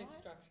 And It's a big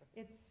structure.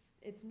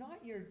 It's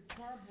not your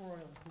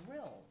charbroiled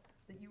grill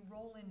that you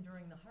roll in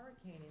during the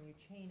hurricane and you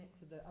chain it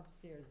to the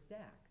upstairs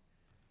deck.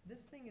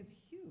 This thing is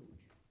huge.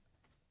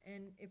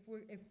 And if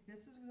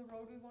this is the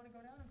road we wanna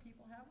go down and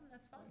people have them,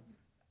 that's fine.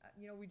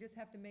 We just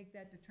have to make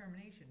that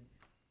determination,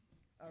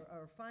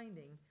 or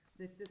finding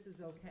that this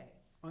is okay.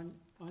 I'm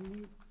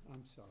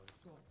sorry.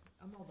 Go on,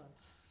 I'm all done.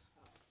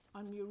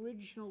 On the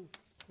original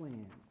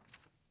plan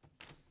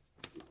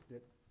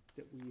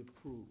that we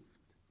approved,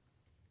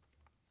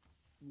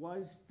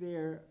 was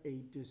there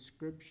a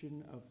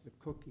description of the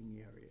cooking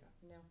area?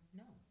 No.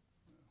 No,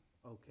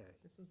 Okay,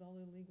 this was all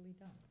illegally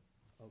done,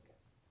 okay. or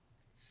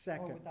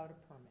Second, without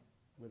a permit.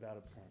 without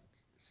a permit.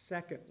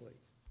 Secondly,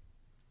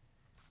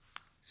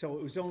 so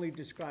it was only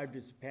described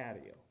as a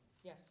patio,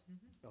 Yes.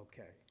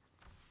 okay.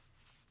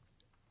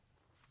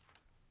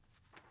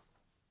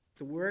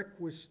 The work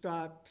was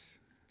stopped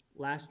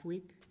last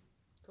week.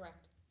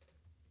 Correct.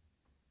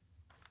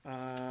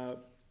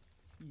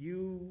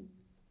 You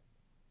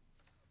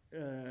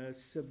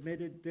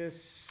submitted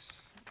this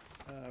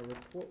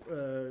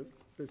report,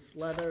 this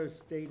letter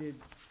stated,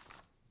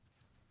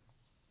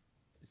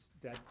 is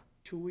that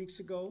 2 weeks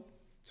ago?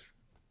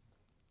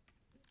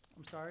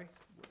 I'm sorry,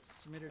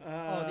 submitted,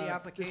 Uh, the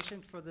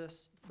application for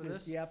this?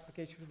 The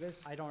application for this?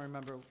 I don't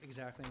remember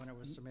exactly when it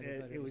was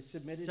submitted, but It it was was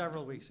submitted-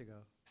 several weeks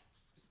ago.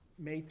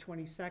 May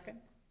 22nd?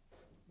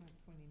 May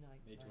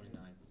 29th. May right?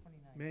 29th.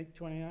 29th. May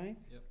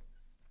 29th? Yep.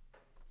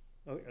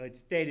 Oh,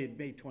 it's dated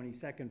May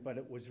 22nd, but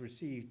it was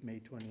received May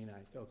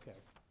 29th, okay.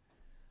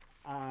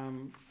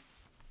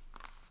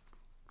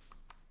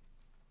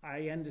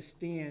 I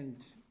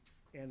understand,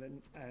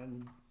 and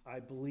I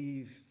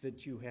believe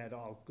that you had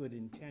all good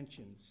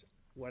intentions.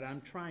 What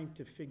I'm trying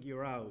to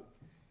figure out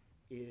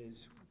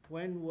is,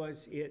 when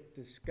was it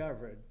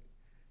discovered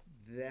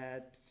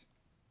that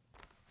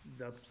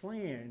the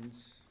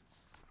plans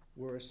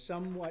were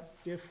somewhat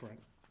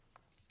different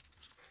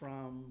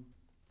from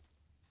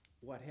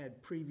what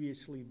had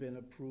previously been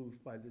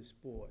approved by this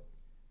board?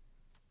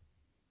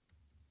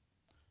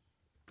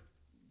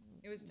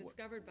 It was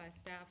discovered by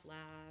staff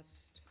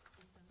last,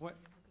 What,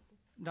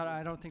 no,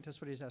 I don't think that's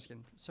what he's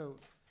asking. So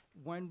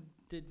when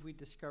did we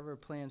discover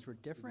plans were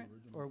different,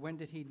 or when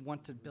did he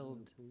want to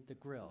build the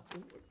grill?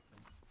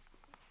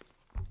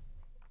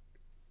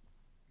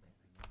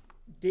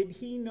 Did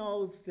he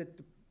know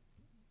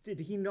did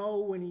he know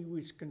when he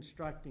was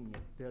constructing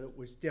it that it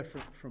was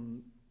different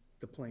from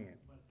the plan?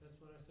 But that's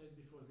what I said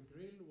before, the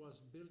grill was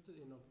built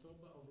in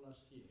October of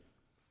last year,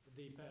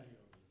 the patio.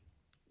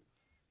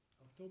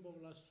 October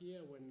of last year,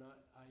 when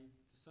I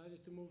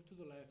decided to move to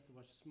the left,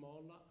 was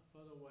smaller,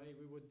 further away,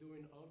 we were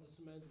doing all the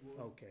cement work.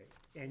 Okay,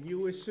 and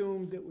you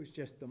assumed it was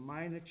just a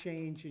minor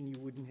change and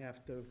you wouldn't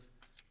have to,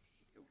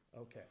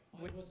 okay.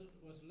 It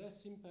was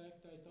less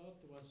impact, I thought,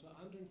 it was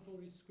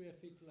 140 square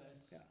feet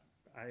less. Yeah.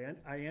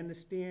 I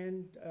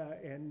understand,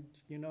 and,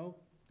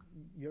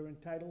 you're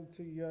entitled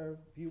to your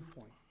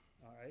viewpoint,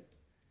 all right?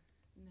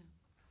 no.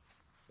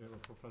 They have a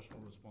professional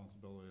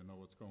responsibility to know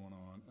what's going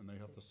on, and they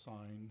have to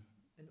sign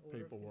An order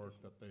of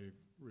paperwork that they've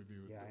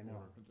reviewed the Yeah, I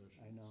know, order conditions.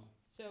 I know.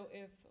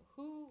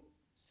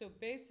 So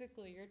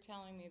basically, you're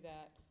telling me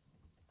that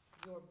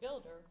your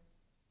builder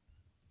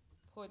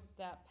put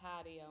that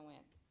patio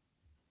in,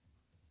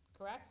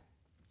 correct?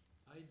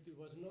 It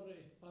was not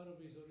a part of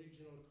his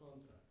original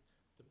contract,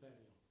 the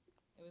patio.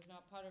 It was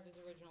not part of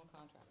his original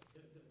contract.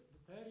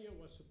 The patio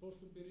was supposed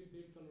to be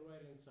built on the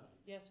right-hand side.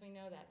 Yes, we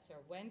know that, sir.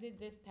 When did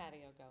this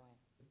patio go in?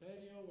 The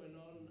patio went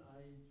on,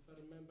 if I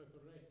remember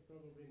correct,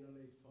 probably in the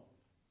late fall.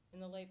 In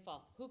the late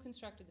fall. Who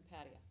constructed the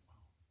patio?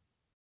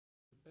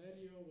 The patio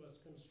patio was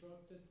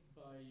constructed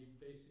by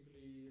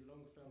basically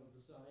Longfellow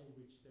Design,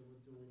 which they were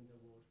doing the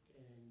work,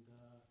 and,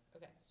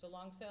 Okay, so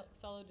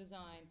Longfellow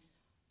Design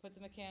put the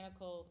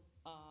mechanical,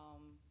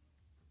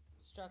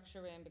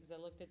 structure in, because I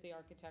looked at the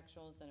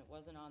architecturals and it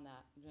wasn't on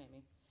that,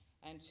 Jamie.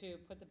 And two,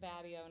 put the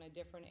patio in a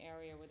different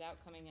area without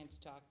coming in to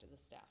talk to the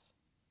staff.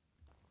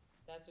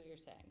 That's what you're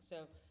saying.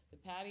 So the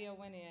patio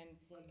went in,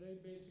 well,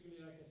 they basically,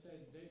 like I said,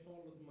 they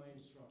followed my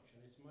instruction.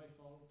 It's my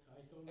fault.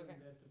 I told them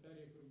Okay. that the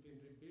patio could have been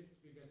rebuilt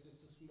because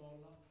it's a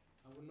smaller.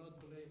 I will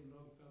not blame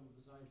Longfellow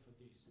Design for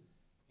this.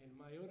 And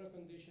my order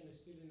condition is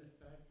still in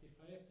effect. If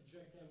I have to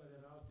jackhammer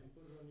it out and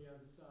put it on the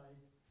other side,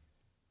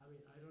 I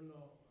mean, I don't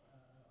know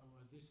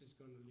where this is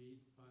gonna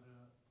lead, but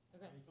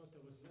Okay. I thought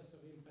there was less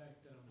of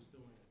impact than I was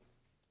doing it.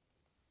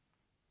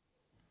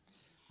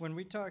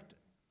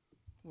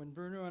 When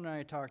Bruno and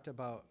I talked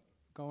about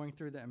going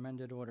through the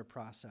amended order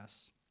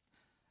process,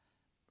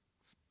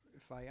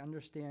 if I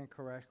understand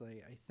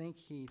correctly, I think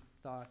he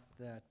thought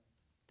that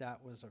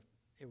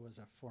it was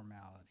a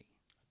formality.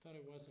 I thought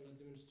it was an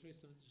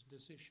administrative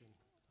decision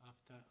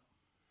after,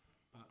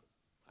 but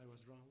I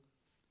was wrong,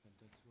 and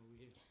that's what we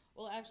hear.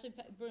 well, actually,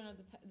 Bruno,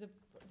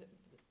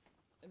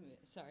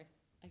 sorry,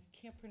 I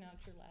can't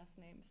pronounce your last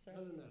name, sir.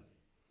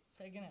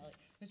 Faginelli.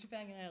 Mr.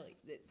 Faginelli,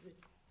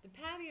 the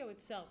patio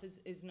itself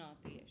is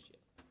not the issue.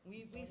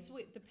 We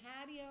the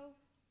patio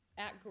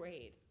at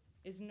grade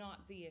is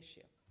not the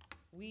issue.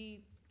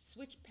 We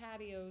switch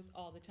patios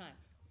all the time.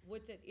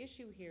 What's at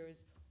issue here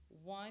is,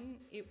 one,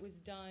 it was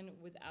done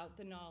without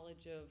the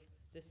knowledge of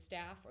the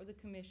staff or the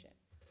commission,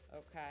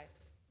 okay?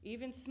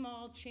 Even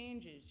small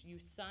changes, you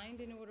signed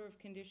an order of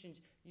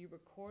conditions, you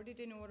recorded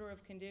an order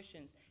of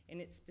conditions,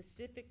 and it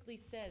specifically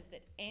says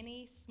that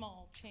any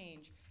small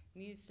change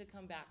needs to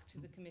come back to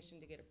the commission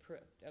to get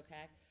approved,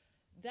 okay?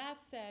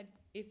 That said,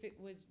 if it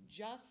was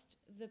just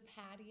the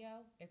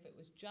patio, if it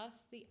was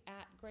just the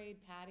at-grade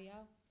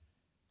patio,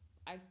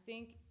 I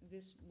think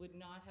this would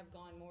not have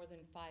gone more than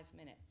 5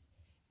 minutes.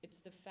 It's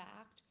the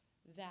fact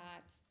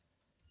that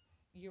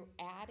you're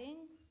adding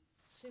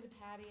to the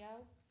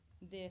patio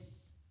this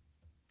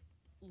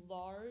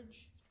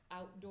large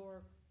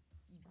outdoor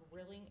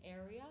grilling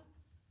area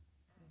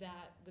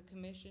that the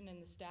commission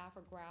and the staff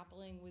are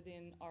grappling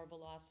within our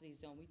velocity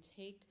zone. We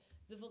take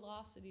the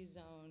velocity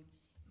zone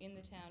in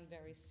the town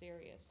very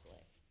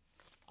seriously.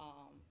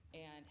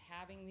 And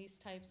having these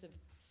types of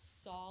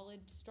solid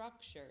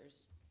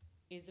structures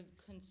is of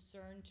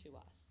concern to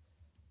us.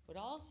 What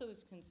also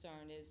is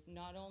concern is,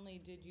 not only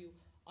did you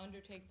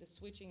undertake the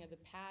switching of the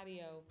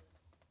patio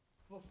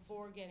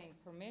before getting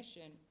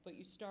permission, but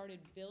you started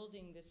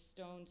building this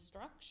stone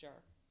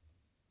structure,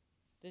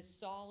 this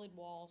solid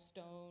wall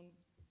stone,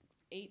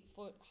 8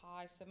 foot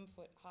high, 7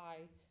 foot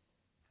high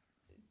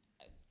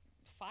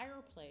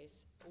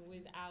fireplace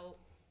without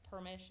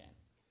permission.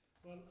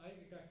 Well, I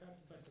got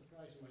caught by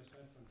surprise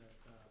myself on that.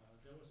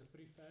 There was a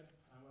prefab,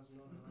 I was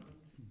not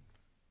around,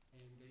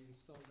 and they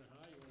installed the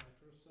high when I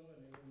first saw it,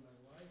 and even my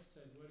wife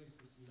said, what is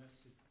this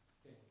massive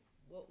thing?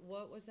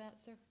 What was that,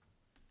 sir?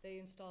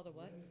 They installed a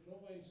what?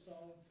 Nobody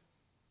installed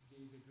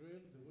the grill,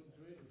 the wood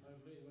grill, the fire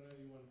blade,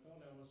 whatever you want to call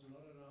it. I was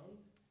not around,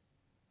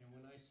 and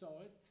when I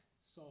saw it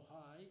so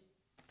high,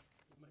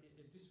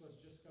 this was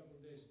just a couple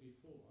of days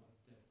before that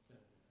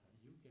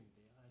you came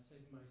there. I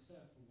said to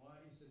myself, why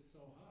is it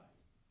so high?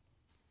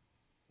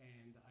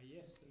 And I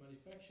asked the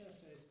manufacturer,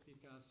 says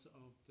because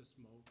of the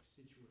smoke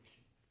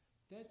situation.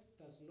 That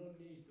does not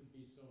need to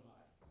be so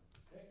high.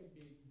 That could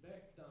be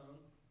back down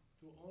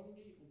to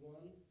only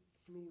one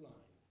flue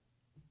line.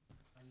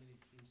 And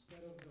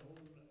instead of the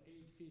whole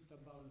 8 feet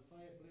above the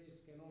fireplace,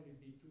 can only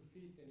be 2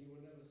 feet, and you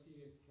will never see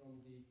it from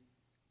the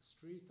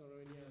street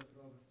or any other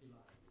property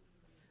line.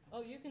 Oh,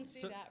 you can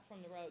see So- that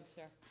from the road,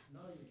 sir.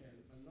 Now you can,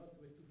 but not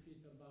with 2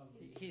 feet above.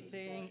 He's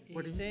saying,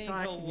 What he's he's saying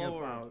he'll talking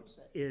lower. about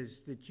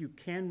is that you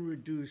can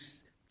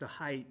reduce the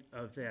height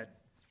of that,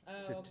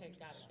 Oh, okay,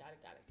 got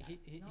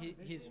it.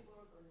 He's,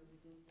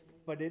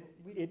 but it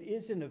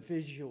isn't a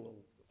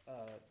visual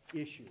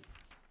issue,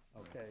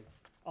 okay?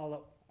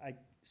 Although, I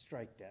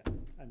strike that.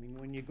 I mean,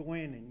 when you go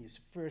in and you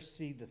first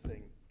see the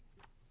thing,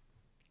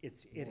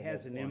 it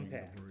has an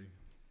impact,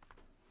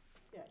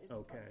 Yeah, it's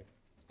okay?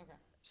 Okay.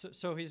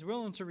 so he's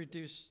willing to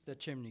reduce the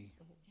chimney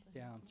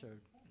down to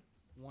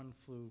one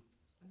flue,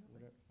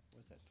 whatever,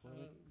 was that 12?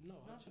 No,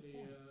 actually,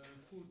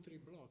 full 3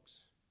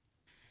 blocks.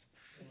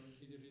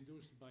 Be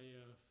reduced by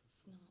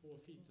 4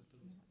 feet at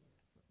least.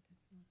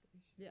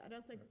 Yeah, I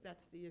don't think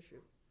that's the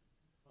issue.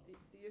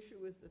 The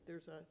issue is that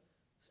there's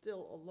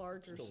still a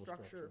larger Still a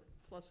structure, structure.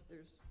 plus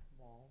there's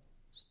Wall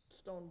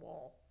stone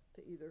wall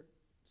to either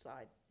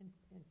side. and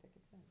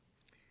picket fence.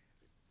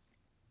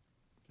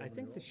 I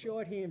think the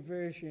shorthand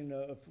version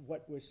of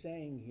what we're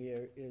saying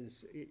here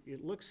is,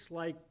 it looks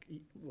like,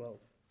 well,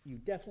 you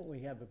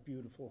definitely have a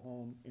beautiful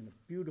home in a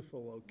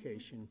beautiful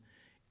location.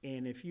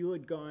 And if you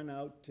had gone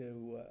out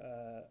to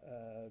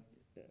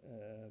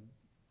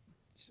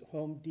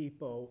Home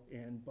Depot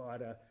and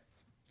bought a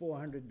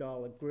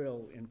 $400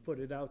 grill and put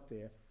it out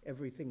there,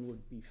 everything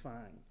would be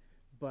fine.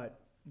 But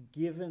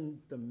given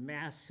the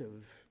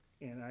massive,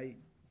 and I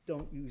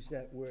don't use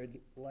that word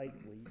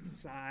lightly,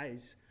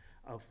 size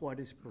of what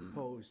is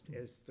proposed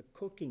as the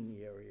cooking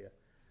area,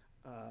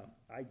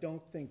 I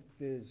don't think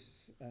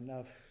there's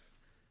enough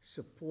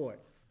support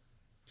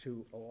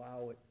to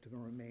allow it to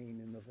remain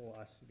in the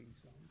velocity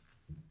zone.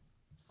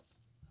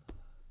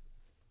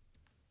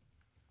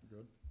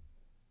 Good.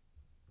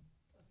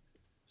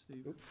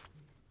 Steve?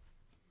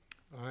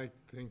 I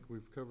think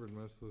we've covered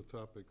most of the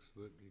topics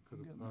that you could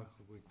have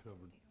possibly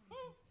covered.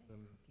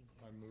 And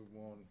I move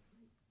on.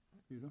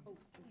 Peter?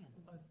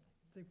 I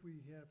think we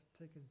have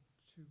taken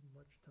too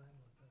much time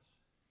on this.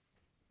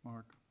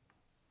 Mark?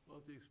 Well,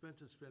 at the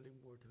expense of spending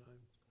more time,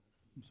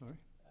 I'm sorry?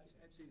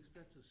 at the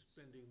expense of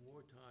spending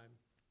more time,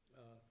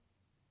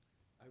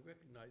 I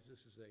recognize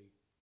this is a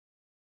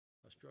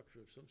structure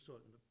of some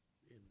sort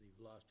in the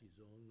velocity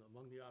zone.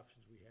 Among the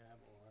options we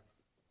have are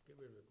get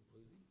rid of it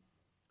completely,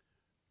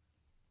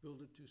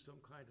 build it to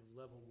some kind of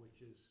level which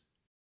is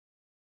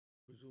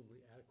presumably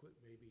adequate,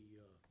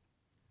 maybe, I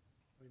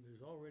mean,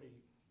 there's already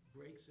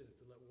breaks in it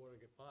to let water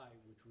get by,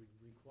 which would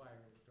require,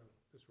 if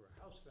this were a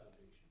house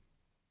foundation,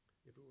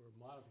 if it were a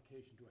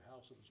modification to a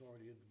house that was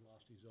already in the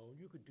velocity zone,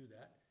 you could do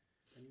that,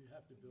 and you'd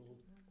have to build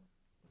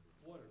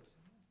water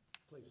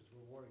places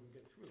where water can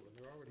get through, and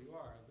there already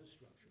are in this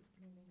structure.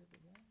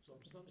 So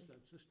in some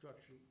sense, this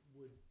structure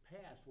would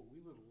pass what we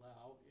would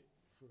allow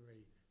for a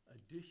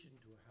addition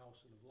to a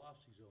house in the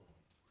velocity zone.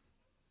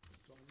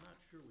 So I'm not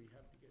sure we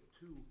have to get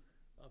too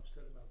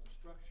upset about the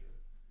structure.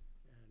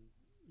 And,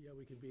 yeah,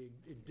 we can be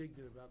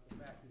indignant about the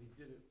fact that he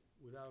did it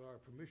without our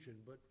permission,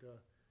 but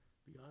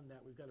beyond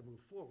that, we've got to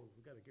move forward.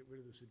 We've got to get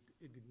rid of this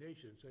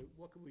indignation and say,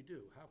 what can we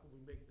do? How can we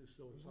make this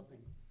so it's something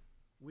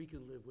we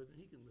can live with and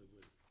he can live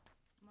with?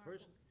 Mark,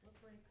 Person- what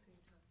breaks are you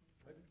talking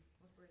about? Pardon?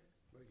 What breaks?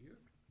 Right here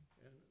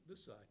and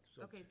this side.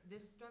 So Okay,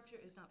 this structure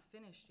is not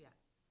finished yet.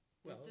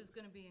 Well- This is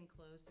gonna be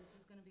enclosed, this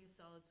is gonna be a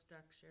solid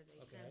structure, they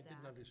Okay, said I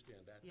didn't that.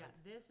 understand that. Yeah,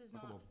 this is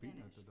Talk not about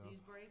beating it finished. to death.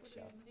 These breaks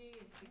you see,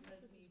 it's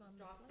because we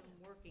stopped them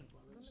working.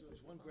 Well,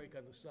 there's one break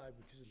on the side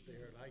which isn't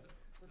there, and I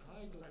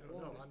Height of don't the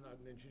wall know, is I'm not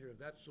an engineer of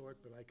that sort,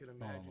 but I can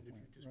imagine if you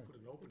right, just right. put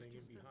an opening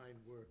in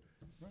behind where,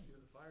 Right. you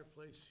know, the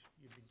fireplace,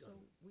 you'd be So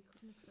done. we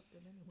couldn't accept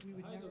it anyway. We The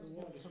would height never of the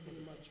wall want is somebody-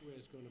 pretty much where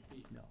it's gonna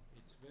be. No.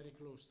 It's very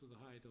close to the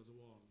height of the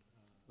wall.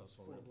 That's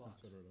all Four right,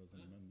 blocks. consider it as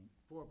an amendment.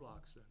 4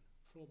 blocks then,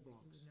 4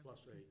 blocks, never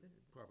plus considered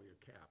this. probably a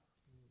cap.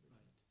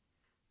 right.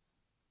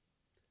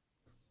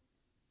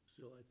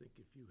 Still, I think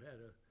if you had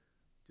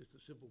just a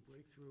simple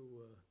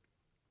breakthrough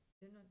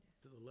They're not,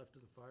 to the left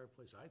of the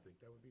fireplace, I think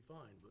that would be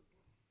fine, but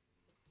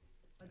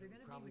are there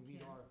gonna probably be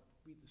meet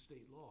mechanics? the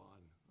state law on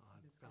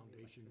There's gonna be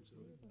foundations of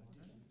additions.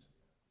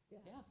 Yeah.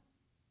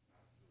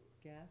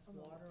 Gas, Oh,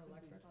 no, water, it's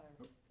gonna be electric? fire.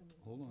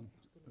 Hold on,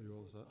 are you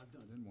all set? I'm I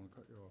done. didn't want to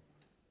cut you off.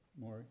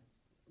 Maury?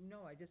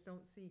 No, I just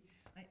don't see,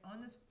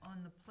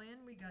 on the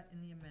plan we got in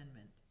the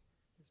amendment,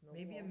 There's no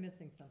maybe I'm wall.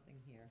 missing something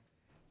here,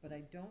 but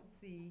I don't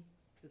see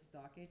the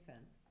stockade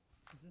fence.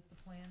 Is this the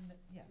plan that,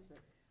 yes. This is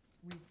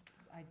it.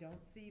 I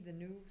don't see the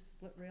new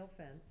split rail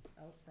fence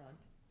out front.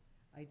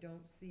 I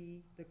don't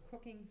see the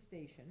cooking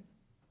station.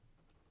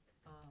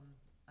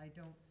 I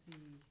don't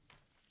see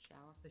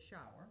Shower. the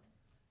shower,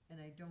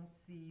 and I don't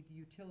see the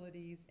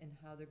utilities and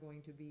how they're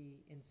going to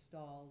be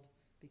installed,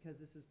 because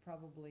this is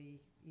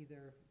probably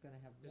either gonna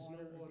have There's no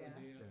water or water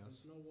gas. there,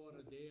 there's no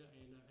water there,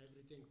 and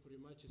everything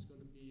pretty much is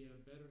gonna be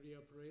battery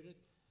operated,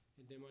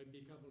 and there might be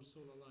a couple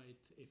solar light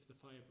if the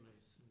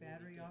fireplace. will be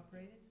Battery there.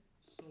 operated?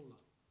 Solar.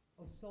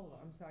 Oh, solar,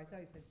 I'm sorry, I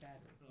thought you said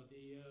battery. No,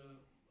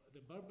 the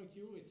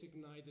barbecue, it's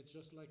ignited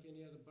just like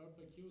any other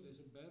barbecue.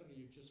 There's a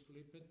battery, you just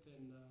flip it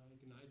and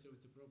ignites it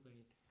with the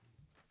propane.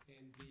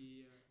 And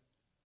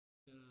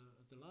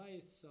the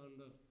lights on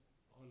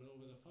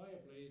over the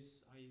fireplace,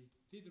 I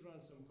did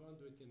run some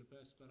conduit in the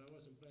past, but I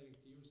wasn't planning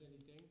to use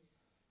anything.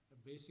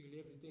 Basically,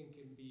 everything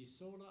can be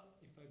solar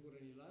if I put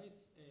any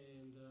lights,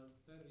 and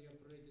battery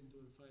operated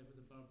to the fire with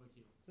the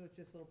barbecue. So it's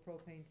just little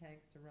propane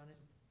tanks to run it?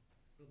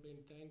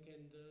 Propane tank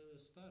and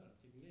starter,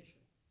 ignition.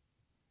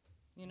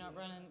 You're not Yeah.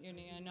 running,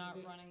 you're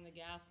not running the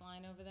gas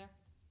line over there?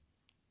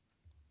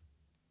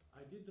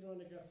 I did run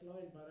a gas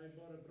line, but I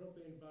bought a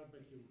propane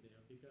barbecue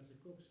there because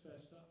it cooks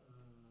faster,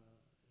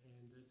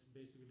 and that's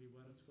basically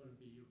what it's gonna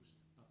be used.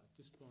 At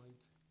this point,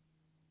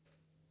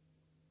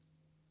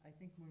 I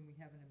think when we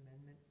have an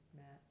amendment,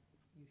 Matt,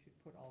 you should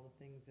put all the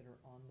things that are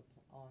on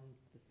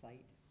the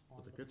site, on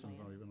But the the kitchen's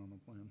not plan. even on the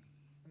plan.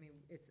 I mean,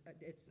 it's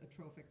a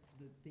trophic,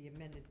 the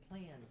amended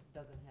plan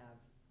doesn't have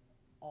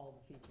all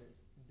the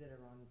features that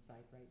are on the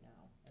site right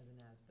now as an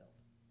as-built.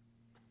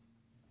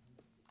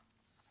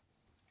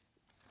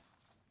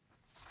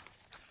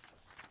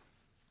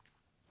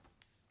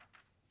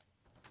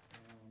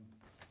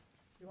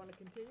 You want a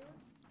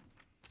continuance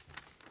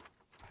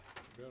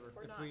Better.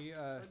 or If not? we,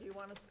 Or do you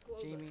want us to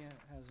close it? Jamie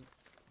has,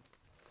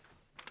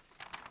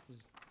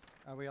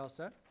 are we all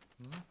set?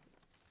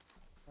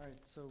 All right,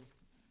 so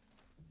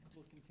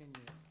we'll continue.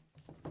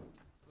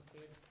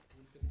 okay,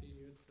 we'll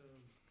continue it.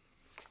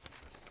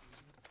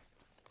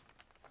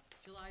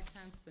 July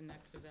 10th is the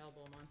next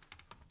available month.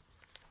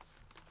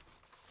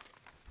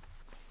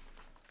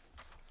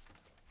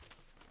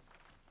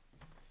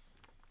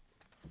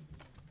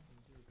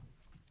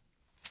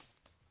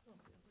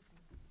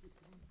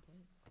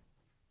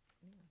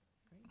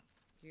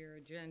 your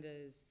agenda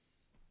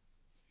is,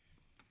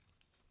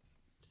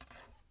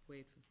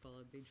 wait for full,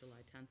 it'd be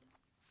July 10th.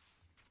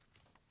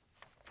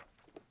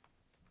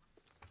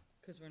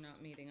 Because we're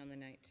not meeting on the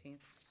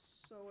 19th.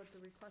 So at the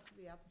request of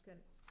the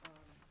applicant, I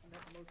make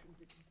a motion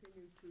to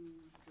continue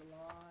to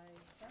July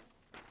 10th?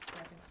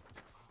 Second.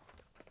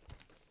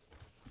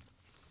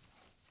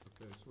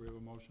 Okay, so we have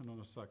a motion and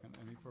a second.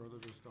 Any further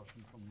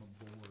discussion from the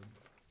board?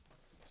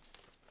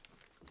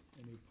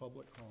 Any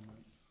public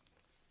comment?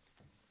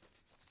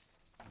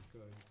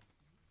 Okay,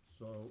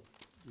 so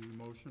the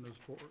motion is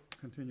for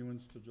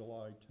continuance to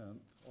July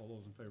 10th. All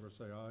those in favor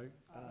say aye.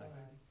 Aye.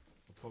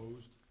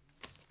 Opposed?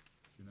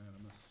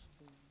 Unanimous.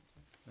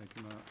 Thank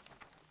you, Matt.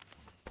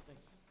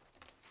 Thanks.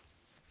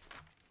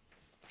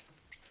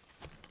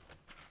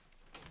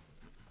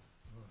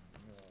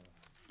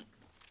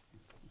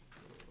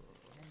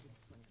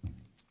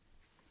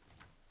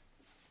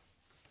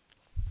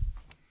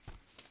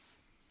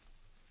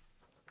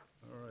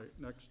 All right,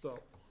 next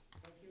up.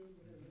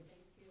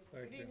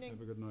 Good evening.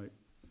 Have a good night.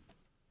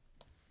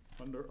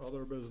 Under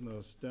other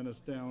business, Dennis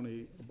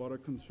Downey,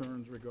 abutter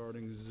concerns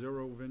regarding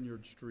 0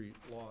 Vineyard Street,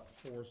 lot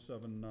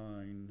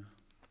 479.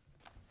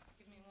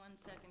 Give me 1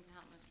 second to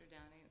help Mr.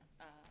 Downey,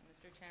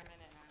 Mr.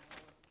 Chairman, and I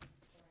will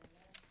sign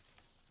that.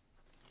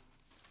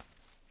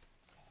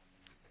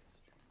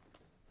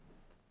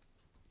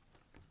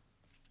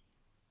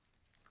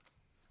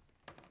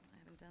 I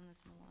haven't done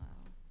this in a while.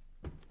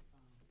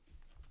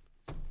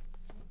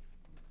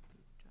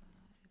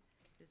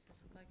 Does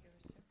this look like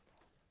yours, sir?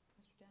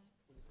 Mr. Downey?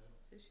 What's that?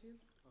 Is this you?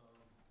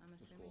 I'm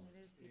assuming it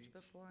is, beach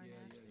before and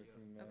after?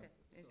 Okay,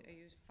 are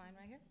you fine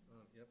right here?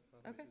 Yep.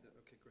 Okay.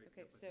 Okay, great.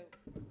 Okay, so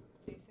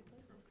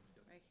basically,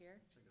 right here,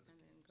 and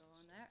then go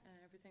on there, and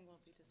everything will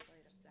be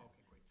displayed up there.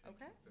 Okay, great.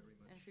 Okay? Very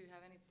much. And if you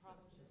have any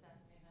problems, just ask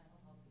me and I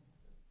will help you.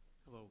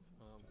 Hello,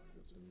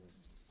 Mr. Chairman,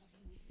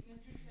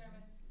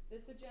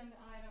 this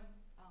agenda item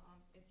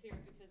is here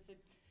because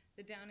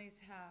the Downeys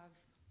have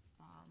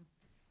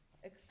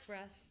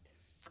expressed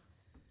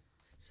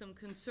some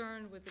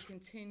concern with the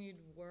continued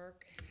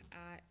work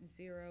at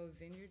 0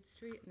 Vineyard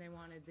Street, and they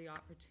wanted the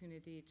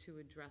opportunity to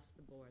address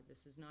the board.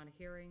 This is not a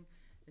hearing,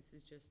 this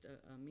is just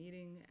a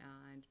meeting,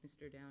 and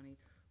Mr. Downey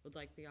would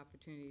like the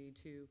opportunity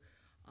to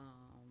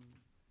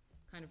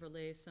kind of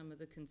relay some of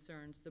the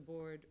concerns. The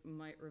board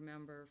might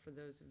remember, for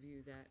those of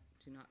you that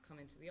do not come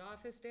into the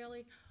office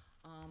daily,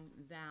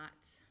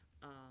 that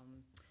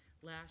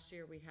last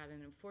year we had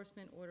an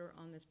enforcement order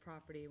on this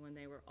property when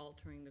they were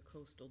altering the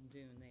coastal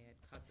dune. They had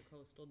cut the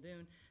coastal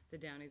dune. The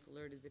Downeys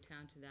alerted the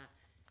town to that,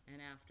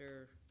 and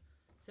after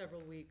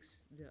several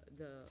weeks,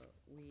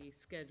 we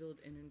scheduled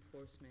an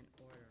enforcement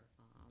order.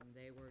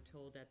 They were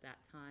told at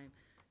that time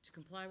to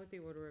comply with the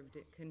order of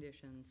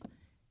conditions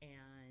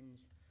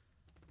and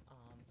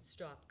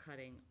stop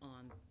cutting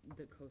on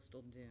the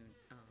coastal dune.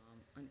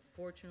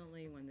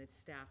 Unfortunately, when the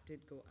staff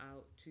did go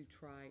out to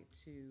try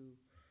to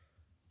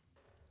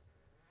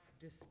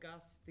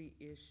discuss the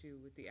issue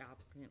with the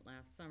applicant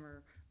last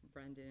summer,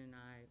 Brendan and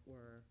I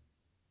were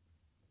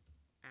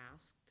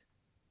asked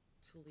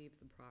to leave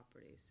the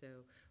property.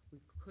 So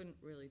we couldn't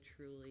really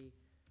truly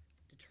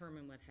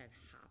determine what had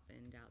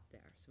happened out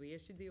there. So we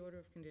issued the order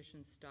of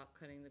conditions, stop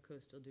cutting the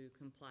coastal dune,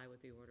 comply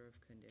with the order of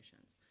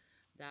conditions.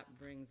 That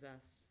brings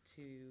us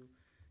to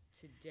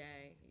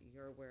today.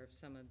 You're aware of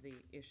some of the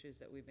issues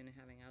that we've been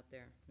having out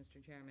there, Mr.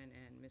 Chairman,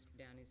 and Mr.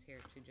 Downey's here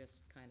to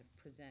just kind of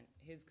present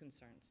his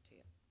concerns to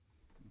you.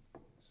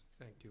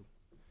 Thank you.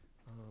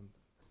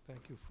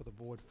 Thank you for the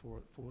board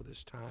for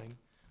this time.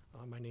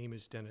 My name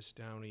is Dennis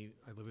Downey.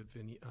 I live at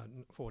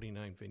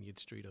 49 Vineyard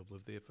Street. I've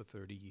lived there for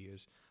 30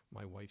 years.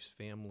 My wife's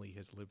family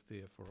has lived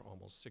there for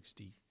almost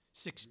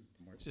 66.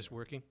 Is this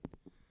working?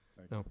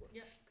 No.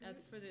 Yeah,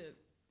 that's for the,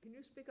 Can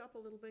you speak up a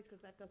little bit,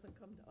 because that doesn't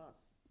come to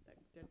us?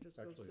 That just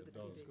goes to Actually, the it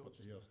does, PD. but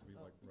she has to be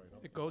like right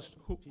up. It goes,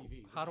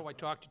 how do I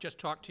talk? Just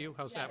talk to you?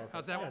 How's that? Yes.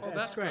 How's that? Yeah, Oh, that's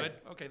that's good. great.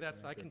 Okay,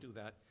 I can do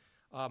that.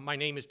 My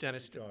name is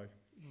Dennis. Guy.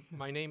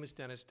 My name is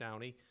Dennis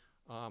Downey.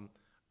 I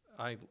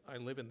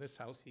live in this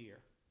house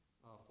here,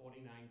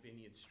 49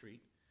 Vineyard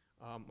Street.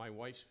 My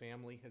wife's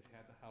family has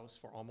had the house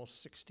for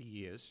almost 60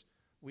 years.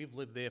 We've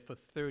lived there for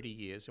 30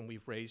 years, and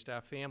we've raised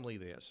our family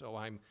there. So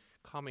I'm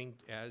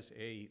coming as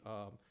an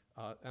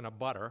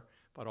abutter,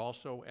 but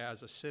also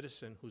as a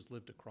citizen who's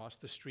lived across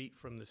the street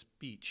from this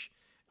beach.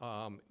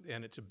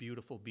 And it's a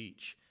beautiful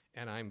beach.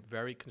 And I'm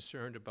very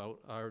concerned about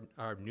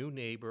our new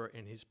neighbor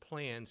and his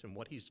plans and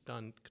what he's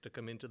done to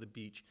come into the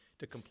beach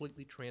to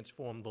completely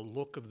transform the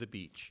look of the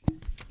beach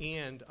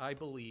and, I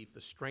believe, the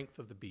strength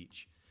of the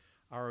beach.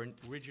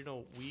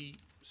 We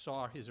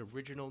saw his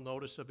original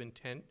notice of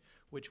intent,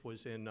 which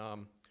was in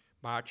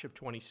March of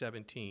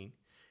 2017,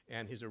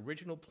 and his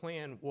original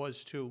plan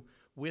was to,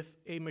 with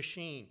a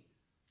machine,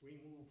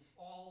 remove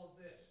all of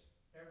this.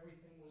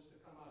 Everything was to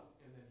come out,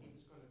 and then he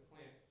was going to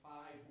plant 5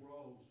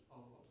 rows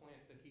of a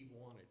plant that he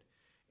wanted.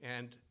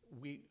 And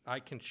I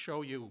can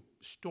show you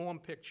storm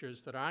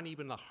pictures that aren't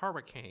even a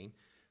hurricane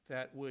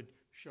that would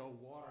show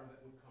water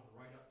that would come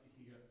right up to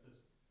here.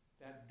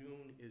 That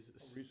dune is...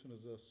 How recent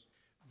is this?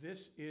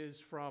 This is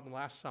from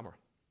last summer.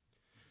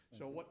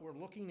 So what we're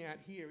looking at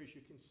here, as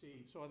you can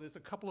see, so there's a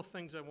couple of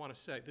things I want to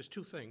say. There's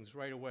two things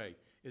right away.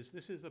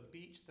 This is a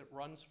beach that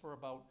runs for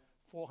about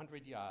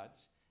 400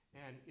 yards,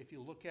 and if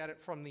you look at it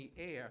from the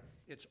air,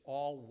 it's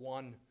all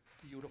one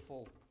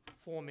beautiful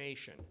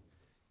formation.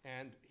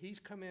 And he's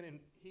come in and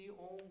he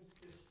owns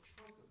this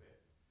chunk of it,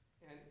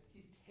 and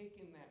he's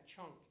taken that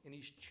chunk and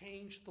he's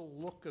changed the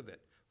look of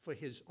it for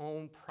his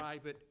own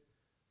private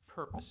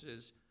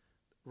purposes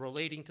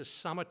relating to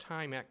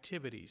summertime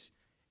activities.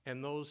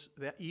 And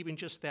even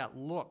just that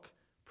look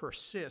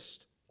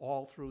persists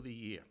all through the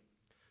year.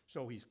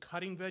 So he's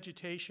cutting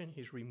vegetation,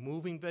 he's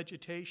removing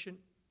vegetation.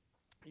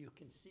 You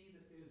can see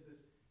that there's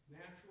this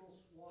natural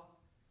swath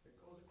that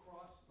goes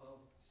across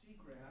of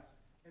seagrass,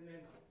 and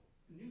then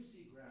new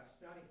seagrass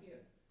starting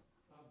here.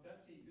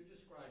 Betsy, you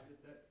described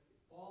it, that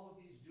all of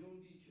these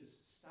dune beaches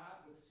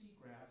start with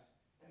seagrass,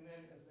 and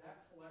then as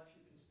that collects,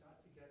 you can start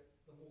to get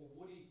the more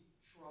woody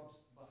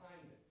shrubs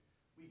behind it.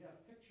 We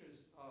have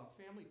pictures,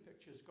 family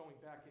pictures going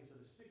back into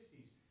the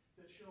 60s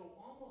that show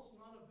almost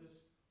none of this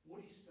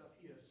woody stuff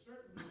here,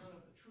 certainly none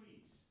of the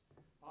trees.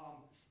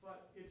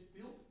 But it's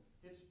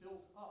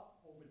built up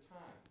over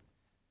time.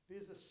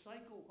 There's a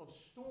cycle of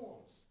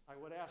storms I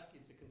would ask you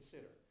to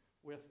consider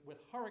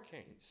with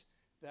hurricanes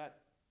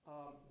that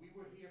we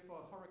were here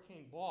for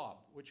Hurricane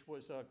Bob, which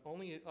was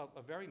only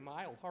a very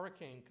mild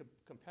hurricane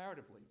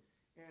comparatively.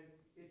 And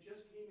it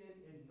just came in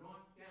and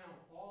knocked down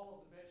all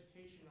of the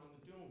vegetation on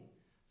the dune.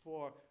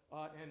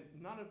 And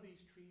none of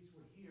these trees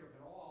were here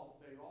at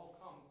all. They all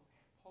come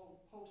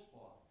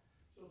post-Bob.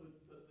 So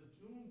the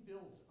dune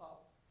builds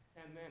up,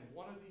 and then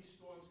one of these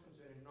storms comes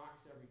in and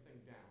knocks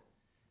everything down.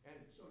 And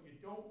so you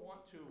don't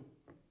want to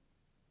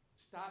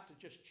start to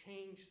just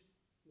change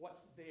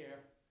what's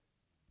there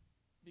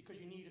because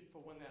you need it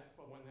for when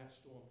that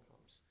storm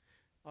comes.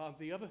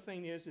 The other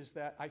thing is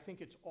that I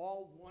think it's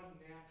all one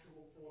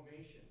natural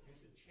formation, and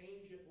to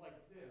change it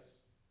like this,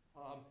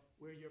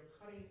 where you're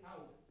cutting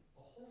out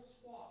a whole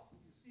swath.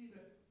 You see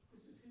that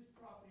this is his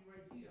property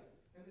right here,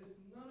 and there's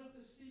none of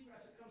the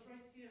seagrass. It comes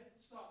right here,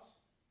 stops,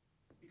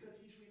 because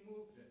he's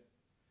removed it.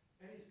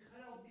 And he's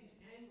cut out these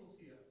angles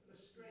here. They're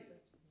straight,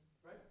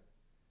 right?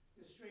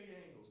 They're straight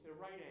angles. They're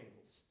right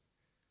angles.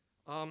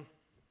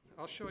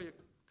 I'll show you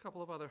a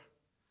couple of other.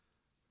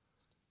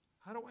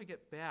 How do I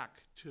get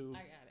back to?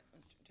 I got it,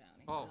 Mr.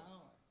 Downey. Oh.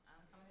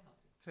 I'm coming to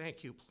help you.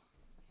 Thank you.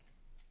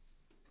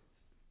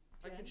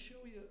 I can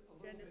show you a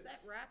little Jen, bit. is that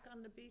rack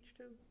on the beach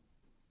too?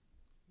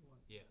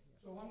 Yeah.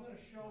 So I'm going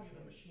to show you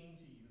the machines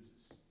he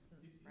uses.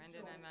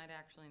 Brendan, I might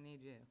actually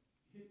need you.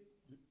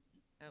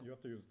 Oh. You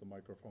have to use the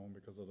microphone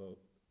because of the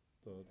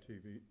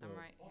TV, I'm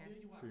right Oh, here.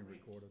 there you are. being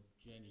Great. recorded.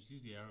 Jan, just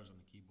use the arrows on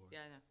the keyboard.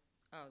 Yeah, I know.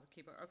 Oh, the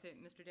keyboard. Okay,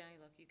 Mr.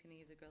 Downey, look, you can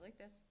either go like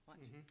this,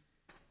 watch, Mhm.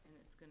 and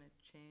it's gonna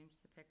change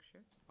the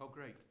picture. Oh,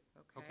 great.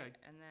 Okay.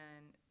 And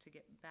then to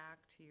get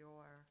back to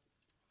your,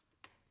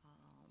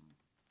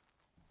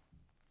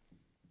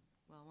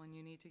 well, when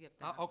you need to get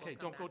back. Okay, we'll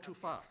come don't go back too up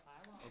far. here.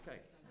 I won't. Okay.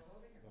 Then go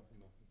over here.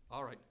 Nothing.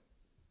 All right.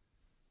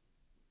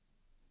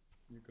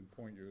 You can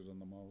point using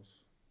the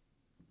mouse.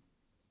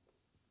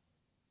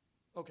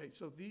 Okay,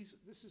 so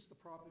this is the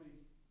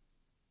property.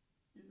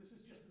 This is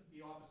just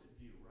the opposite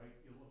view, right?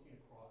 You're looking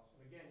across.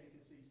 And again,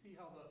 you can see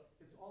how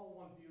it's all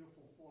one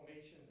beautiful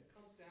formation. It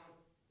comes down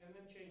and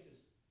then changes.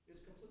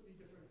 It's completely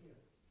different here.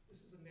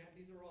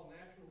 These are all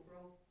natural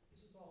growth.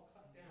 This is all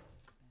cut down.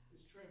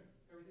 It's trimmed.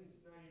 Everything's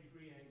at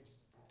 90-degree angles.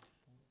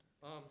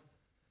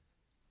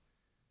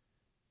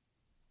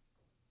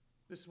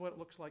 This is what it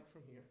looks like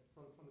from here,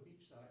 from the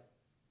beach side.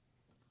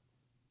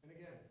 And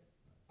again,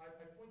 I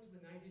point to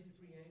the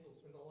 90-degree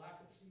angles and the lack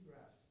of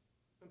seagrass.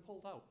 It's been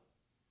pulled out.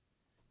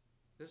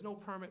 There's no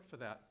permit for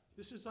that.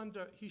 This is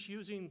he's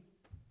using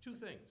two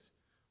things.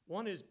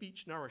 One is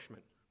beach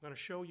nourishment. I'm going to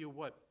show you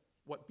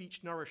what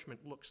beach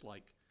nourishment looks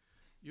like.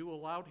 You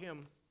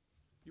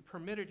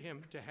permitted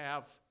him to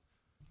have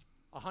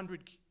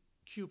 100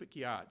 cubic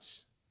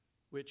yards,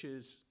 which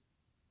is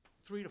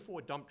 3 to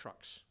 4 dump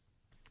trucks.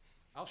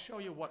 I'll show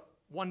you what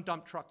one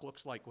dump truck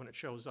looks like when it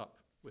shows up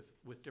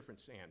with different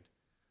sand.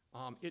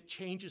 It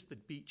changes the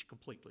beach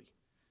completely.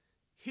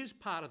 His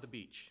part of the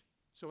beach,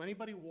 so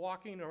anybody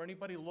walking or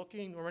anybody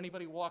looking or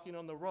anybody walking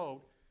on the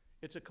road,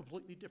 it's a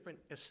completely different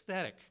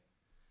aesthetic.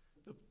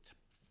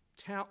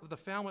 The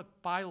Falmouth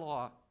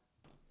bylaw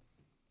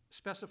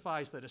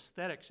specifies that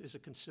aesthetics is a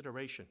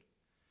consideration.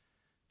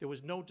 There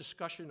was no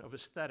discussion of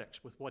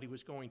aesthetics with what he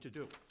was going to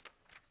do.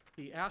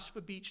 He asked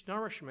for beach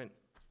nourishment.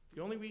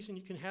 The only ways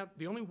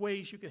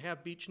you can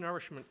have beach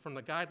nourishment from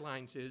the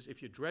guidelines is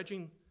if you're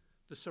dredging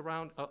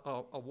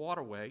a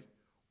waterway,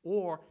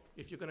 or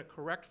if you're going to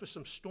correct for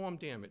some storm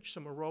damage,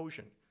 some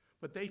erosion.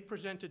 But they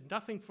presented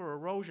nothing for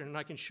erosion, and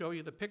I can show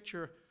you the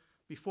picture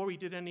before he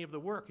did any of the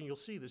work, and you'll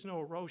see there's no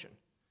erosion.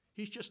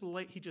 He just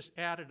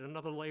added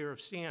another layer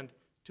of sand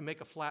to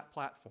make a flat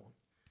platform.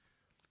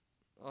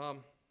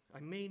 I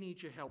may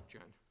need your help,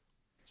 Jen.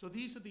 So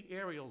these are the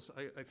aerials,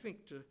 I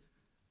think,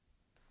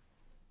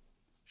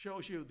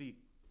 shows you the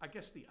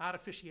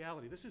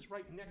artificiality. This is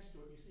right next to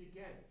it. You see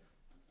again,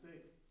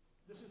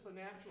 this is the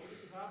natural, this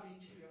is our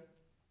beach here,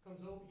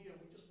 comes over here,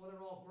 we just let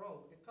it all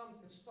grow. It comes,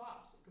 it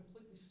stops, it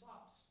completely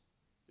stops.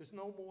 There's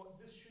no more,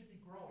 this should be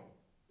growing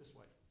this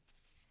way.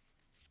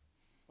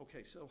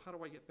 Okay, so how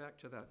do I get back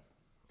to that?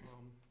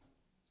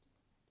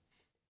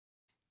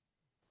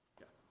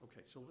 Yeah,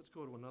 okay, so let's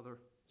go to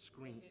another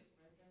screen.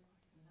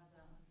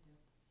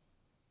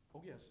 Oh,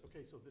 yes,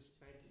 okay, so this,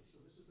 thank you.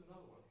 So this is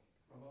another one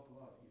from up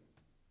above here.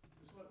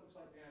 This is what it looks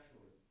like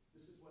naturally.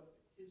 This is what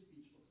his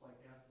beach looks like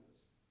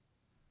afterwards.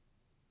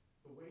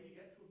 The way you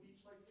get to a beach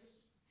like this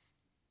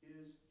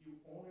is you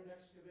own an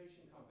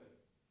excavation company.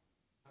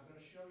 I'm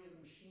gonna show you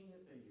the machine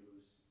that they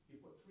use. You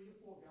put 3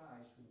 or 4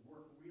 guys who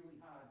work really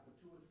hard for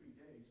 2 or 3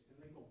 days, and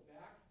they go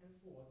back and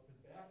forth, and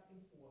back and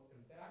forth,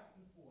 and back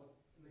and forth,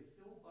 and they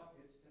fill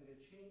buckets, and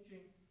they're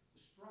changing the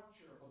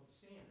structure of the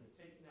sand.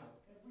 They're taking out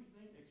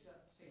everything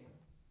except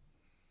sand.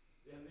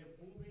 And they're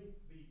moving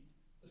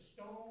the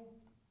stone,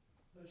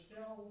 the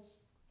shells,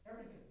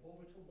 everything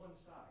over to one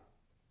side,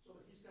 so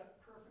that he's got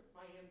perfect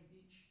Miami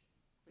Beach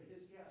for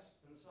his guests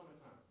in the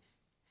summertime.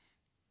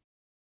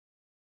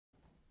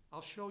 I'll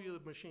show you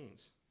the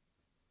machines.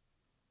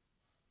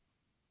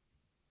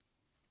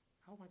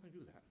 How am I gonna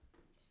do that?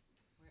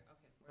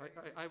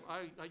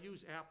 I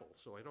use Apple,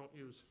 so I don't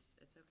use,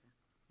 It's okay.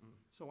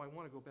 so I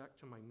wanna go back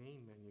to my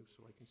main menu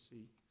so I can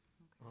see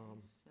Okay,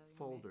 so you may-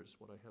 folders,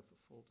 what I have for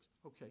folders.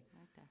 Okay,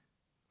 Right there.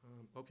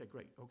 okay,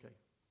 great, okay.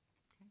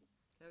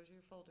 Okay, those are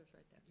your folders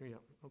right there. Yeah,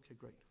 okay,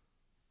 great.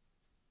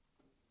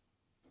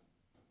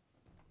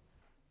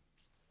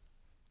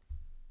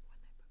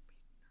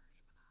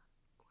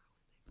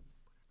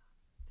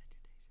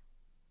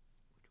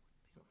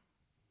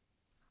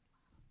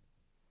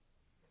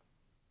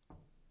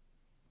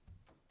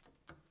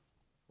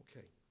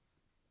 Okay.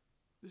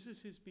 This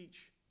is his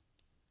beach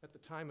at the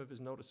time of his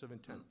notice of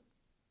intent.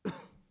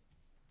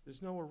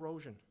 There's no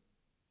erosion.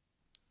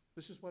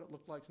 This is what it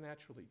looked like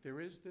naturally. There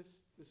is this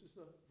is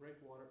the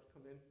breakwater to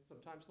come in.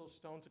 Sometimes those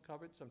stones are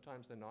covered,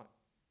 sometimes they're not.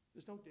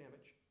 There's no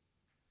damage.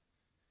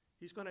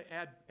 He's gonna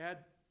add,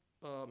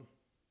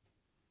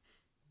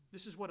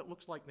 this is what it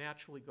looks like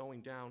naturally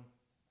going down.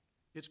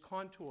 It's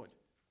contoured,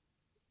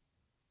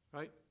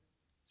 right?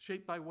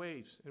 Shaped by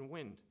waves and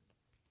wind,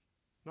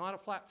 not a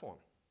platform.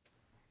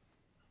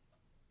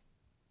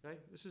 Okay,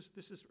 this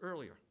is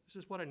earlier. This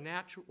is what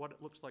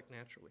it looks like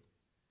naturally.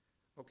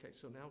 Okay,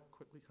 so now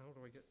quickly, how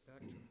do I get back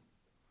to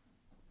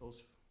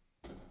those?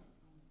 So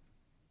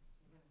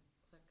you're gonna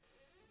click,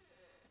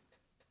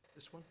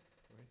 This one,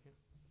 right here?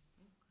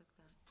 click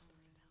that.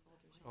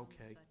 Folders are on this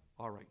Okay, side.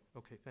 all right,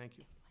 okay, thank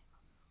you.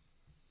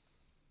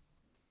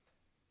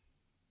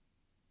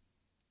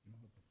 You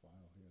don't have the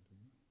file here, do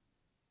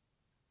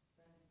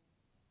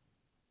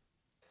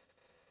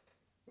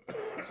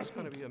you? This is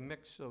gonna be a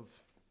mix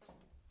of,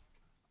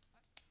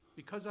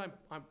 because I'm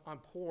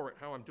poor at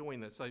how I'm doing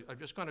this, I'm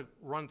just gonna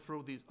run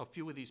through a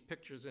few of these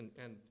pictures and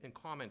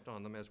comment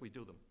on them as we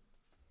do them.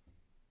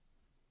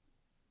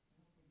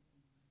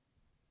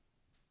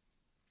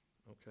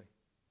 Okay.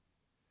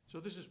 So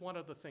this is one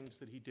of the things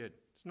that he did.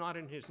 It's not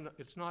in his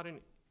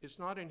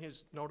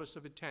notice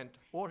of intent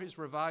or his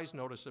revised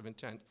notice of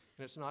intent,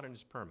 and it's not in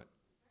his permit.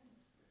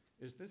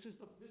 This is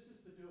the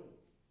dune.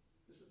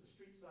 This is the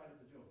street side of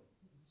the dune.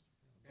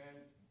 And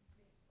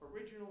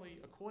originally,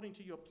 according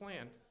to your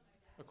plan,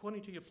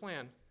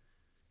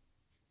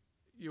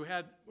 you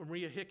had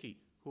Maria Hickey,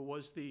 who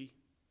was the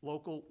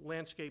local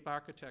landscape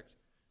architect,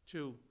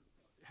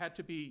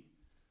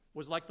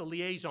 was like the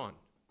liaison.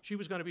 She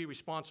was gonna be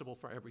responsible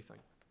for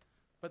everything.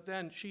 But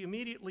then she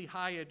immediately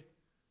hired,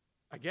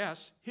 I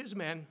guess, his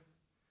men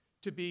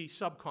to be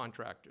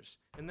subcontractors.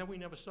 And then we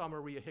never saw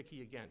Maria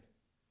Hickey again.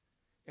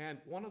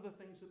 And one of the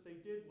things that they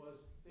did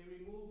was they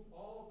removed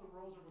all of the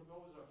Rosa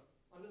rugosa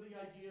under the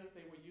idea that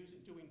they were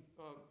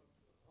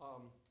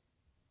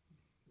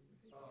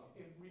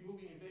in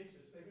removing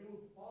invasives. They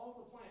removed all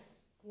the plants,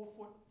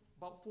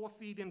 about 4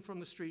 feet in from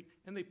the street,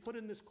 and they put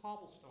in this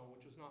cobblestone,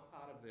 which was not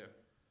part of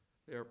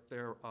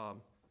their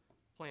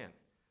plan.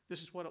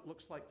 This is what it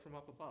looks like from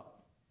up above.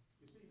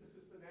 You see,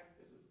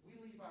 we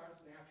leave ours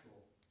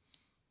natural.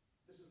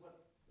 This is what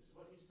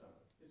he's done.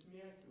 It's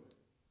manicured.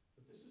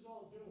 But this is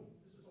all dune.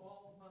 This is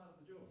all part of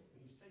the dune.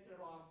 And he's taken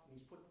it off and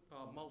he's put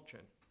mulch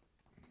in.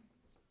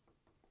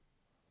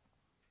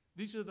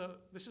 This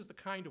is the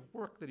kind of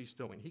work that he's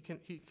doing. He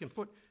can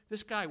put,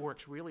 this guy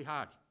works really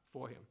hard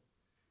for him.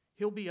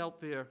 He'll be out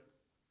there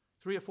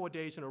 3 or 4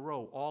 days in a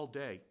row, all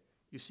day.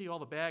 You see all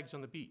the bags on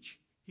the beach.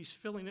 He's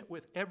filling it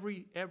with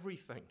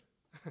everything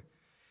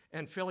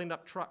and filling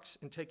up trucks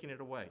and taking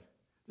it away.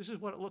 This is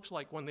what it looks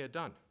like when they're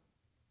done.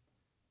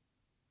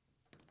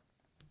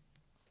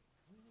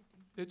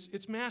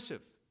 It's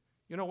massive.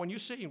 You know, when you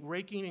say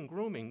raking and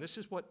grooming, this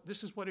is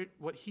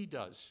what he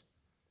does.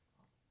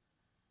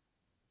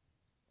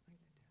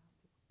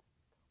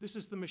 This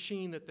is the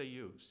machine that they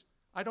use.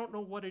 I don't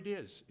know what it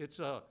is.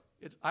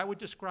 I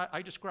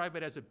describe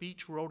it as a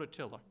beach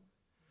rototiller.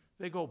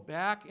 They go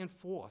back and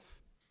forth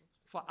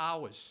for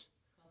hours.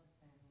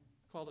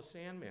 Called a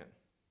sandman.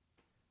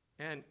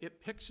 And it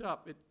picks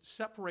up, it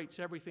separates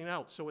everything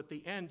out. So at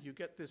the end, you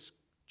get this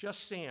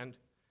just sand,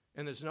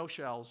 And there's no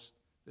shells,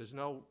 there's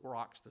no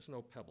rocks, there's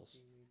no pebbles.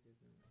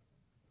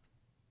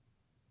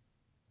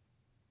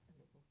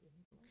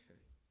 Okay,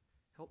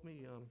 help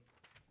me, Gonna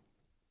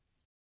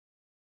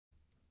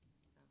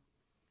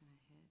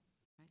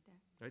hit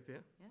right there. right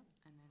there? Yep,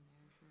 and then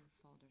there's your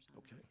folders on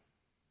Okay.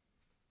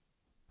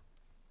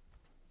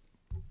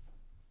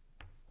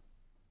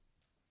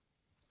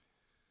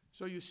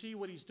 So you see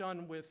what he's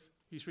done with,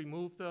 he's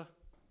removed the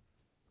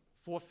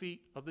 4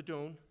 feet of the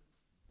dune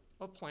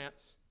of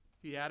plants.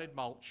 He added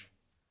mulch.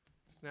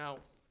 Now,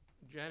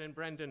 Jen and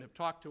Brendan have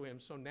talked to him,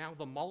 so now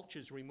the mulch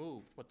is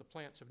removed, but the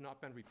plants have not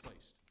been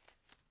replaced.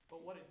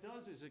 But what it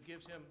does is it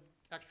gives him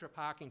extra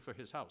parking for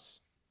his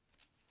house.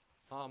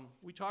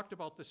 We talked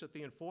about this at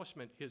the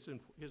enforcement.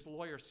 His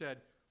lawyer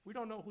said, we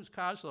don't know whose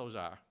cars those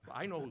are.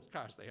 I know whose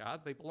cars they are.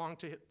 They belong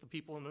to the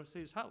people in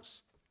his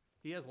house.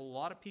 He has a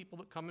lot of people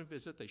that come and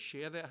visit. They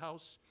share their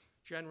house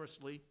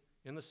generously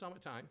in the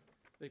summertime.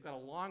 They've got a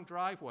long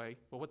driveway,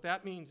 but what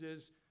that means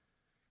is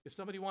if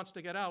somebody wants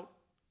to get out,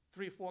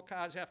 3 or 4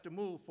 cars have to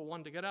move for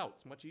one to get out.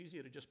 It's much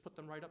easier to just put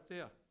them right up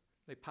there.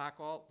 They park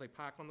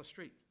on the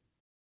street.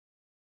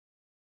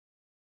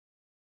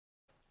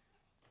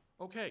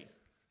 Okay,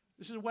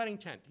 this is a wedding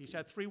tent. He's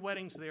had 3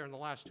 weddings there in the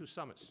last 2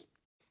 summers.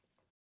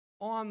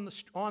 On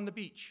the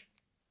beach.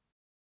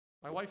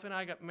 My wife and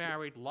I got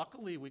married.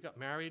 Luckily, we got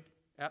married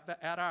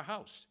at our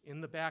house in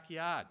the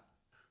backyard.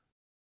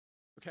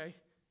 Okay?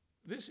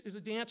 This is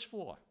a dance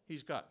floor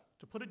he's got.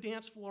 To put a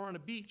dance floor on a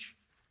beach,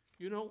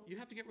 you know, you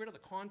have to get rid of the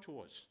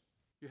contours.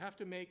 You have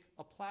to make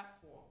a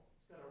platform.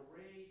 It's got a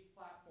raised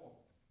platform.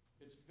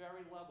 It's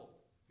very level.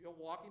 If you're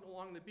walking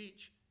along the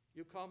beach,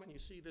 you come and you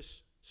see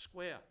this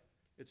square.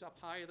 It's up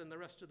higher than the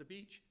rest of the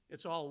beach.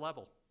 It's all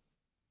level.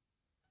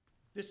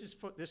 This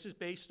is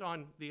based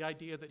on the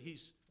idea that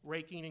he's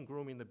raking and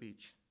grooming the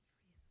beach.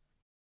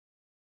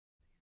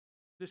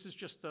 This is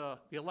just the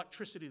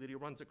electricity that he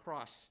runs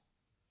across.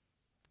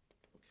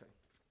 Okay.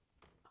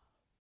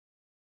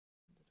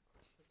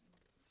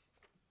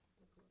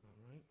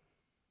 All right.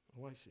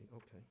 Oh, I see.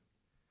 Okay.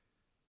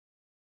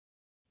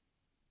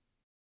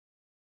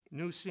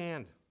 New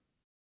sand.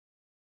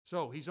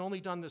 So he's only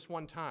done this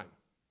one time.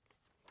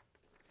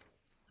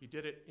 He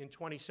did it in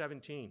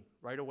 2017,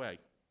 right away.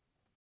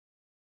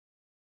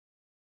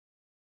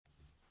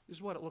 This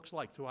is what it looks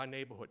like through our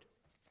neighborhood.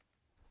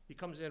 He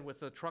comes in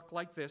with a truck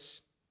like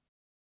this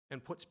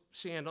and puts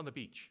sand on the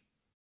beach.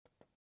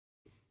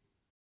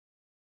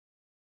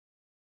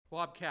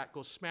 Bobcat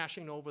goes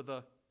smashing over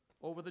the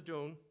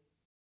dune.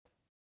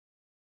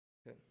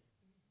 Okay.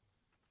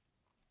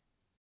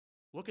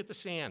 Look at the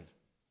sand.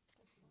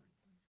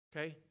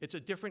 Okay? It's a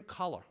different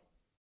color.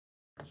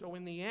 So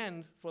in the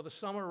end, for the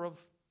summer of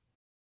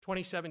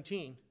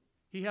 2017,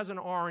 he has an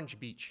orange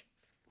beach.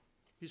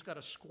 He's got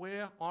a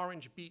square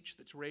orange beach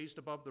that's raised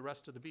above the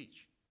rest of the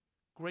beach.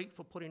 Great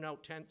for putting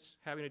out tents,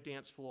 having a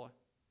dance floor.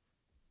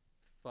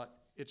 But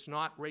it's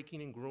not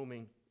raking and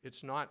grooming.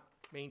 It's not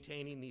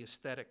maintaining the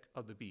aesthetic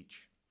of the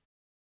beach.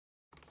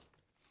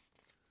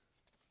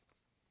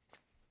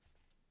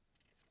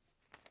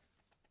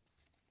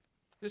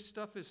 This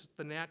stuff is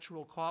the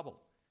natural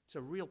cobble. It's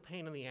a real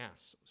pain in the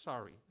ass.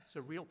 Sorry. It's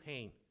a real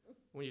pain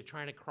when you're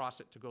trying to cross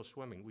it to go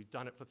swimming. We've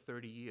done it for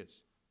 30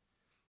 years.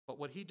 But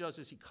what he does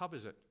is he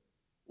covers it.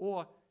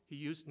 Or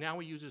now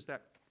he uses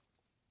that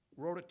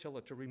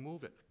rototiller to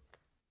remove it.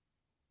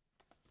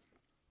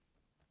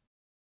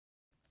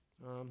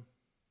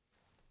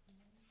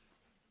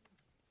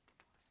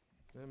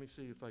 Let me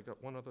see if I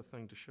got one other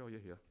thing to show you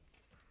here.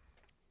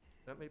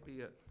 That may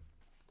be it.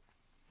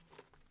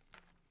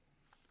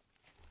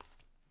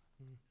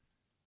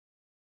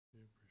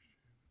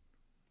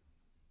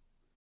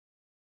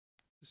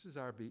 This is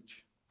our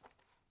beach.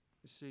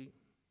 You see,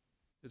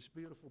 it's a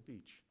beautiful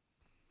beach.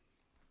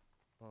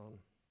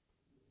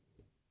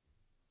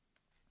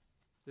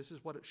 This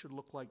is what it should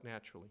look like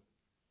naturally.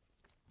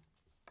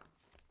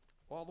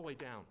 All the way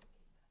down.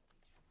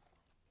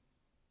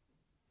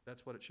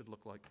 That's what it should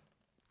look like.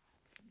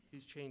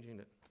 He's changing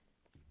it.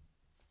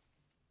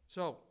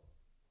 So,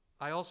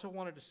 I also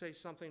wanted to say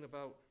something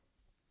about,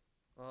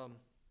 I'm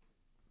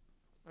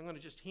going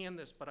to just hand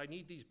this, but I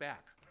need these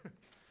back.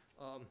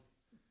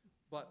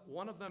 But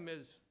one of them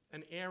is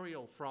an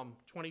aerial from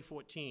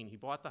 2014. He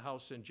bought the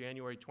house in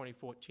January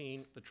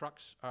 2014. The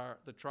trucks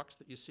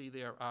that you see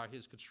there are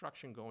his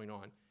construction going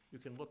on. You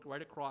can look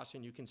right across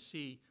and you can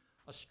see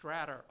a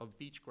strata of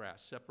beach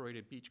grass,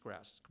 separated beach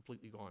grass. It's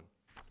completely gone.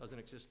 Doesn't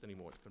exist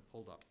anymore. It's been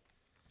pulled up.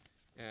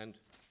 And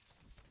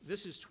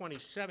this is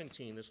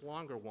 2017, this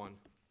longer one.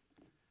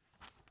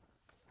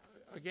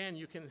 Again,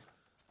 you can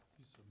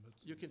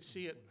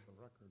see it.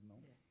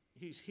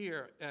 He's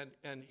here,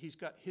 and he's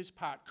got his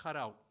part cut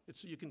out.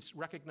 You can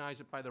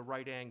recognize it by the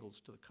right angles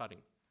to the cutting.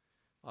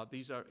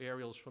 These are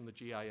aerials from the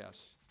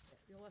GIS.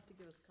 You'll have to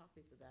give us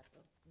copies of that,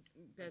 though.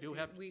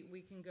 Betsy,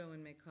 we can go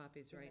and make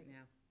copies right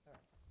now. All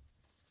right.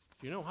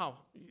 You know how,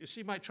 you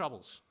see my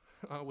troubles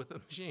with the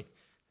machine.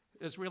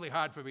 It's really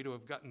hard for me to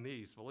have gotten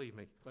these, believe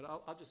me, but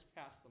I'll just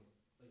pass them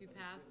If you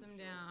pass them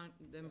down,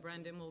 then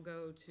Brendan will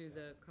go to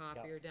the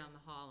copier down the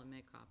hall and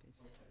make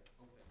copies.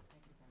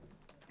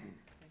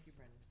 Thank you,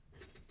 Brendan.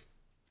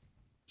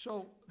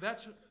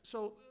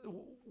 So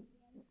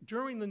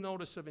during the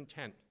notice of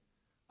intent,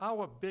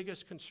 our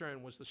biggest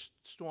concern was the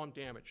storm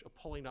damage of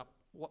pulling up,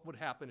 what would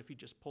happen if he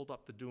just pulled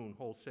up the dune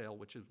wholesale,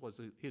 which was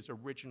his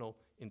original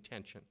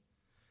intention.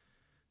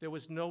 There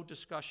was no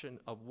discussion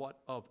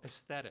of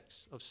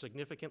aesthetics, of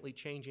significantly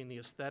changing the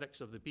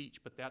aesthetics of the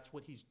beach, but that's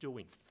what he's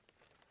doing.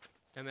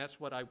 And that's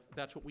what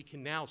we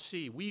can now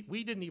see.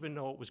 We didn't even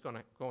know it was going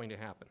to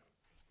happen.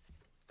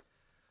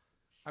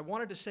 I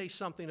wanted to say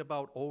something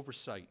about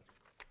oversight.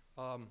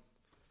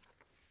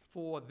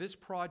 For this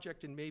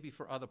project and maybe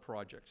for other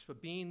projects, for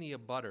being the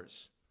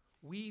abutters,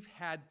 we've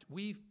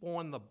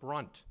borne the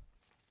brunt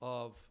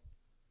of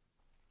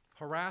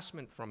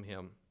harassment from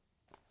him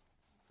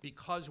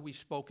because we've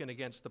spoken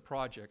against the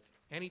project.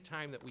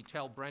 Anytime that we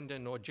tell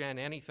Brendan or Jen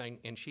anything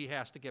and she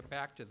has to get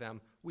back to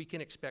them, we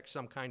can expect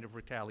some kind of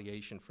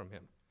retaliation from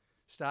him.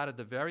 Started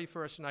the very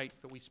first night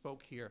that we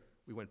spoke here.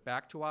 We went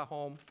back to our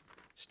home,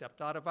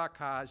 stepped out of our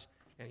cars,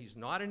 and he's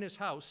not in his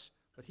house,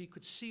 but he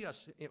could see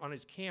us on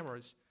his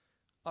cameras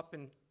up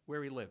in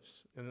where he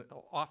lives,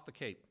 off the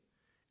Cape.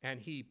 And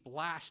he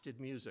blasted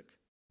music.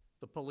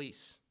 The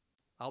police,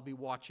 I'll be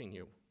watching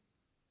you.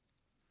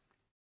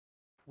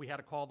 We had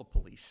to call the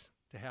police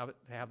to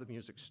have the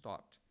music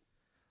stopped.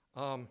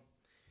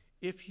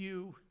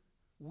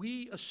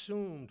 We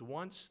assumed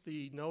once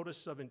he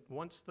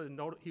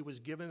was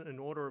given an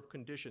order of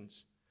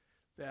conditions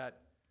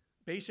that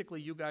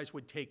basically you guys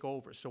would take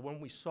over. So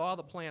when we saw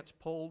the plants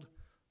pulled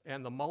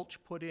and the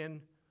mulch put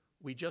in,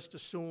 we just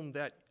assumed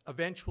that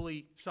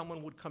eventually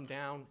someone would come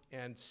down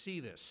and see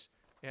this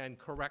and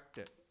correct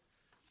it.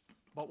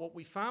 But what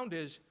we found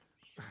is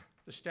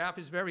the staff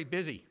is very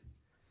busy.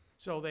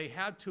 So they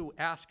had to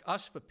ask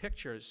us for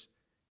pictures,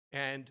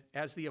 and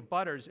as the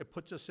abutters, it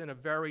puts us in a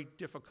very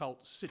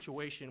difficult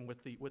situation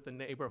with the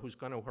neighbor who's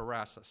going to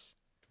harass us.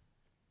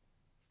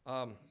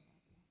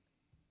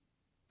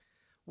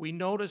 We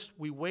noticed,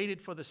 we waited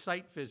for the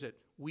site visit.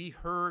 We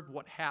heard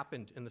what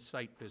happened in the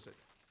site visit.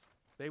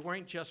 They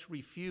weren't just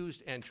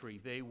refused entry,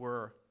 they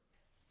were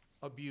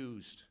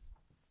abused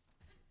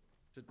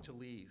to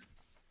leave.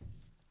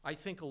 I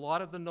think a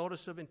lot of the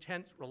notice of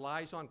intent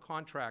relies on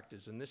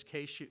contractors. In this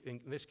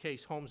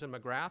case, Holmes and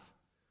McGrath,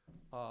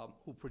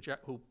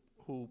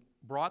 who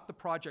brought the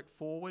project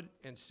forward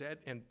and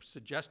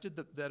suggested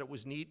that there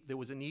was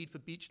a need for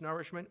beach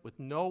nourishment with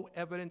no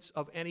evidence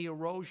of any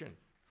erosion.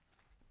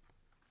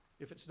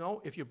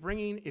 If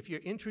you're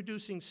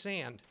introducing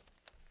sand,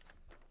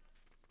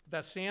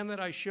 that sand that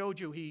I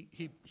showed you he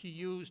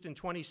used in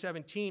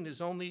 2017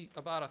 is only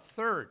about a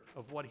third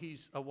of what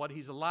he's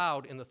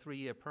allowed in the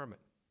 3-year permit.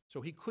 So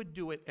he could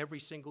do it every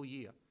single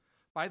year.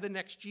 By the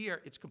next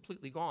year, it's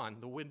completely gone.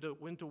 The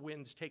winter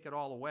winds take it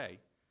all away.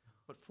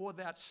 But for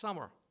that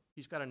summer,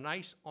 he's got a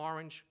nice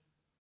orange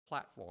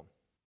platform.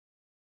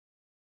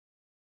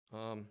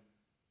 I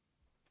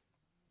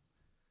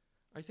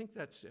think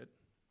that's it,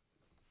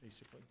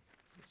 basically.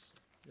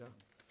 Yeah.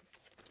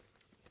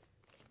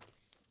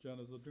 Jen,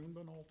 has the dune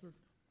been altered?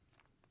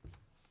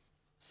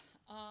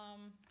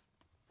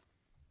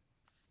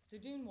 The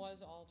dune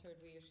was altered.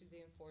 We issued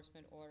the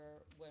enforcement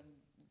order when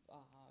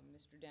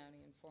Mr.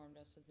 Downey informed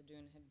us that the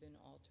dune had been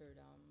altered.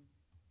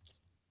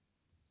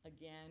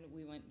 Again,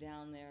 we went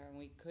down there and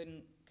we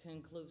couldn't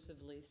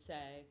conclusively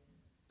say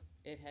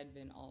it had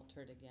been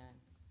altered again.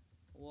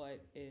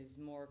 What is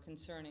more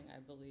concerning,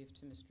 I believe,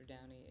 to Mr.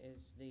 Downey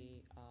is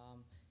the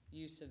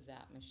use of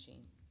that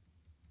machine.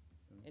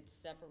 It's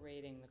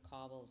separating the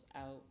cobbles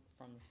out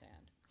from the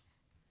sand.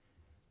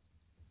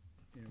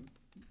 And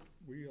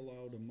we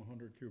allowed him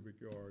 100 cubic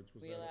yards.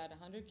 We allowed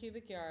 100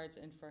 cubic yards,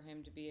 and for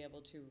him to be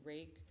able to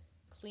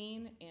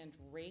clean and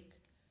rake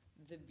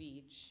the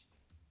beach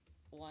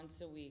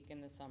once a week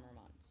in the summer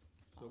months.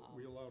 So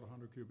we allowed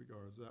 100 cubic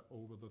yards. Is that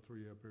over the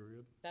 3-year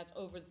period? That's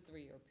over the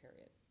 3-year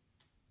period.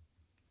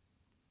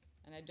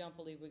 And I don't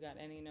believe we got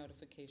any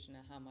notification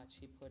of how much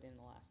he put in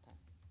the last time.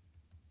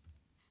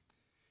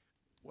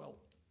 Well,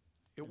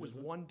 it was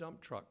one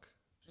dump truck.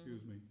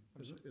 Excuse me.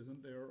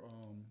 Isn't there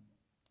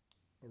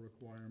a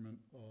requirement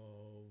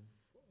of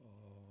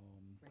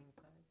Grain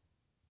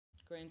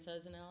size? Grain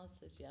size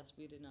analysis? Yes,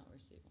 we did not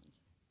receive one.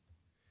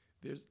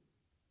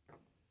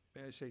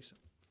 May I say something?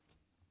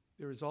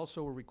 There is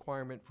also a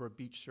requirement for a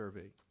beach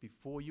survey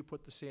before you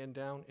put the sand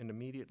down and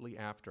immediately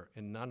after,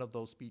 and none of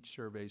those beach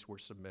surveys were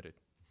submitted.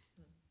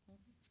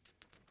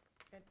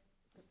 And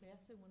may I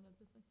say one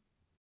other thing?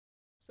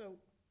 So,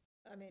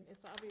 I mean,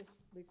 it's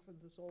obviously from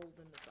this old,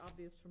 and it's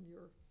obvious from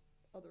your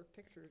other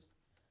pictures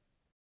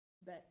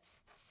that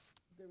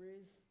there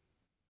is,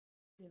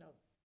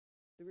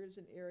 there is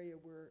an area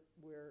where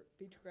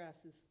beach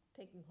grass is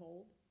taking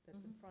hold,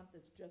 that's in front,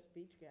 that's just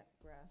beach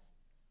grass.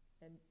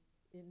 And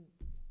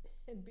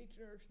in beach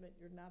nourishment,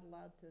 you're not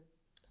allowed to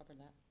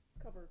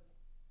cover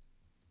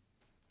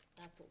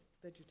actual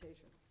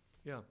vegetation.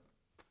 Yeah.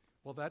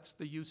 Well, that's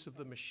the use of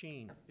the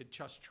machine. It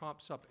just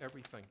chomps up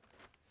everything.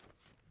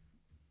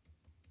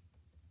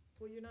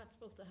 Well, you're not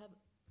supposed to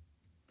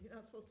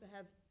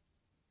have,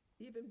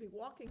 even be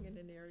walking in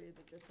an area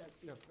that just has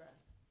Yeah. beach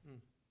grass.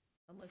 Mm.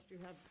 Unless you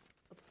have,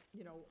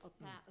 a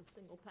path, a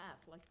single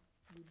path, like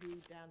you do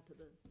down to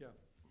the,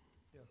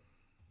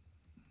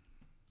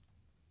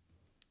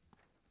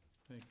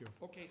 Thank you.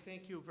 Okay,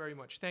 thank you very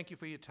much. Thank you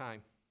for your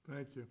time.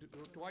 Thank you.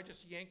 Do I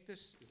just yank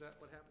this? Is that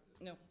what happened?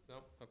 No.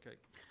 No? Okay.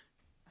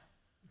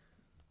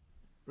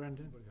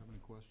 Brendan? Anybody have any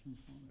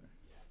questions for me?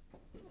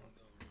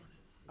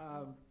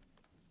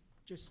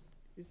 Just,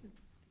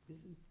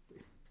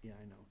 yeah,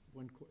 I know,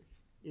 one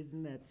question.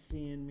 Isn't that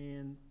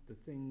Sandman, the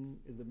thing,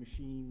 the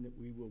machine that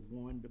we were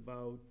warned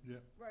about? Yeah.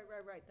 right,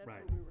 that's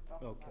Right. what we were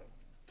talking about. Okay.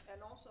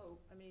 And also,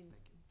 I mean,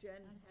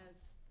 Jen has,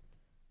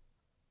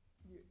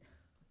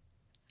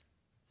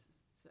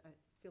 I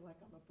feel like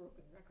I'm a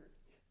broken record,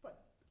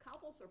 but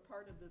cobbles are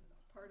part of the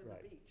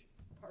Right. beach,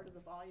 part of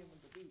the volume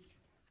of the beach.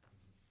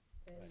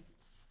 And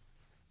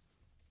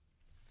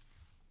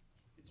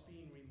It's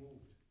being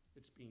removed.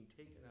 It's being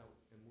taken out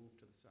and moved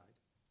to the side.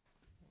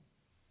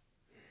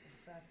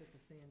 The fact that the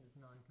sand is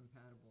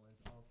non-compatible is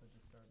also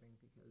disturbing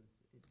because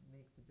it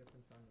makes a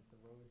difference on its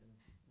erosion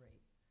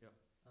rate. Yep.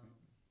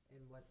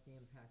 And what the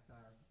impacts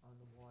are on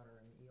the water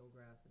and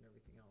eelgrass and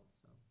everything else,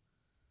 so.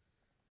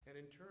 And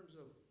in terms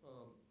of,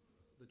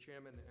 the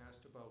chairman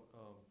asked about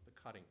the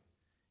cutting,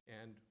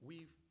 and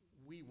we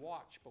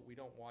watch, but we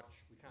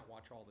can't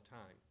watch all the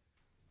time.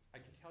 I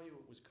can tell you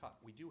it was cut.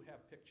 We do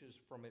have pictures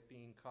from it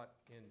being cut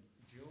in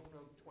June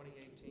of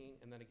 2018,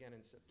 and then again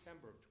in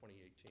September of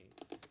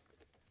 2018.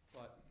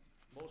 But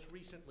most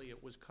recently,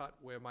 it was cut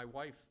where my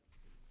wife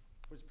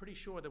was pretty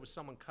sure there was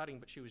someone cutting,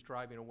 but she was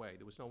driving away.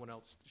 There was no one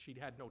else. She'd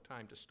had no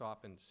time to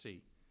stop and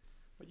see.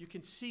 But you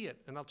can see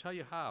it, and I'll tell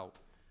you how.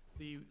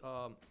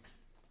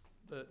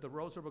 The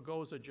Rosa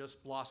Rugosa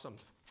just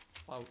blossomed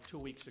about 2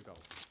 weeks ago.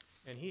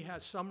 And he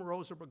has some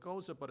Rosa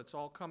Rugosa, but it's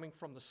all coming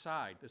from the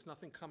side. There's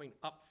nothing coming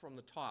up from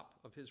the top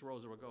of his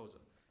Rosa Rugosa.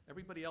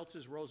 Everybody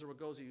else's Rosa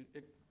Rugosa,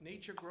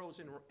 nature grows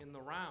in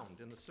the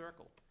round, in the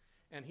circle.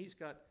 And he's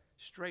got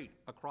straight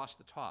across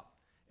the top.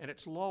 And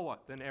it's lower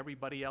than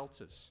everybody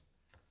else's.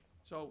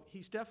 So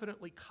he's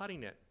definitely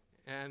cutting it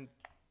and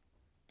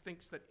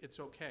thinks that it's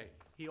okay.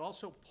 He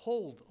also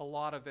pulled a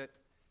lot of it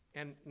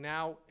and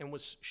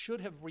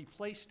should have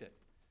replaced it.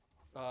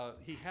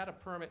 He had a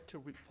permit to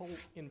pull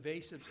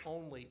invasives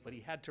only, but he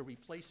had to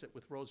replace it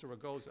with Rosa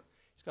Rugosa.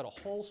 He's got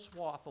a whole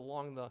swath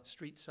along the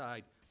street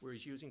side where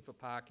he's using for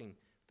parking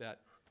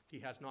that he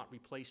has not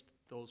replaced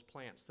those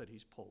plants that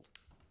he's pulled.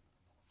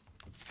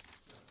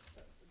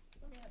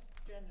 let me ask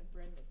Jen and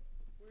Brendan,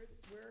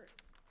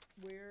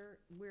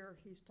 where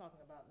he's talking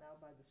about now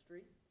by the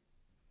street,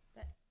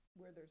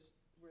 where there's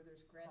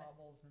granite,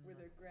 Cobbles and where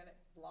there are granite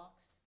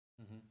blocks,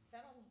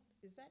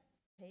 is that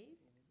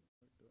paved?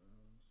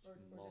 Or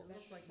Mulch. it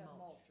looks like that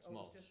mulch? It's Oh,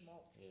 mulch. it's just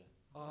mulch. Yeah.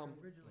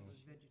 Originally it was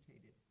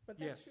vegetated. But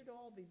that Yes. should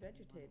all be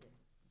vegetated.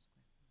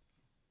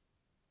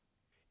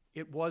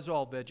 It was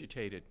all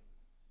vegetated.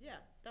 Yeah,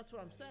 that's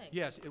what I'm saying.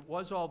 Yes, it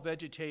was all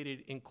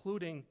vegetated,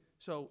 including,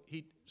 so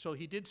he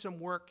did some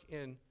work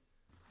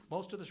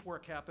most of this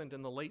work happened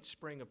in the late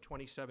spring of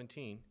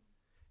 2017,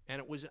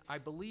 and I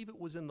believe it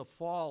was in the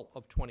fall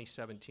of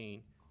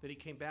 2017 that he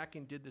came back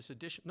and did this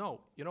addition,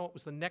 it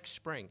was the next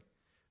spring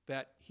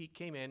that he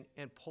came in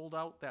and pulled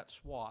out that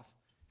swath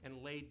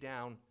and laid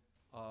down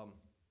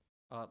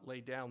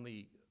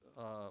the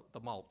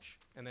mulch,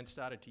 and then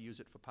started to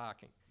use it for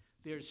parking.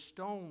 There's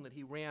stone that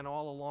he ran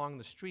all along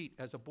the street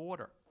as a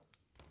border.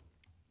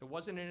 It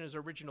wasn't in his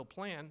original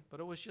plan, but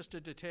it was just a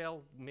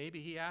detail.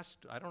 Maybe he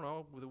asked, I don't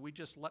know, whether we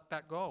just let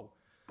that go.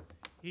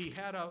 He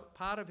had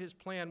part of his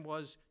plan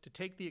was to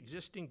take the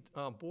existing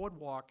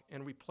boardwalk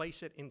and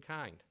replace it in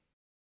kind.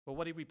 But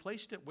what he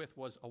replaced it with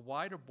was a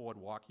wider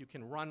boardwalk. You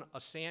can run a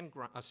sand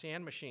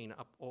machine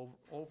up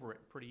over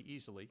it pretty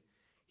easily.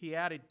 He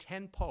added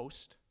 10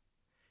 posts,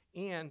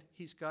 and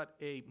he's got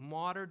a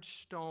modern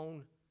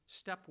stone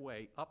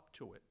stepway up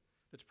to it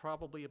that's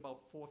probably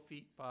about 4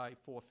 feet by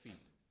 4 feet.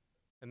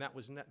 And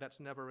that's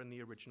never in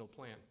the original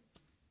plan.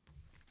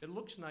 It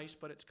looks nice,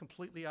 but it's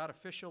completely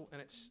artificial, and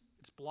it's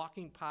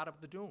blocking part of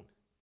the dune.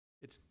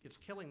 It's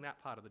killing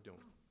that part of the dune.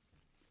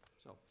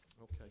 So,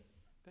 okay.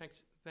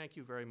 Thank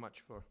you very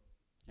much for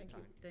your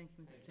time. Thank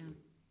you, Mr. Chairman.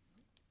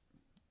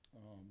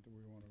 Do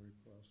we want to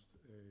request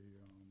a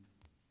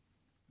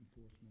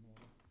enforcement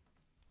order?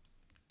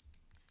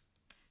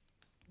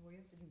 Well, we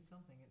have to do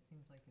something. It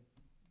seems like it's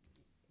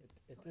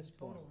At this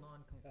point, total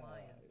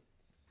non-compliance.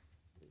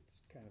 it's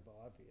kind of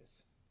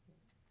obvious.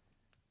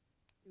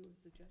 Do you have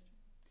a suggestion?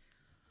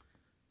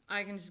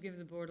 I can just give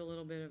the board a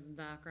little bit of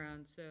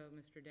background. So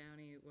Mr.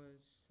 Downey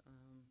was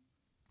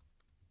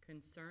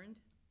concerned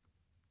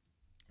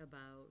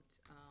about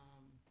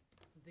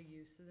the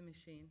use of the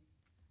machine.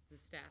 The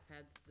staff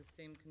had the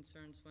same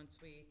concerns once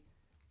we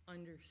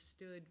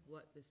understood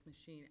what this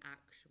machine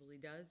actually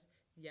does.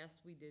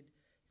 Yes, we did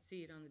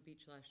see it on the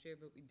beach last year,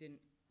 but we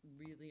didn't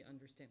really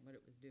understand what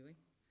it was doing.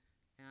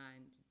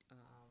 And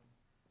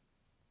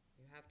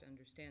you have to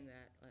understand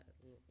that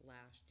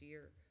last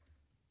year,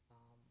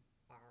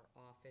 our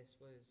office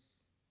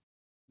was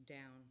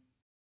down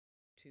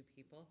 2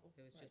 people. It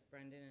was just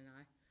Brendan and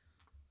I.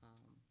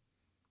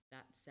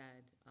 That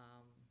said,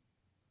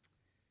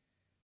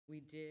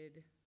 we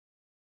did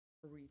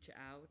reach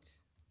out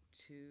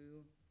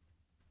to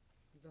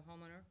the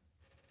homeowner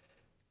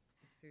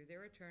through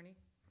their attorney.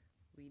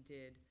 We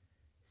did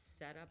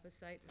set up a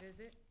site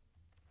visit.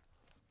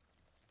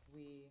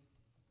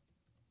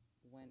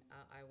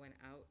 I went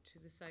out to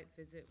the site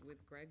visit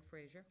with Greg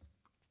Frazier.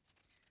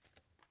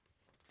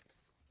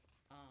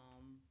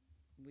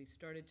 We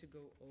started to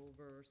go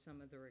over some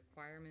of the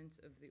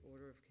requirements of the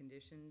order of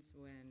conditions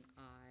when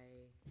I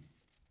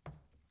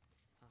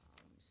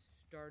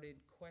started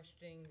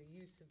questioning the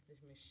use of the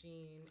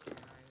machine, and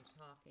I'm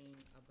talking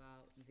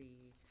about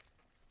the,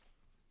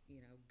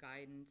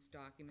 guidance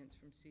documents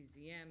from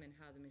CZM and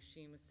how the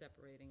machine was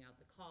separating out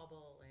the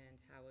cobble and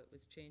how it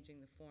was changing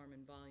the form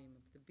and volume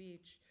of the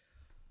beach.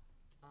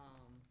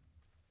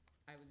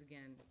 I was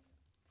again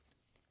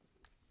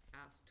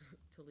asked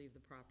to leave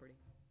the property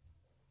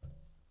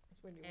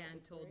That's when you went and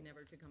with told Greg?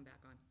 never to come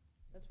back on.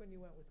 That's when you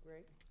went with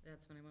Greg?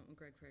 That's when I went with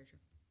Greg Frazier.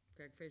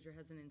 Greg Frazier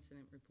has an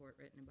incident report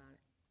written about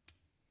it.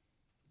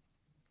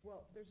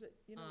 Well, there's a,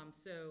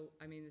 So,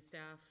 I mean, the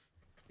staff,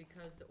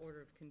 because the order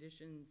of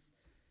conditions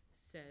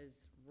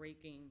says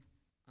raking,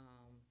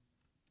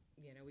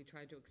 we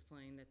tried to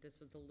explain that this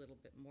was a little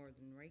bit more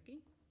than raking.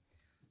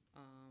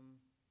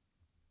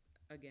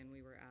 Again,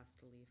 we were asked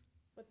to leave.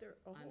 but there are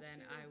a whole And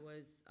then I series-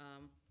 was,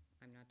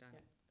 I'm not done.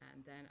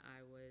 And then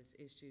I was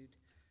issued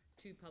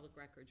 2 public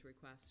records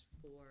requests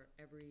for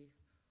every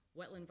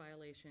wetland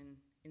violation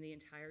in the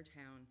entire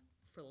town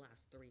for the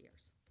last 3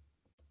 years.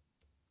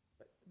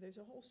 But there's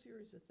a whole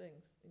series of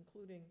things,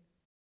 including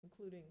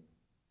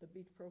the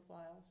beach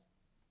profiles.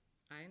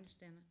 I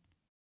understand that.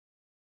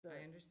 the-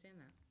 I understand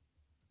that.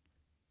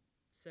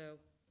 So,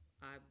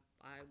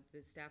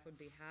 the staff would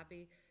be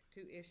happy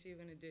to issue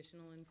an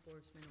additional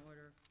enforcement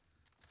order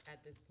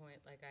at this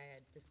point. Like I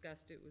had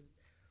discussed it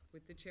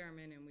with the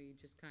chairman, and we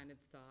just kind of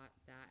thought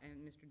that,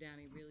 and Mr.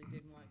 Downey really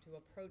did want to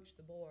approach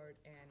the board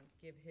and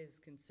give his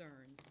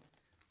concerns,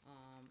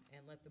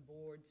 and let the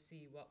board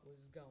see what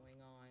was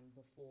going on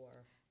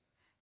before.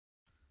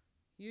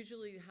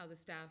 Usually how the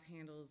staff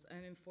handles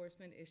an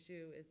enforcement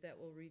issue is that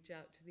we'll reach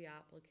out to the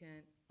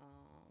applicant,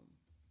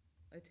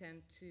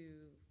 attempt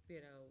to,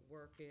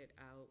 work it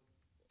out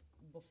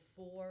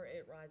before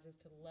it rises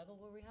to the level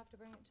where we have to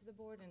bring it to the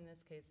board. In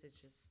this case,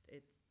 it's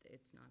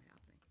not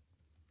happening.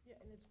 Yeah,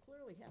 and it's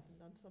clearly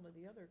happened on some of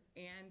the other,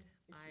 And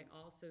I Issues.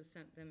 also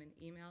sent them an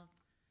email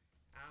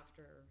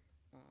after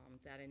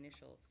that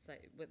initial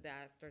site,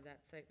 after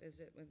that site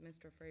visit with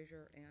Mr.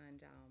 Frazier,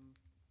 and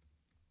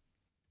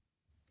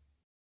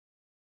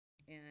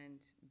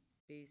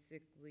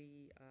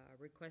basically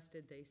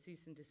requested they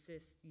cease and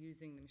desist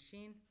using the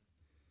machine.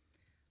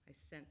 I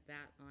sent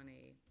that on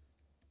a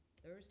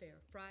Thursday or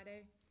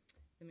Friday.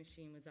 The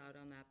machine was out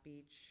on that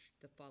beach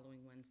the following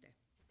Wednesday.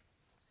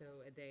 So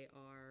they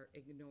are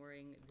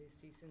ignoring the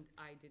cease and,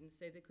 I didn't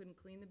say they couldn't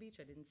clean the beach,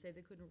 I didn't say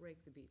they couldn't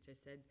rake the beach, I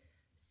said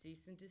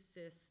cease and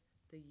desist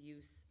the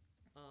use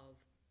of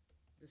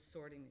the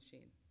sorting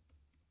machine.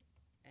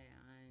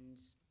 And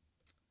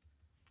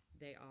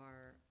they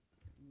are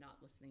not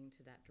listening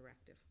to that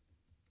directive.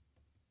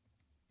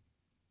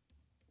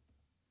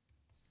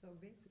 So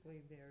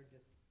basically, they're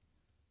just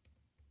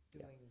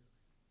Yeah. doing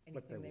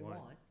What they anything they want.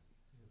 want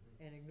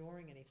and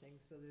ignoring anything,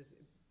 so there's,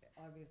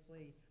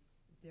 obviously,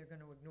 they're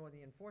gonna ignore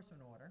the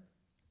enforcement order.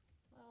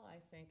 Well, I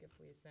think if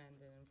we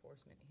send an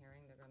enforcement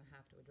hearing, they're gonna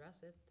have to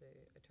address it,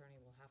 the attorney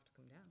will have to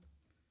come down.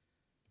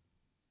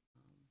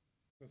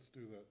 Let's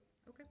do that.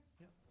 Okay.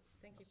 Yep.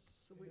 Thank you.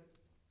 so we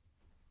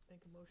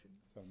make a motion?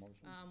 Is that a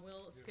motion?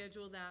 We'll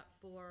schedule that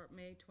for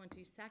May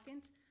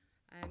 22nd,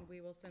 and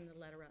we will send the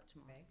letter out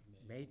tomorrow.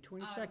 May? May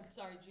 22nd.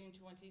 Sorry, June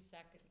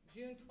 22nd,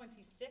 June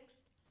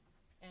 26th,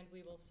 and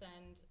we will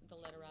send the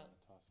letter out.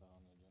 Toss that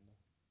on the agenda.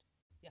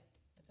 Yeah,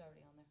 it's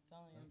already on there. It's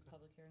only on the Okay.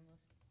 public hearing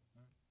list.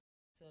 Alright.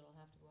 So it'll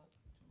have to go out,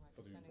 right,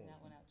 For we're the sending that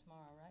one enforcement. out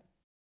tomorrow, right?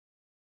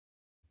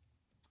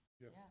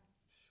 Yes. Yeah,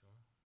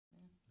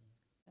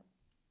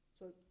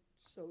 Sure.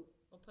 So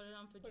we'll put it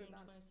on for Put it June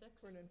on 26th.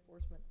 for an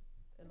enforcement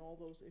and all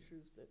those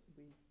issues that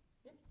we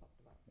Yep. talked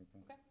about.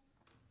 Okay.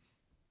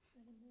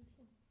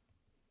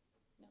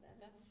 No,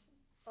 that's,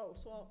 Oh,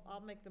 so I'll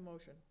make the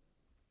motion.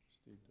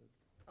 Steve did.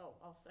 Oh,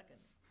 I'll second.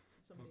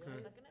 Somebody Okay.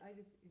 else second it? I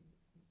just,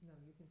 no,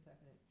 you can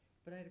second it,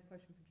 but I had a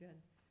question for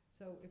Jen.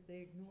 So if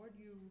they ignored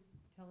you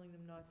telling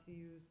them not to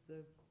use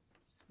the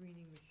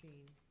screening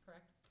machine,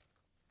 correct.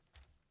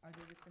 are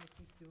they just gonna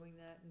keep doing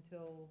that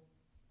until,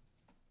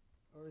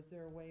 or is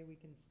there a way we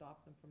can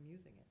stop them from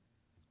using it?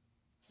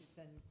 You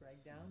send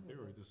Greg down In with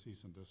theory, a- to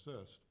cease and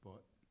desist,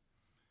 but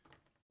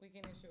We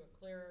can issue a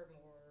clearer,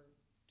 more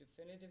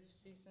definitive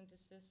cease and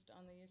desist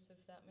on the use of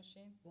that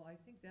machine. Well, I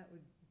think that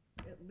would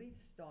at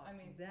least stop I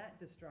mean- that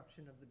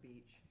destruction of the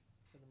beach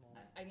for the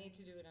moment. I need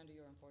to do it under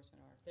your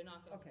enforcement order. They're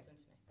not gonna Okay. listen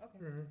to me. Okay,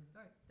 Mhm.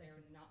 all right, They thank are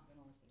you. not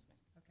gonna listen to me.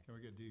 can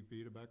we get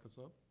DEP to back us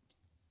up?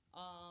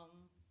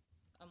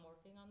 I'm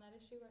working on that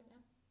issue right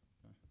now.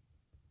 Okay.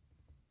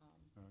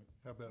 Um, All right,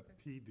 how about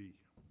Okay. PD?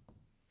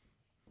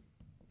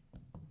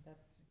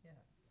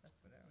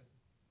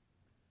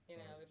 You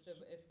know,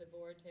 Alright, if the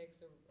board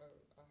takes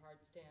a hard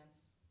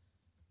stance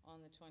on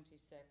the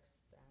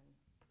 26th, then,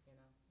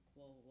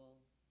 you know, we'll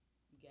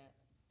get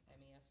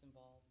MES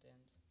involved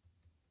and,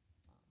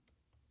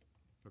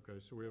 Okay,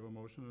 so we have a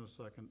motion and a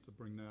second to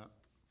bring that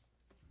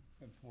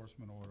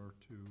enforcement order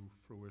to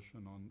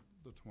fruition on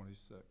the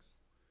 26th.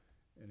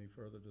 Any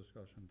further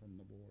discussion from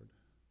the board?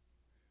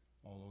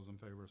 All those in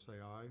favor say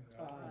aye.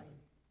 Aye.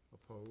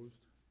 Opposed?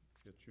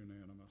 It's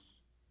unanimous.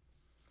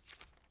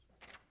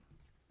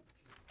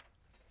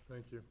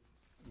 Thank you.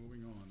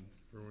 Moving on.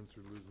 Bruins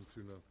are losing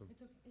 2-0.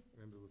 it's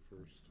End of the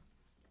first.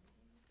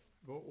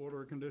 Vote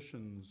order of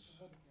conditions.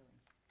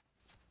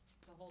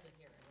 to hold a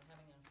hearing, we're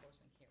having an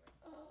enforcement hearing.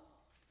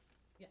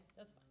 Yeah,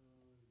 that's fine,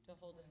 to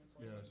hold an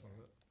Yeah, I enforcement saw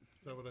hearing. that.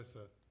 Is that what I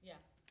said?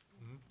 Yeah,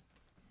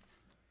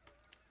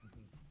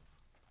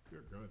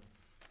 You're good.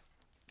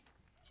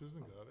 Susan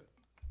got it.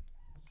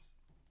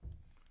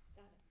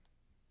 Got it.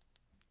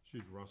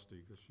 She's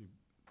rusty because she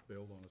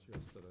bailed on us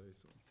yesterday,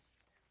 so.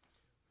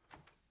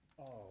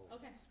 Oh.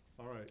 okay.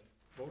 All right,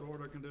 vote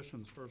order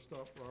conditions. First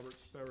up, Robert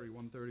Sperry,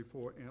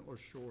 134 Antler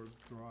Shores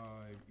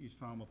Drive, East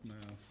Falmouth,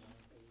 Mass.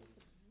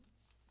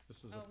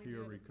 This is Oh, a we do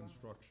pier have a drawing.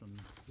 reconstruction.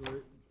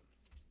 Right.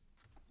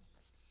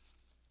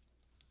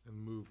 And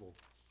Moval.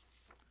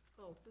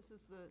 Oh, this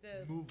is the,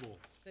 Moval.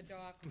 The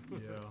dock, Yeah,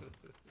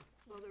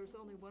 well, there's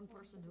only one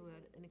person who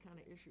had any kind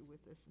of issue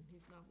with this, and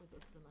he's not with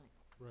us tonight.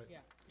 Right.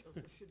 yeah, So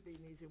this should be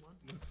an easy one.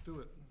 Let's do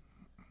it.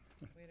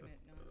 wait a minute,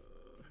 no,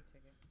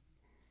 T-ticket.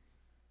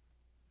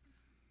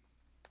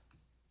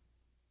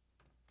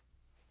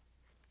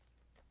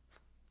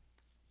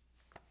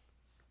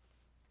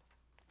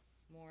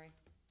 Maury,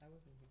 I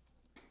wasn't here.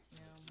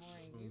 no,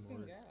 Maury, Oh, you can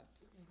Maury. go.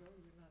 You can go,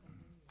 you're not in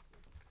any of this.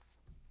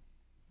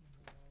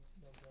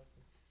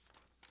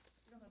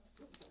 You don't have to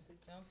feel guilty.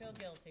 Don't feel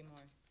guilty,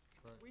 Maury.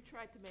 We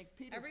tried to make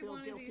Peter Every feel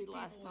one of these guilty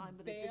last people time,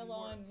 would but it didn't bail work.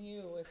 on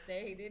you if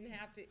they didn't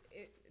have to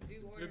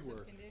do orders of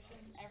work.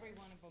 conditions, every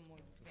one of them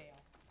would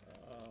fail.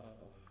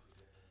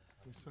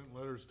 We sent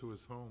letters to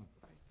his home.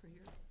 Right, for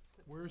your,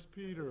 Where's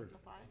Peter?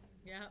 goodbye.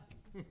 Yep.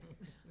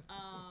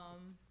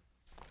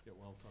 get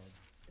well card.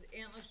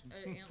 Antler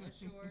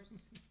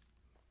Shores,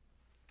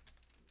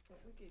 But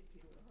we gave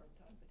Peter a hard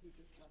time, but he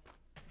just left.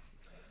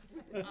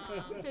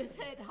 With his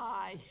head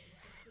high.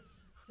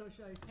 So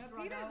should I no,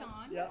 strut Peter's out?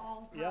 on. Yeah,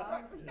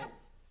 yeah.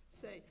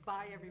 Say,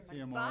 bye, everybody. See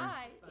you, Maury.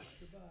 Bye.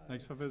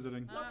 Thanks for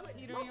visiting. Lovely,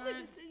 Peter, you're lovely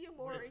on. to see you,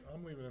 Maury.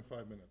 I'm leaving in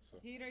 5 minutes, so.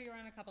 Peter, you're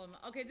on a couple of them.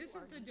 Okay, this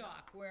is the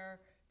dock where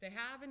they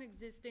have an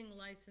existing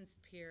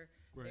licensed pier.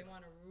 They Right.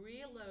 want to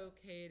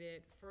relocate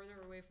it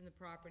further away from the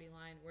property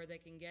line where they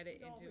can get it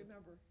We all into.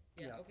 remember,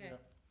 Yeah, Yeah. okay.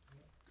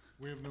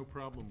 We have no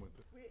problem with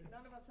it.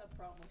 none of us have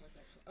problem with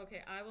it.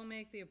 Okay, I will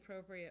make the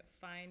appropriate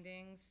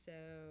findings, so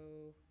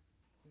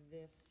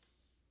this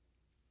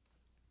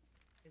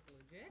is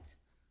legit.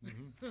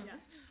 Yeah.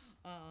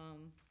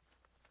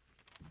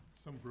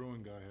 Some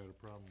brewing guy had a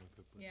problem with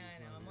it, but Yeah, I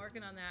he's know, not I'm here.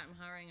 working on that, I'm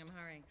hiring.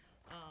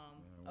 well.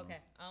 Okay,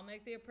 I'll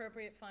make the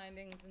appropriate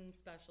findings and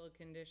special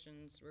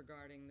conditions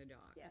regarding the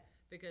dock. Yeah.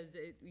 Because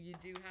you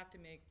do have to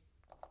make,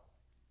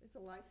 It's a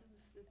license.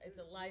 it's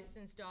a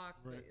licensed dock,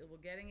 but Right. we're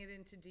getting it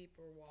into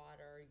deeper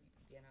water,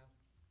 you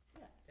know,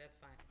 Yeah. that's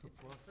fine. It's a It's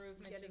plus.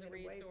 improvement to Getting the it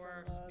away from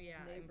resource, the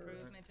yeah, neighbor.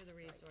 improvement to the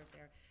resource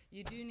area.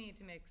 You do need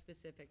to make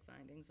specific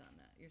findings on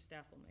that, your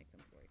staff will make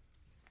them for you.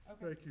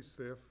 Okay, Thank you,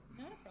 staff.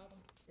 not a problem,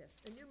 Yes,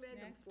 and you made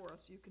them Next. for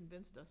us, you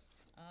convinced us.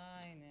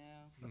 I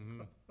know.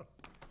 Mhm.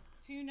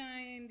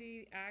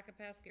 290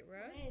 Acapasket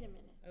Road? Wait a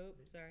minute, Oh,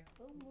 sorry.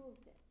 who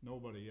moved it?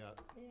 Nobody yet.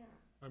 Yeah.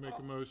 I make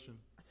a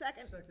motion.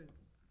 Second. Second.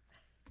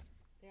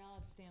 They all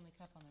have Stanley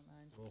Cup on their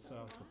minds. A little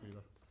faster,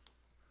 Peter.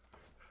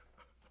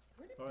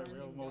 Where did All right, we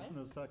have a Brendan go? motion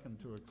and a second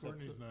to accept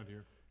Courtney's the not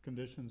here.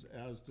 conditions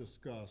as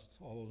discussed.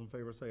 All those in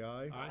favor say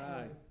aye.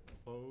 Aye.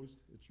 Opposed?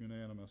 It's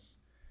unanimous.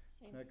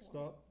 Same Next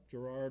form. up,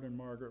 Gerard and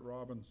Margaret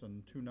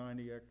Robinson,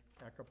 290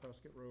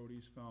 Acapesket Road,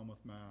 East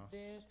Falmouth, Mass.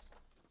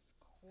 This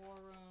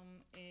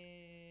quorum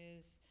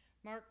is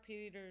Mark,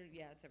 Peter,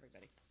 yeah, it's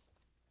everybody.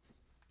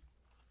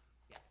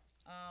 Yeah.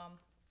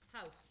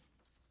 House,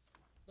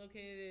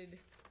 located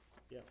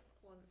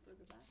One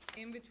further back.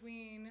 in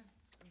between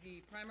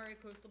the primary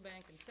coastal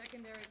bank and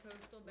secondary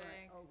coastal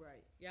Right, bank. oh,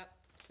 right. Yep,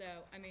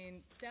 so, I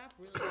mean, staff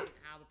really didn't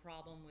have a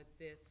problem with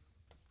this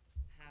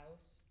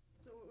house.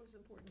 So it was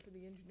important for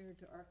the engineer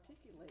to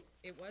articulate.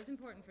 It was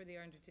important for the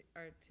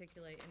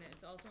articulate, and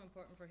it's also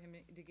important for him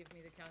to give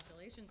me the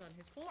calculations on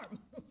his form.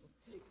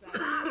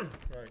 Exactly.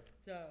 Right.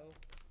 So,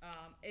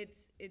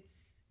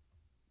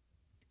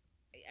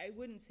 I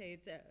wouldn't say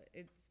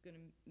it's gonna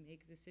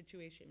make the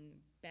situation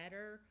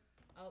better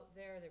out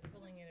there. They're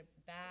pulling it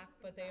back,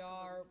 but they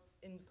are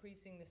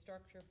increasing the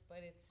structure, but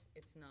it's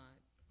not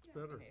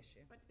Better. an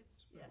issue. But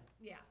it's, yeah.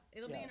 Yeah,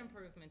 it'll be an Yeah.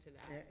 improvement to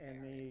that.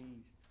 And area.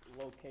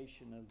 the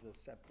location of the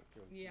septic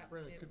room. Yeah,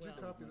 Brandon, it could you will.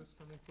 copy this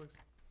for me, please?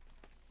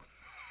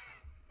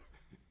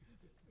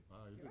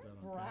 Wow, you did that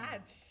on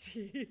Brad,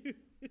 Steve.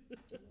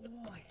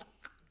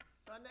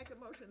 So I make a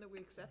motion that we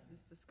accept as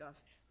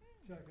discussed.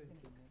 Second.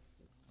 camera.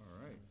 All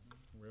right,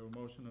 We have a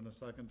motion and a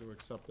second to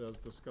accept as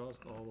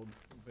discussed. All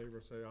in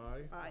favor say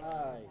aye.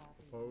 Aye.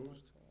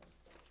 Opposed?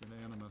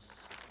 Unanimous.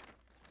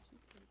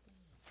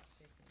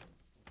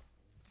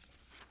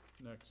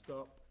 Next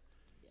up,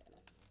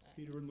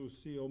 Peter and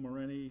Lucille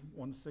Moretti,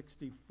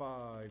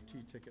 165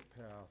 T-Ticket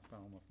Path,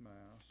 Falmouth,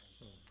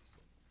 Mass.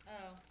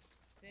 Oh,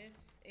 this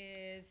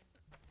is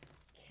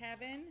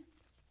Kevin,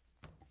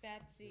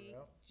 Betsy,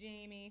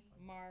 Jamie,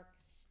 Mark,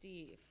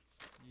 Steve.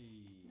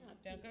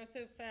 Don't go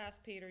so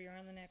fast, Peter, you're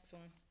on the next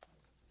one.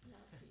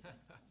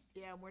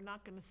 Yeah, we're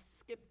not gonna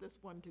skip this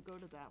one to go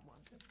to that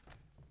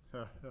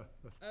one.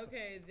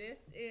 Okay,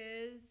 this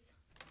is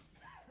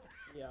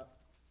Yeah.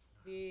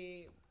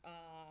 the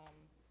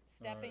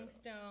stepping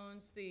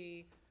stones,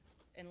 the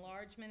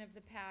enlargement of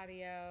the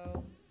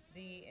patio,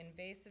 the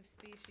invasive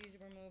species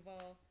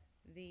removal,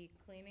 the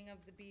cleaning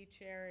of the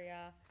beach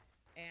area,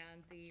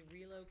 and the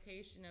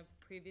relocation of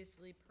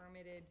previously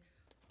permitted,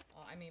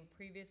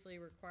 previously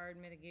required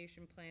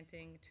mitigation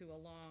planting to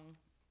along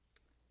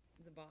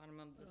the bottom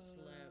of the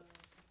slope.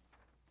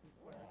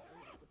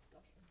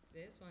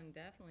 This one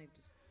definitely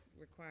just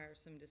requires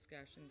some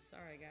discussion.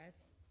 Sorry,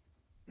 guys.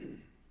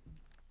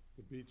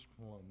 The beach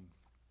plum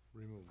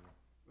removal.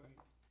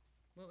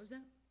 What was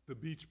that? The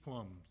beach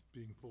plum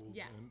being pulled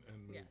Yes, and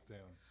moved yes.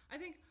 down. I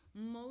think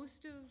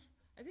most of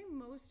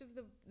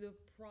the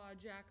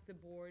project, the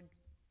board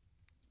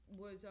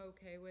was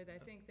okay with. I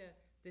think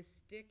the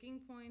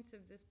sticking points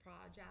of this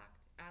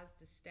project, as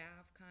the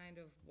staff kind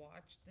of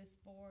watched this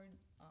board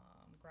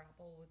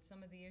grapple with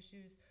some of the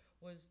issues,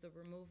 was the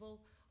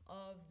removal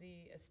of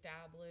the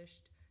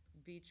established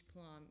beach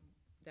plum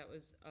that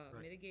was a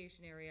Right.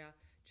 mitigation area,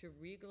 to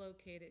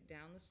relocate it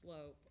down the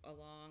slope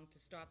to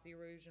stop the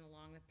erosion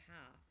along the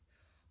path.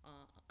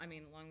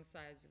 Along the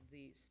sides of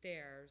the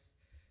stairs.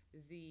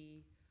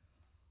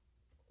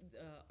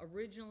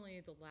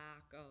 Originally, the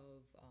lack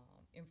of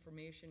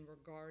information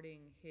regarding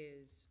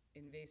his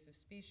invasive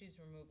species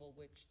removal,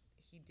 which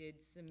he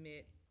did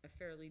submit a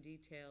fairly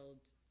detailed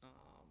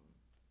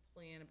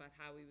plan about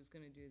how he was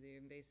gonna do the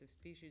invasive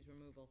species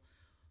removal.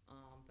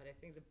 But I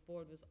think the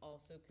board was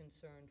also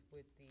concerned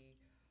with the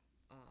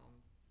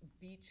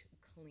beach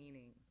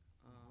cleaning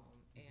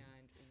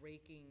and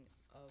raking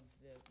of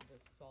the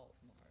salt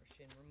marsh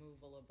and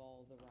removal of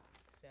all the rock.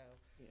 So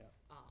Yeah.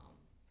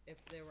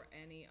 if there were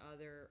any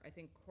other, I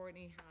think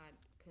Courtney had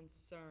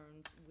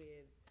concerns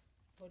with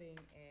putting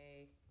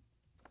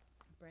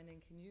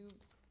Brendan, can you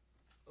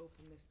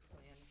open this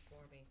plan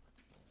for me?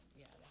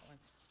 Yeah, that one.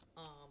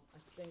 A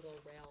single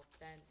rail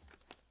fence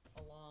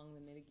along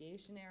the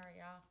mitigation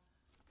area,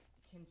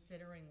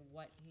 considering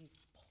what he's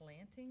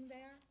planting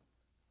there.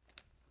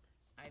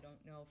 I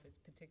don't know if it's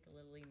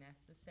particularly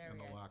necessary.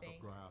 And the I lack of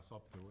think- grass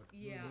up to it.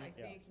 Yeah, I Yeah.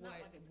 think It's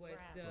not like it's what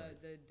grass.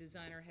 the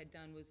designer had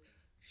done was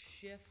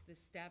shift the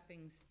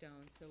stepping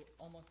stones, so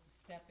almost the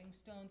stepping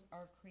stones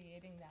are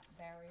creating that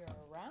barrier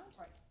around.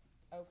 Right.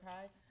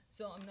 Okay,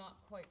 so I'm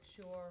not quite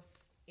sure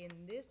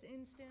in this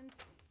instance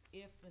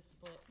if the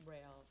split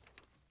rail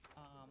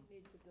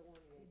Need to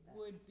delineate that.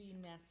 would be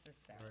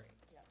necessary.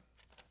 Yeah.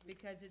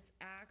 Because it's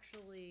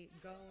actually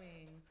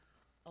going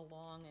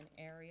along an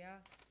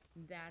area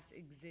that's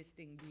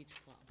existing beach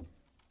plum.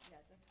 Yeah,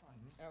 that's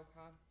fine.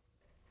 Okay.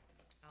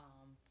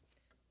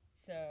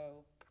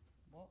 So,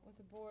 what would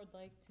the board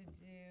like to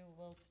do?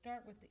 We'll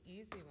start with the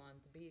easy one,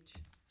 the beach.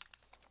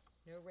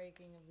 No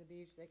raking of the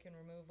beach. They can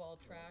remove all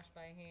trash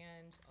by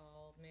hand,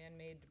 all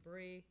man-made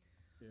debris.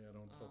 Yeah,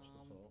 don't touch the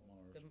Um, salt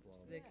marsh. So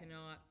blah, they blah.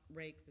 cannot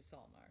rake the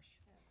salt marsh.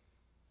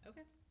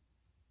 Okay.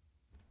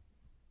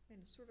 And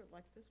it's sort of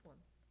like this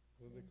one.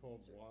 What are they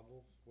called,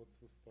 waddles? What's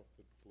the stuff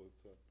that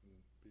floats up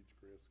and beach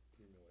grass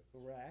accumulates?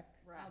 Rack.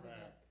 How they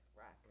Rack.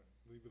 Rack.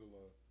 Leave it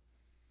alone.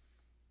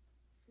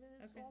 I mean,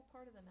 it's Okay. all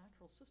part of the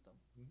natural system.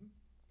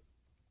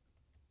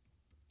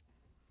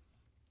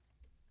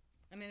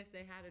 If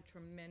they had a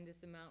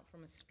tremendous amount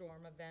from a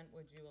storm event,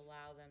 would you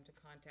allow them to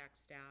contact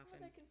staff Well,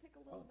 and? they can pick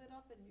a little bit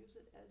up and use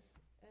it as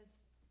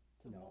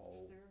to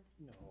No, mulch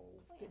their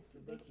no. plants.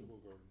 Vegetable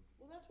garden.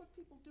 Well, that's what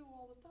people do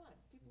all the time.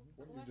 People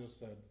What you collect just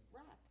said.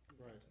 rack.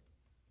 Right.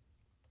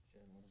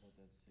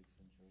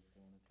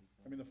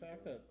 The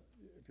fact that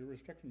if you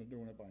restrict them to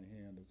doing it by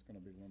hand, it's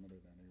gonna be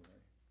limited anyway.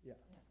 Yeah.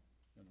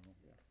 You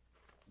know?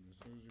 And as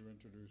soon as you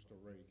introduced a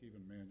rake,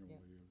 even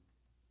manually,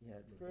 Yeah,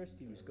 at first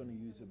he was gonna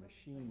use a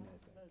machine, I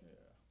think.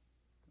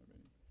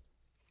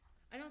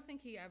 I don't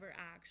think he ever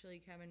actually,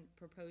 Kevin,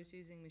 proposed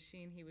using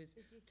machine. He was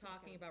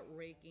talking about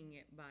raking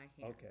it by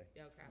hand. Okay.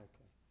 Okay.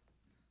 Okay.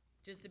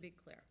 Just to be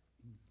clear.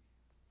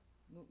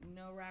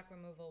 No rack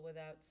removal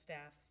without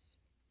staff's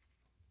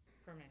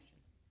permission.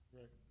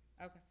 Right.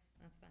 Okay,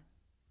 that's fine.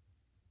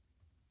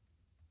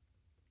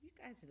 You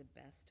guys are the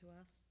best to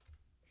us.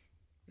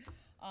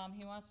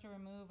 He wants to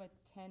remove a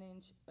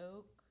 10-inch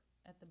oak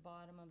at the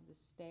bottom of the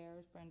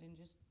stairs. Brendan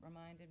just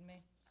reminded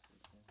me.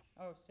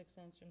 Oh,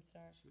 6-inch, I'm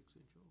sorry.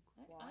 6-inch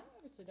oak. I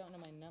obviously don't know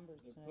my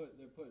numbers tonight.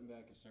 They're putting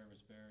back a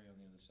service barrier on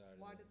the other side of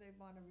Why it. do they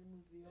want to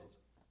remove the oak?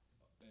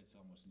 It's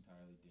almost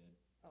entirely dead.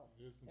 Oh,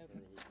 It is Okay.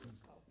 entirely good.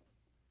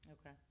 oh,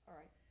 Okay. all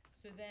right.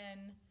 So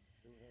then,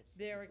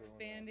 They're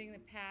expanding the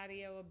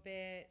patio a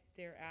bit,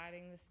 they're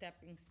adding the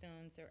stepping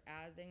stones, they're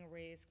adding a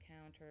raised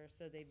counter,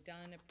 so they've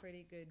done a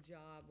pretty good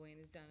job. Wayne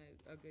has done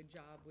a good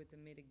job with the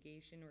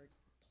mitigation or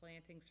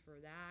plantings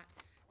for that.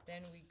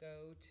 Then we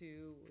go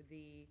to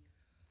the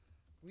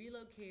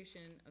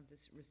relocation of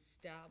this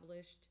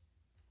established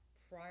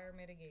prior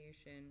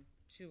mitigation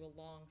to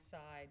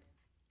alongside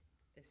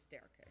the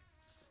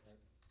staircase.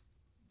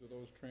 Do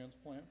those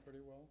transplant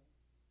pretty well?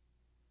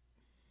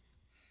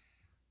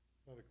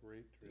 It's not a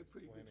great They're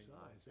pretty good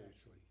transplanting size,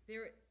 location.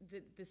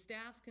 actually. The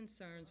staff's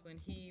concerns when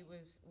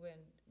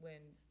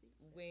when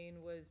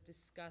Wayne was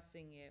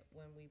discussing it,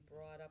 when we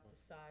brought up the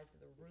size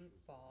of the root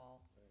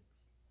ball,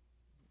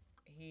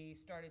 he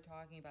started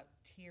talking about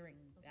tiering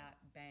that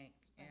bank,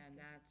 and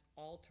that's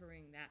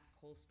altering that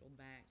coastal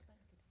bank.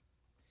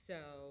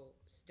 So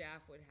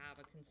staff would have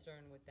a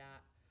concern with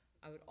that.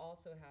 I would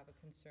also have a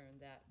concern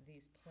that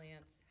these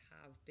plants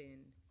have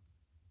been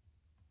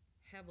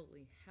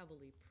heavily,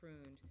 heavily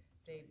pruned.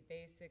 They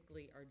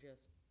basically are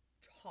just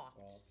chopped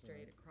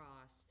straight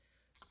across.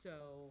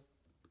 So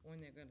when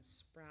they're gonna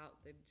sprout,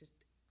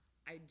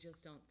 I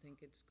just don't think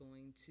it's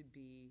going to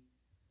be,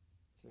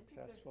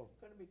 Successful.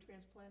 They're gonna be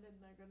transplanted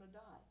and they're gonna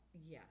die.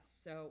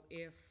 yes. So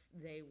if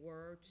they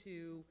were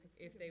to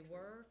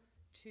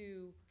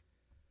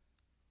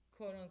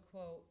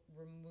quote-unquote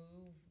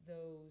remove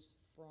those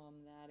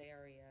from that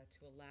area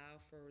to allow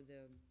for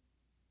the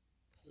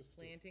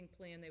planting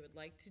plan they would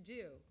like to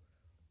do,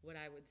 what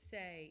I would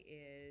say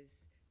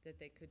is that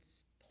they could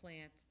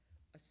plant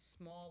a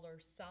smaller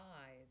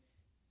size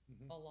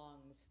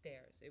along the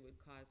stairs. It would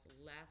cause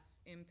less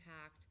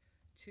impact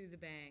to the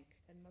bank,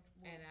 And much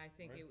more. and I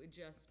think it Right. would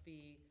just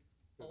be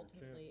Better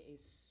ultimately a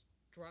chance.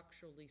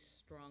 structurally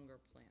stronger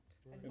plant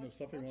And the much-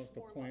 stuff he much wants to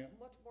more plant,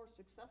 Much more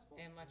successful.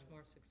 and much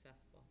more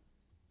successful.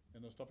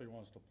 and the stuff he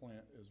wants to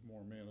plant is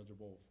more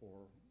manageable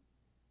for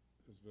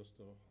his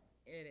Vista.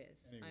 It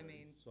is. I Anyway,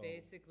 mean, so-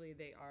 basically,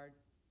 they are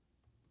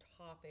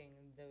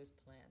topping those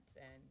plants,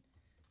 and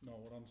No,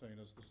 what I'm saying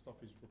is the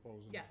stuff he's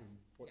proposing to Yes,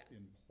 put yes.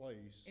 in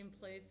place. in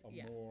place, A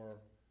yes. more,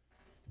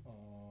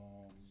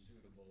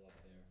 Suitable up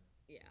there.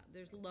 Yeah,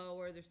 there's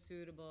lower, they're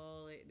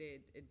suitable,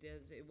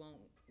 it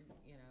won't,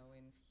 you know,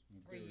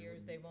 in 3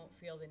 years, they won't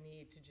feel the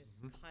need to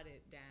just cut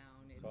it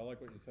down. so I It's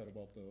like what you said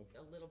about the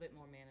a little bit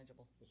more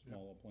manageable.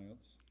 smaller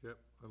plants. Yep,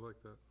 I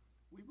like that.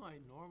 We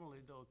might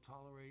normally, though,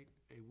 tolerate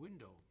a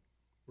window.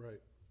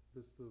 Right,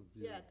 Vista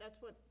view. Yeah, that's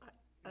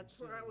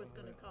where I was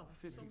gonna come.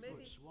 So 50-foot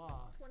maybe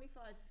swath.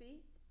 25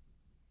 feet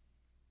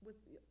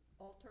with the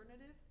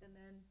alternative, and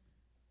then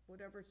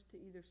whatever's to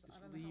either, I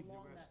don't know leave the how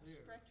long rest that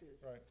there.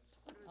 stretches. Right.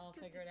 But if it's I'll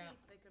 50 figure it out.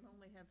 feet, they can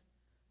only have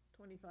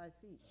 25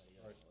 feet.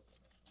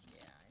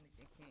 Yeah, and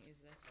they can't use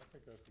this. I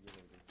think that's a good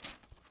idea.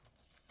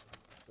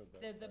 Said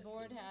that The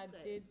board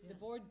Say, the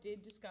board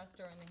did discuss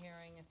during the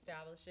hearing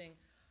establishing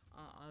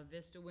a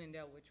vista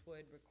window, which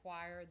would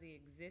require the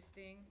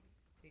existing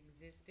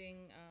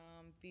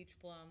beach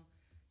plum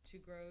to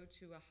grow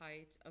to a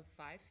height of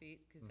 5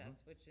 feet, because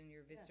that's what's in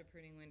your vista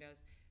pruning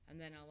windows, and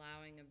then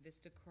allowing a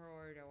vista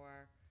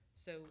corridor.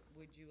 So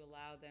would you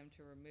allow them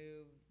to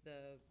remove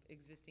the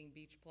existing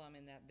beach plum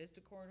in that vista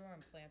corridor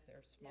and plant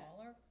their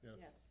smaller? Yes.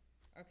 Yes.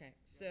 Okay,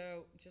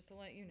 so just to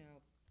let you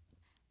know,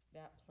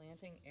 that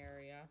planting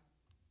area,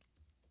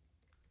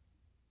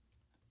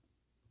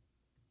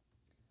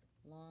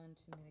 lawn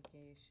to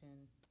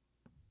mitigation,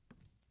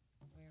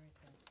 where is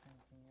that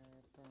planting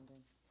area,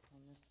 Brendan,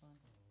 on this one?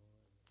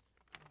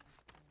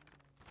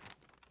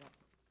 Yeah.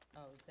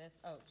 Oh, is this,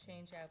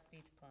 change out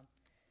beach plum.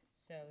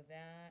 So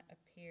that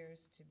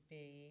appears to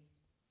be,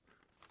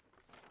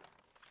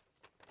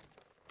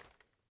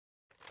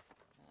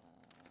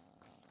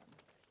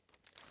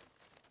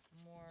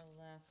 more or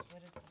less,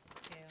 what is the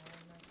scale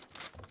on this?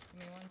 Give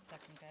me 1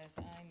 second, guys,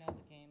 I know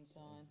the game's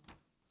on.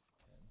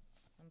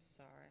 I'm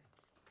sorry.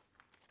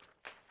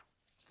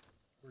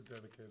 We're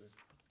dedicated.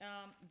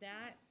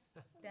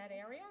 That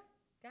area,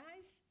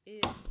 guys,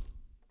 is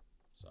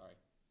Sorry.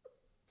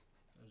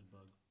 There's a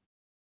bug.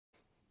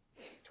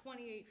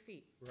 28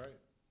 feet. Right,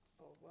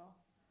 Oh, well,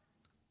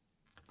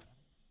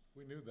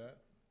 we knew that.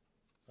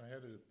 I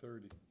had it at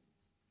 30.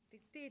 They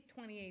did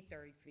 28,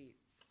 30 feet,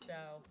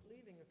 so,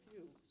 leaving a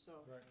few, so,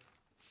 Right.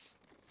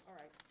 all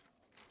right.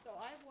 So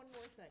I have one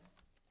more thing.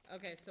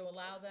 okay, so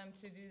allow them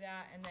to do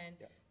that, and then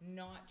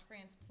not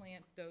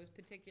transplant those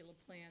particular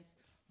plants,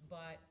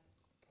 but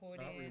put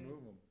Not in,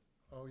 remove them.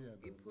 Oh, yeah.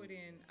 you the- put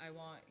in,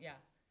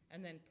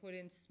 and then put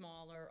in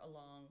smaller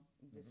along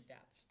the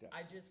steps.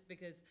 I just,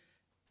 because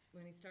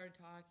when he started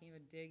talking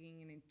about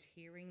digging and then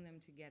tearing them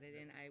to get it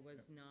in, I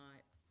wasn't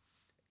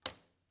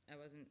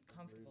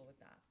comfortable with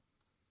that.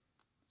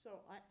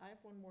 So I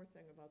have one more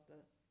thing about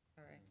the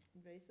All right,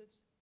 invasives.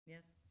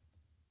 yes?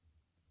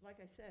 Like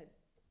I said,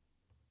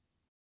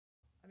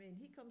 I mean,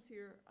 he comes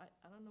here,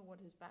 I don't know what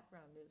his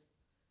background is,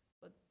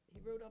 but he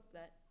wrote up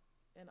that,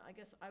 and I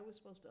guess I was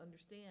supposed to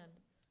understand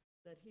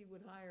that he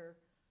would hire,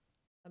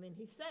 I mean,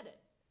 he said it,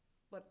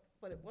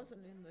 but it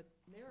wasn't in the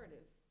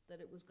narrative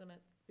that it was gonna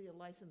be a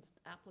licensed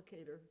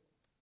applicator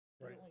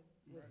Right. dealing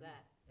with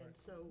that. And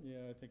so,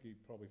 Yeah, I think he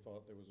probably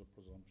thought there was a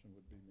presumption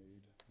would be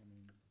made. I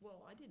mean,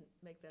 well, I didn't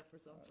make that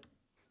presumption.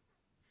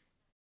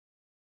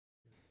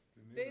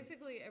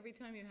 Basically, every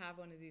time you have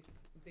one of these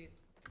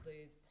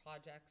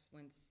projects,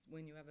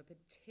 when you have a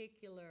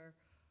particular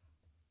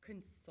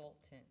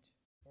consultant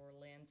or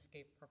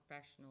landscape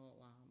professional,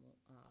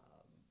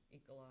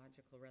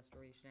 ecological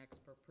restoration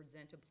expert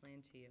present a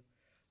plan to you,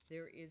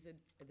 there is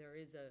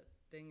a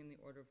thing in the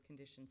order of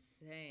conditions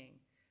saying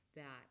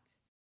that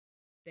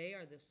they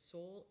are the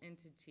sole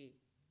entity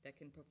that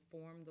can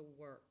perform the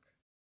work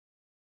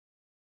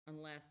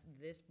unless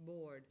this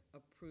board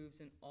approves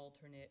an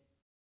alternate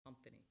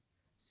company.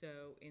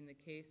 So in the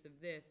case of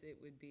this, it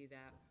would be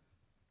that,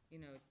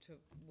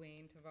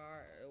 Wayne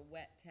Tavar,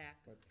 Wet Tech,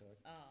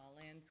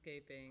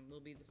 Landscaping will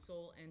be the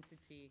sole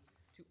entity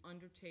to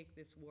undertake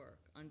this work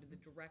under the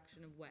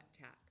direction of Wet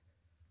Tech,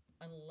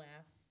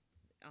 unless,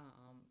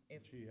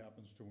 if, she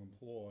happens to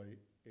employ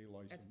a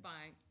license. that's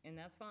fine, and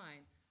that's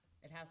fine.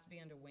 It has to be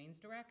under Wayne's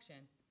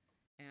direction,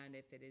 and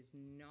if it is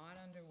not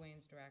under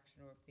Wayne's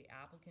direction, or if the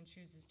applicant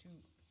chooses to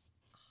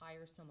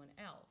hire someone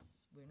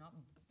else, we're not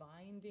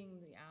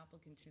binding the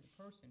applicant to the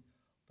person,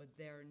 but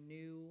their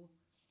new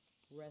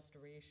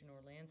restoration or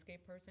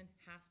landscape person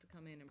has to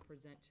come in and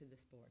present to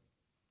this board.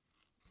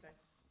 Okay.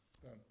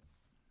 Done.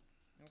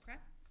 Okay?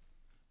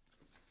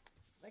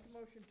 Make a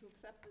motion to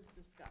accept as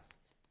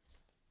discussed.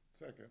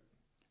 Second.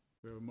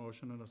 We have a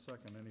motion and a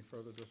second. Any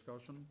further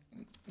discussion?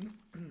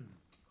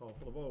 Call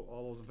for the vote.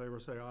 All those in favor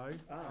say aye.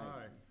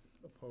 Aye.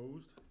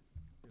 Opposed?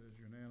 It is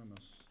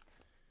unanimous.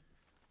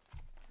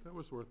 That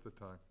was worth the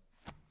time.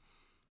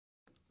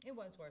 It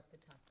was worth the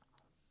time.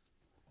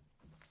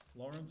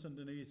 Lawrence and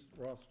Denise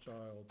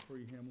Rothschild,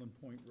 3 Hamlin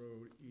Point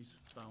Road, East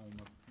Falmouth,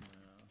 Mass.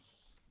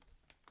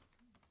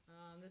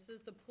 This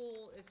is the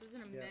pool, this is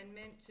an Yeah.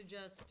 amendment to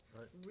just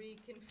Right.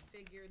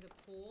 reconfigure the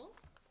pool,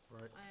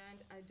 Right.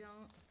 and I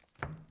don't,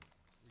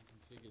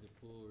 Reconfigure the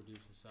pool,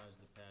 reduce the size of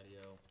the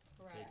patio,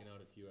 correct, taking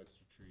out a few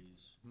extra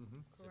trees. Mm-hmm.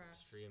 It's an correct.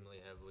 extremely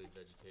heavily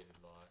vegetated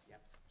lot.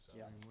 Yep. So,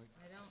 Yeah.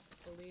 I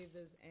don't believe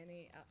there's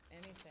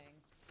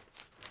anything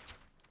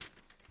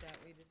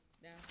that we just,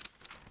 no.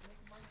 Make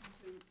a motion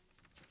to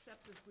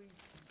accept as we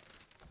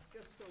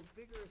just so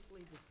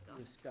vigorously discussed.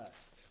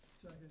 Discussed.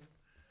 Second.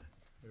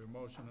 We have a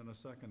motion and a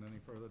second. Any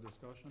further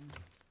discussion?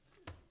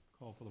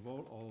 Call for the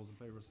vote. All those in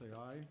favor say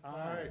aye.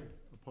 Aye.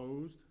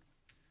 Opposed?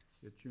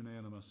 It's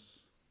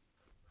unanimous.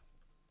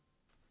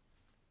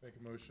 Make a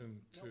motion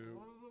to.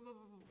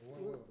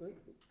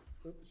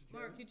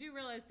 Mark, you do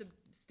realize the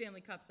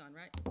Stanley Cup's on,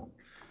 right?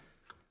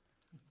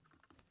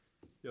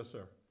 Yes,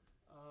 sir.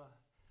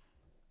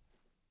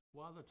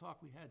 While the talk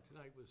we had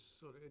tonight was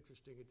sort of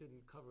interesting, it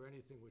didn't cover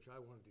anything which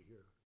I wanted to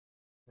hear.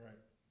 Right.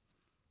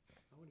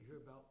 I want to hear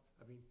about,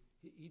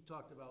 he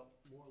talked about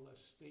more or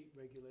less state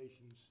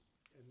regulations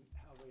and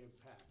how they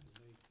impact, and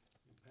they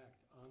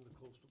impact on the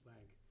coastal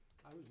bank.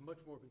 I was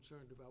much more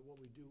concerned about what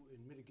we do in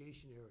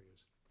mitigation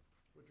areas,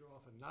 which are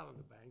often not on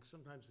the bank.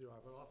 Sometimes they are,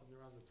 but often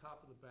they're on the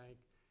top of the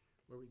bank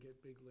where we get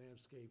big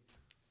landscaped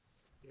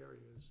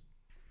areas.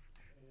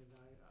 And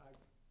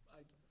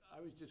I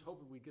was just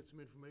hoping we'd get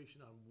some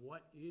information on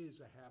what is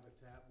a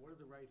habitat, what are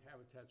the right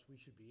habitats we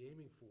should be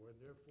aiming for, and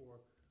therefore,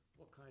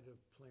 what kind of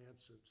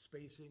plants and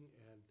spacing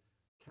and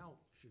count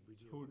should we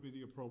deal Who would with? be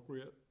the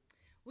appropriate?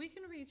 We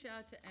can reach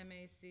out to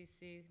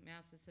MACC,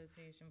 Mass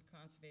Association of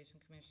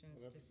Conservation Commissions,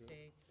 Oh, to that'd be good.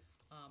 see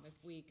if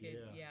we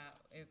could, Yeah.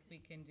 if we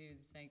can do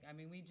the thing. I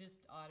mean, we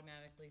just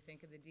automatically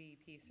think of the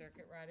DEP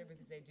circuit rider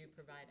because they do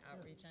provide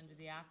outreach under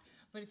the act.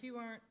 But if you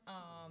weren't,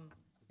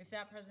 if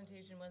that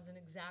presentation wasn't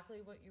exactly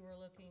what you were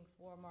looking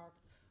for, Mark,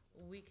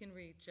 we can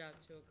reach out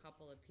to a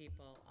couple of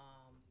people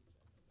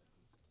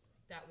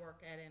that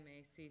work at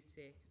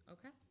MACC,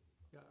 okay?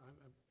 Yeah, I'm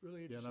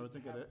really Yeah, interested and I would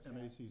in think at habitat.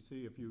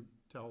 MACC, if you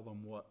tell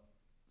them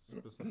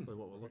specifically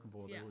what we're looking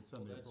for, they Yeah. would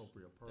send the Well, that's-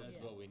 appropriate That's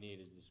person. what we need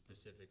is the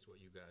specifics, what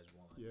you guys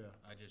want. Yeah.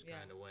 I just Yeah.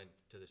 kinda went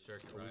to the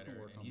circuit So we can rider,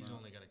 work and on he's that.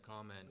 only gonna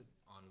comment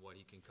on what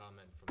he can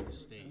comment from the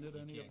state. attended He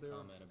any of can't their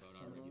comment about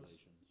our seminars?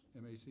 regulations.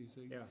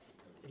 MACC? Yeah,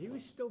 he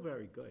was still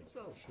very good,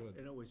 So, Should.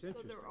 and it was so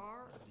interesting. there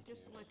are,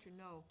 just to let you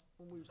know,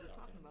 when we were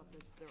talking about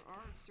this, there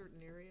are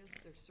certain areas,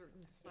 there's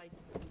certain sites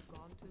that we've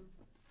gone to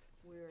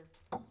where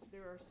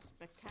there are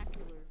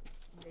spectacular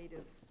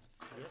native,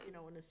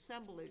 an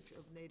assemblage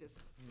of native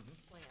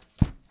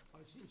plants.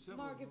 I've seen several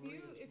Mark, of if you-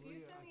 Maria's. if you Maria,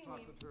 send I me an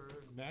talked e- with her,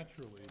 and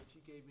Naturally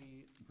she gave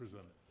me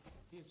presented.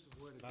 hints of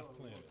where to Not go, and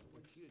planted.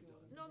 what she had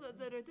done. No,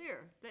 that are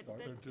there,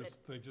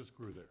 They just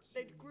grew there.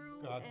 they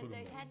grew God put and they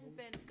 'em there. hadn't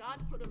been,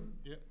 God put them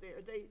Yep. there,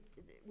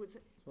 it was,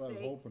 So I'm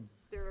they- hoping.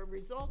 they're a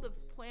result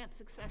of plant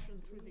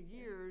succession through the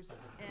years,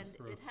 and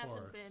For a it hasn't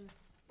forest. been,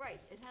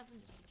 right, it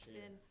hasn't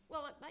been,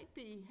 well, it might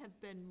have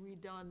been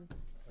redone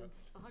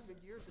since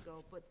 100 years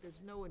ago, but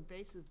there's no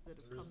invasives that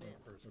have There is come no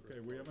in. first Okay,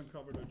 grade. we haven't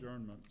covered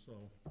adjournment,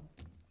 so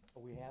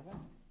We haven't?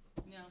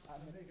 No. I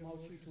make a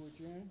motion to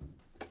adjourn?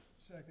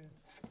 Second.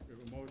 we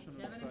have a motion and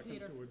a Kevin and second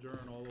Peter. to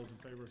adjourn. All those in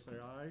favor say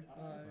aye.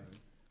 Aye.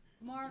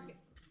 Mark,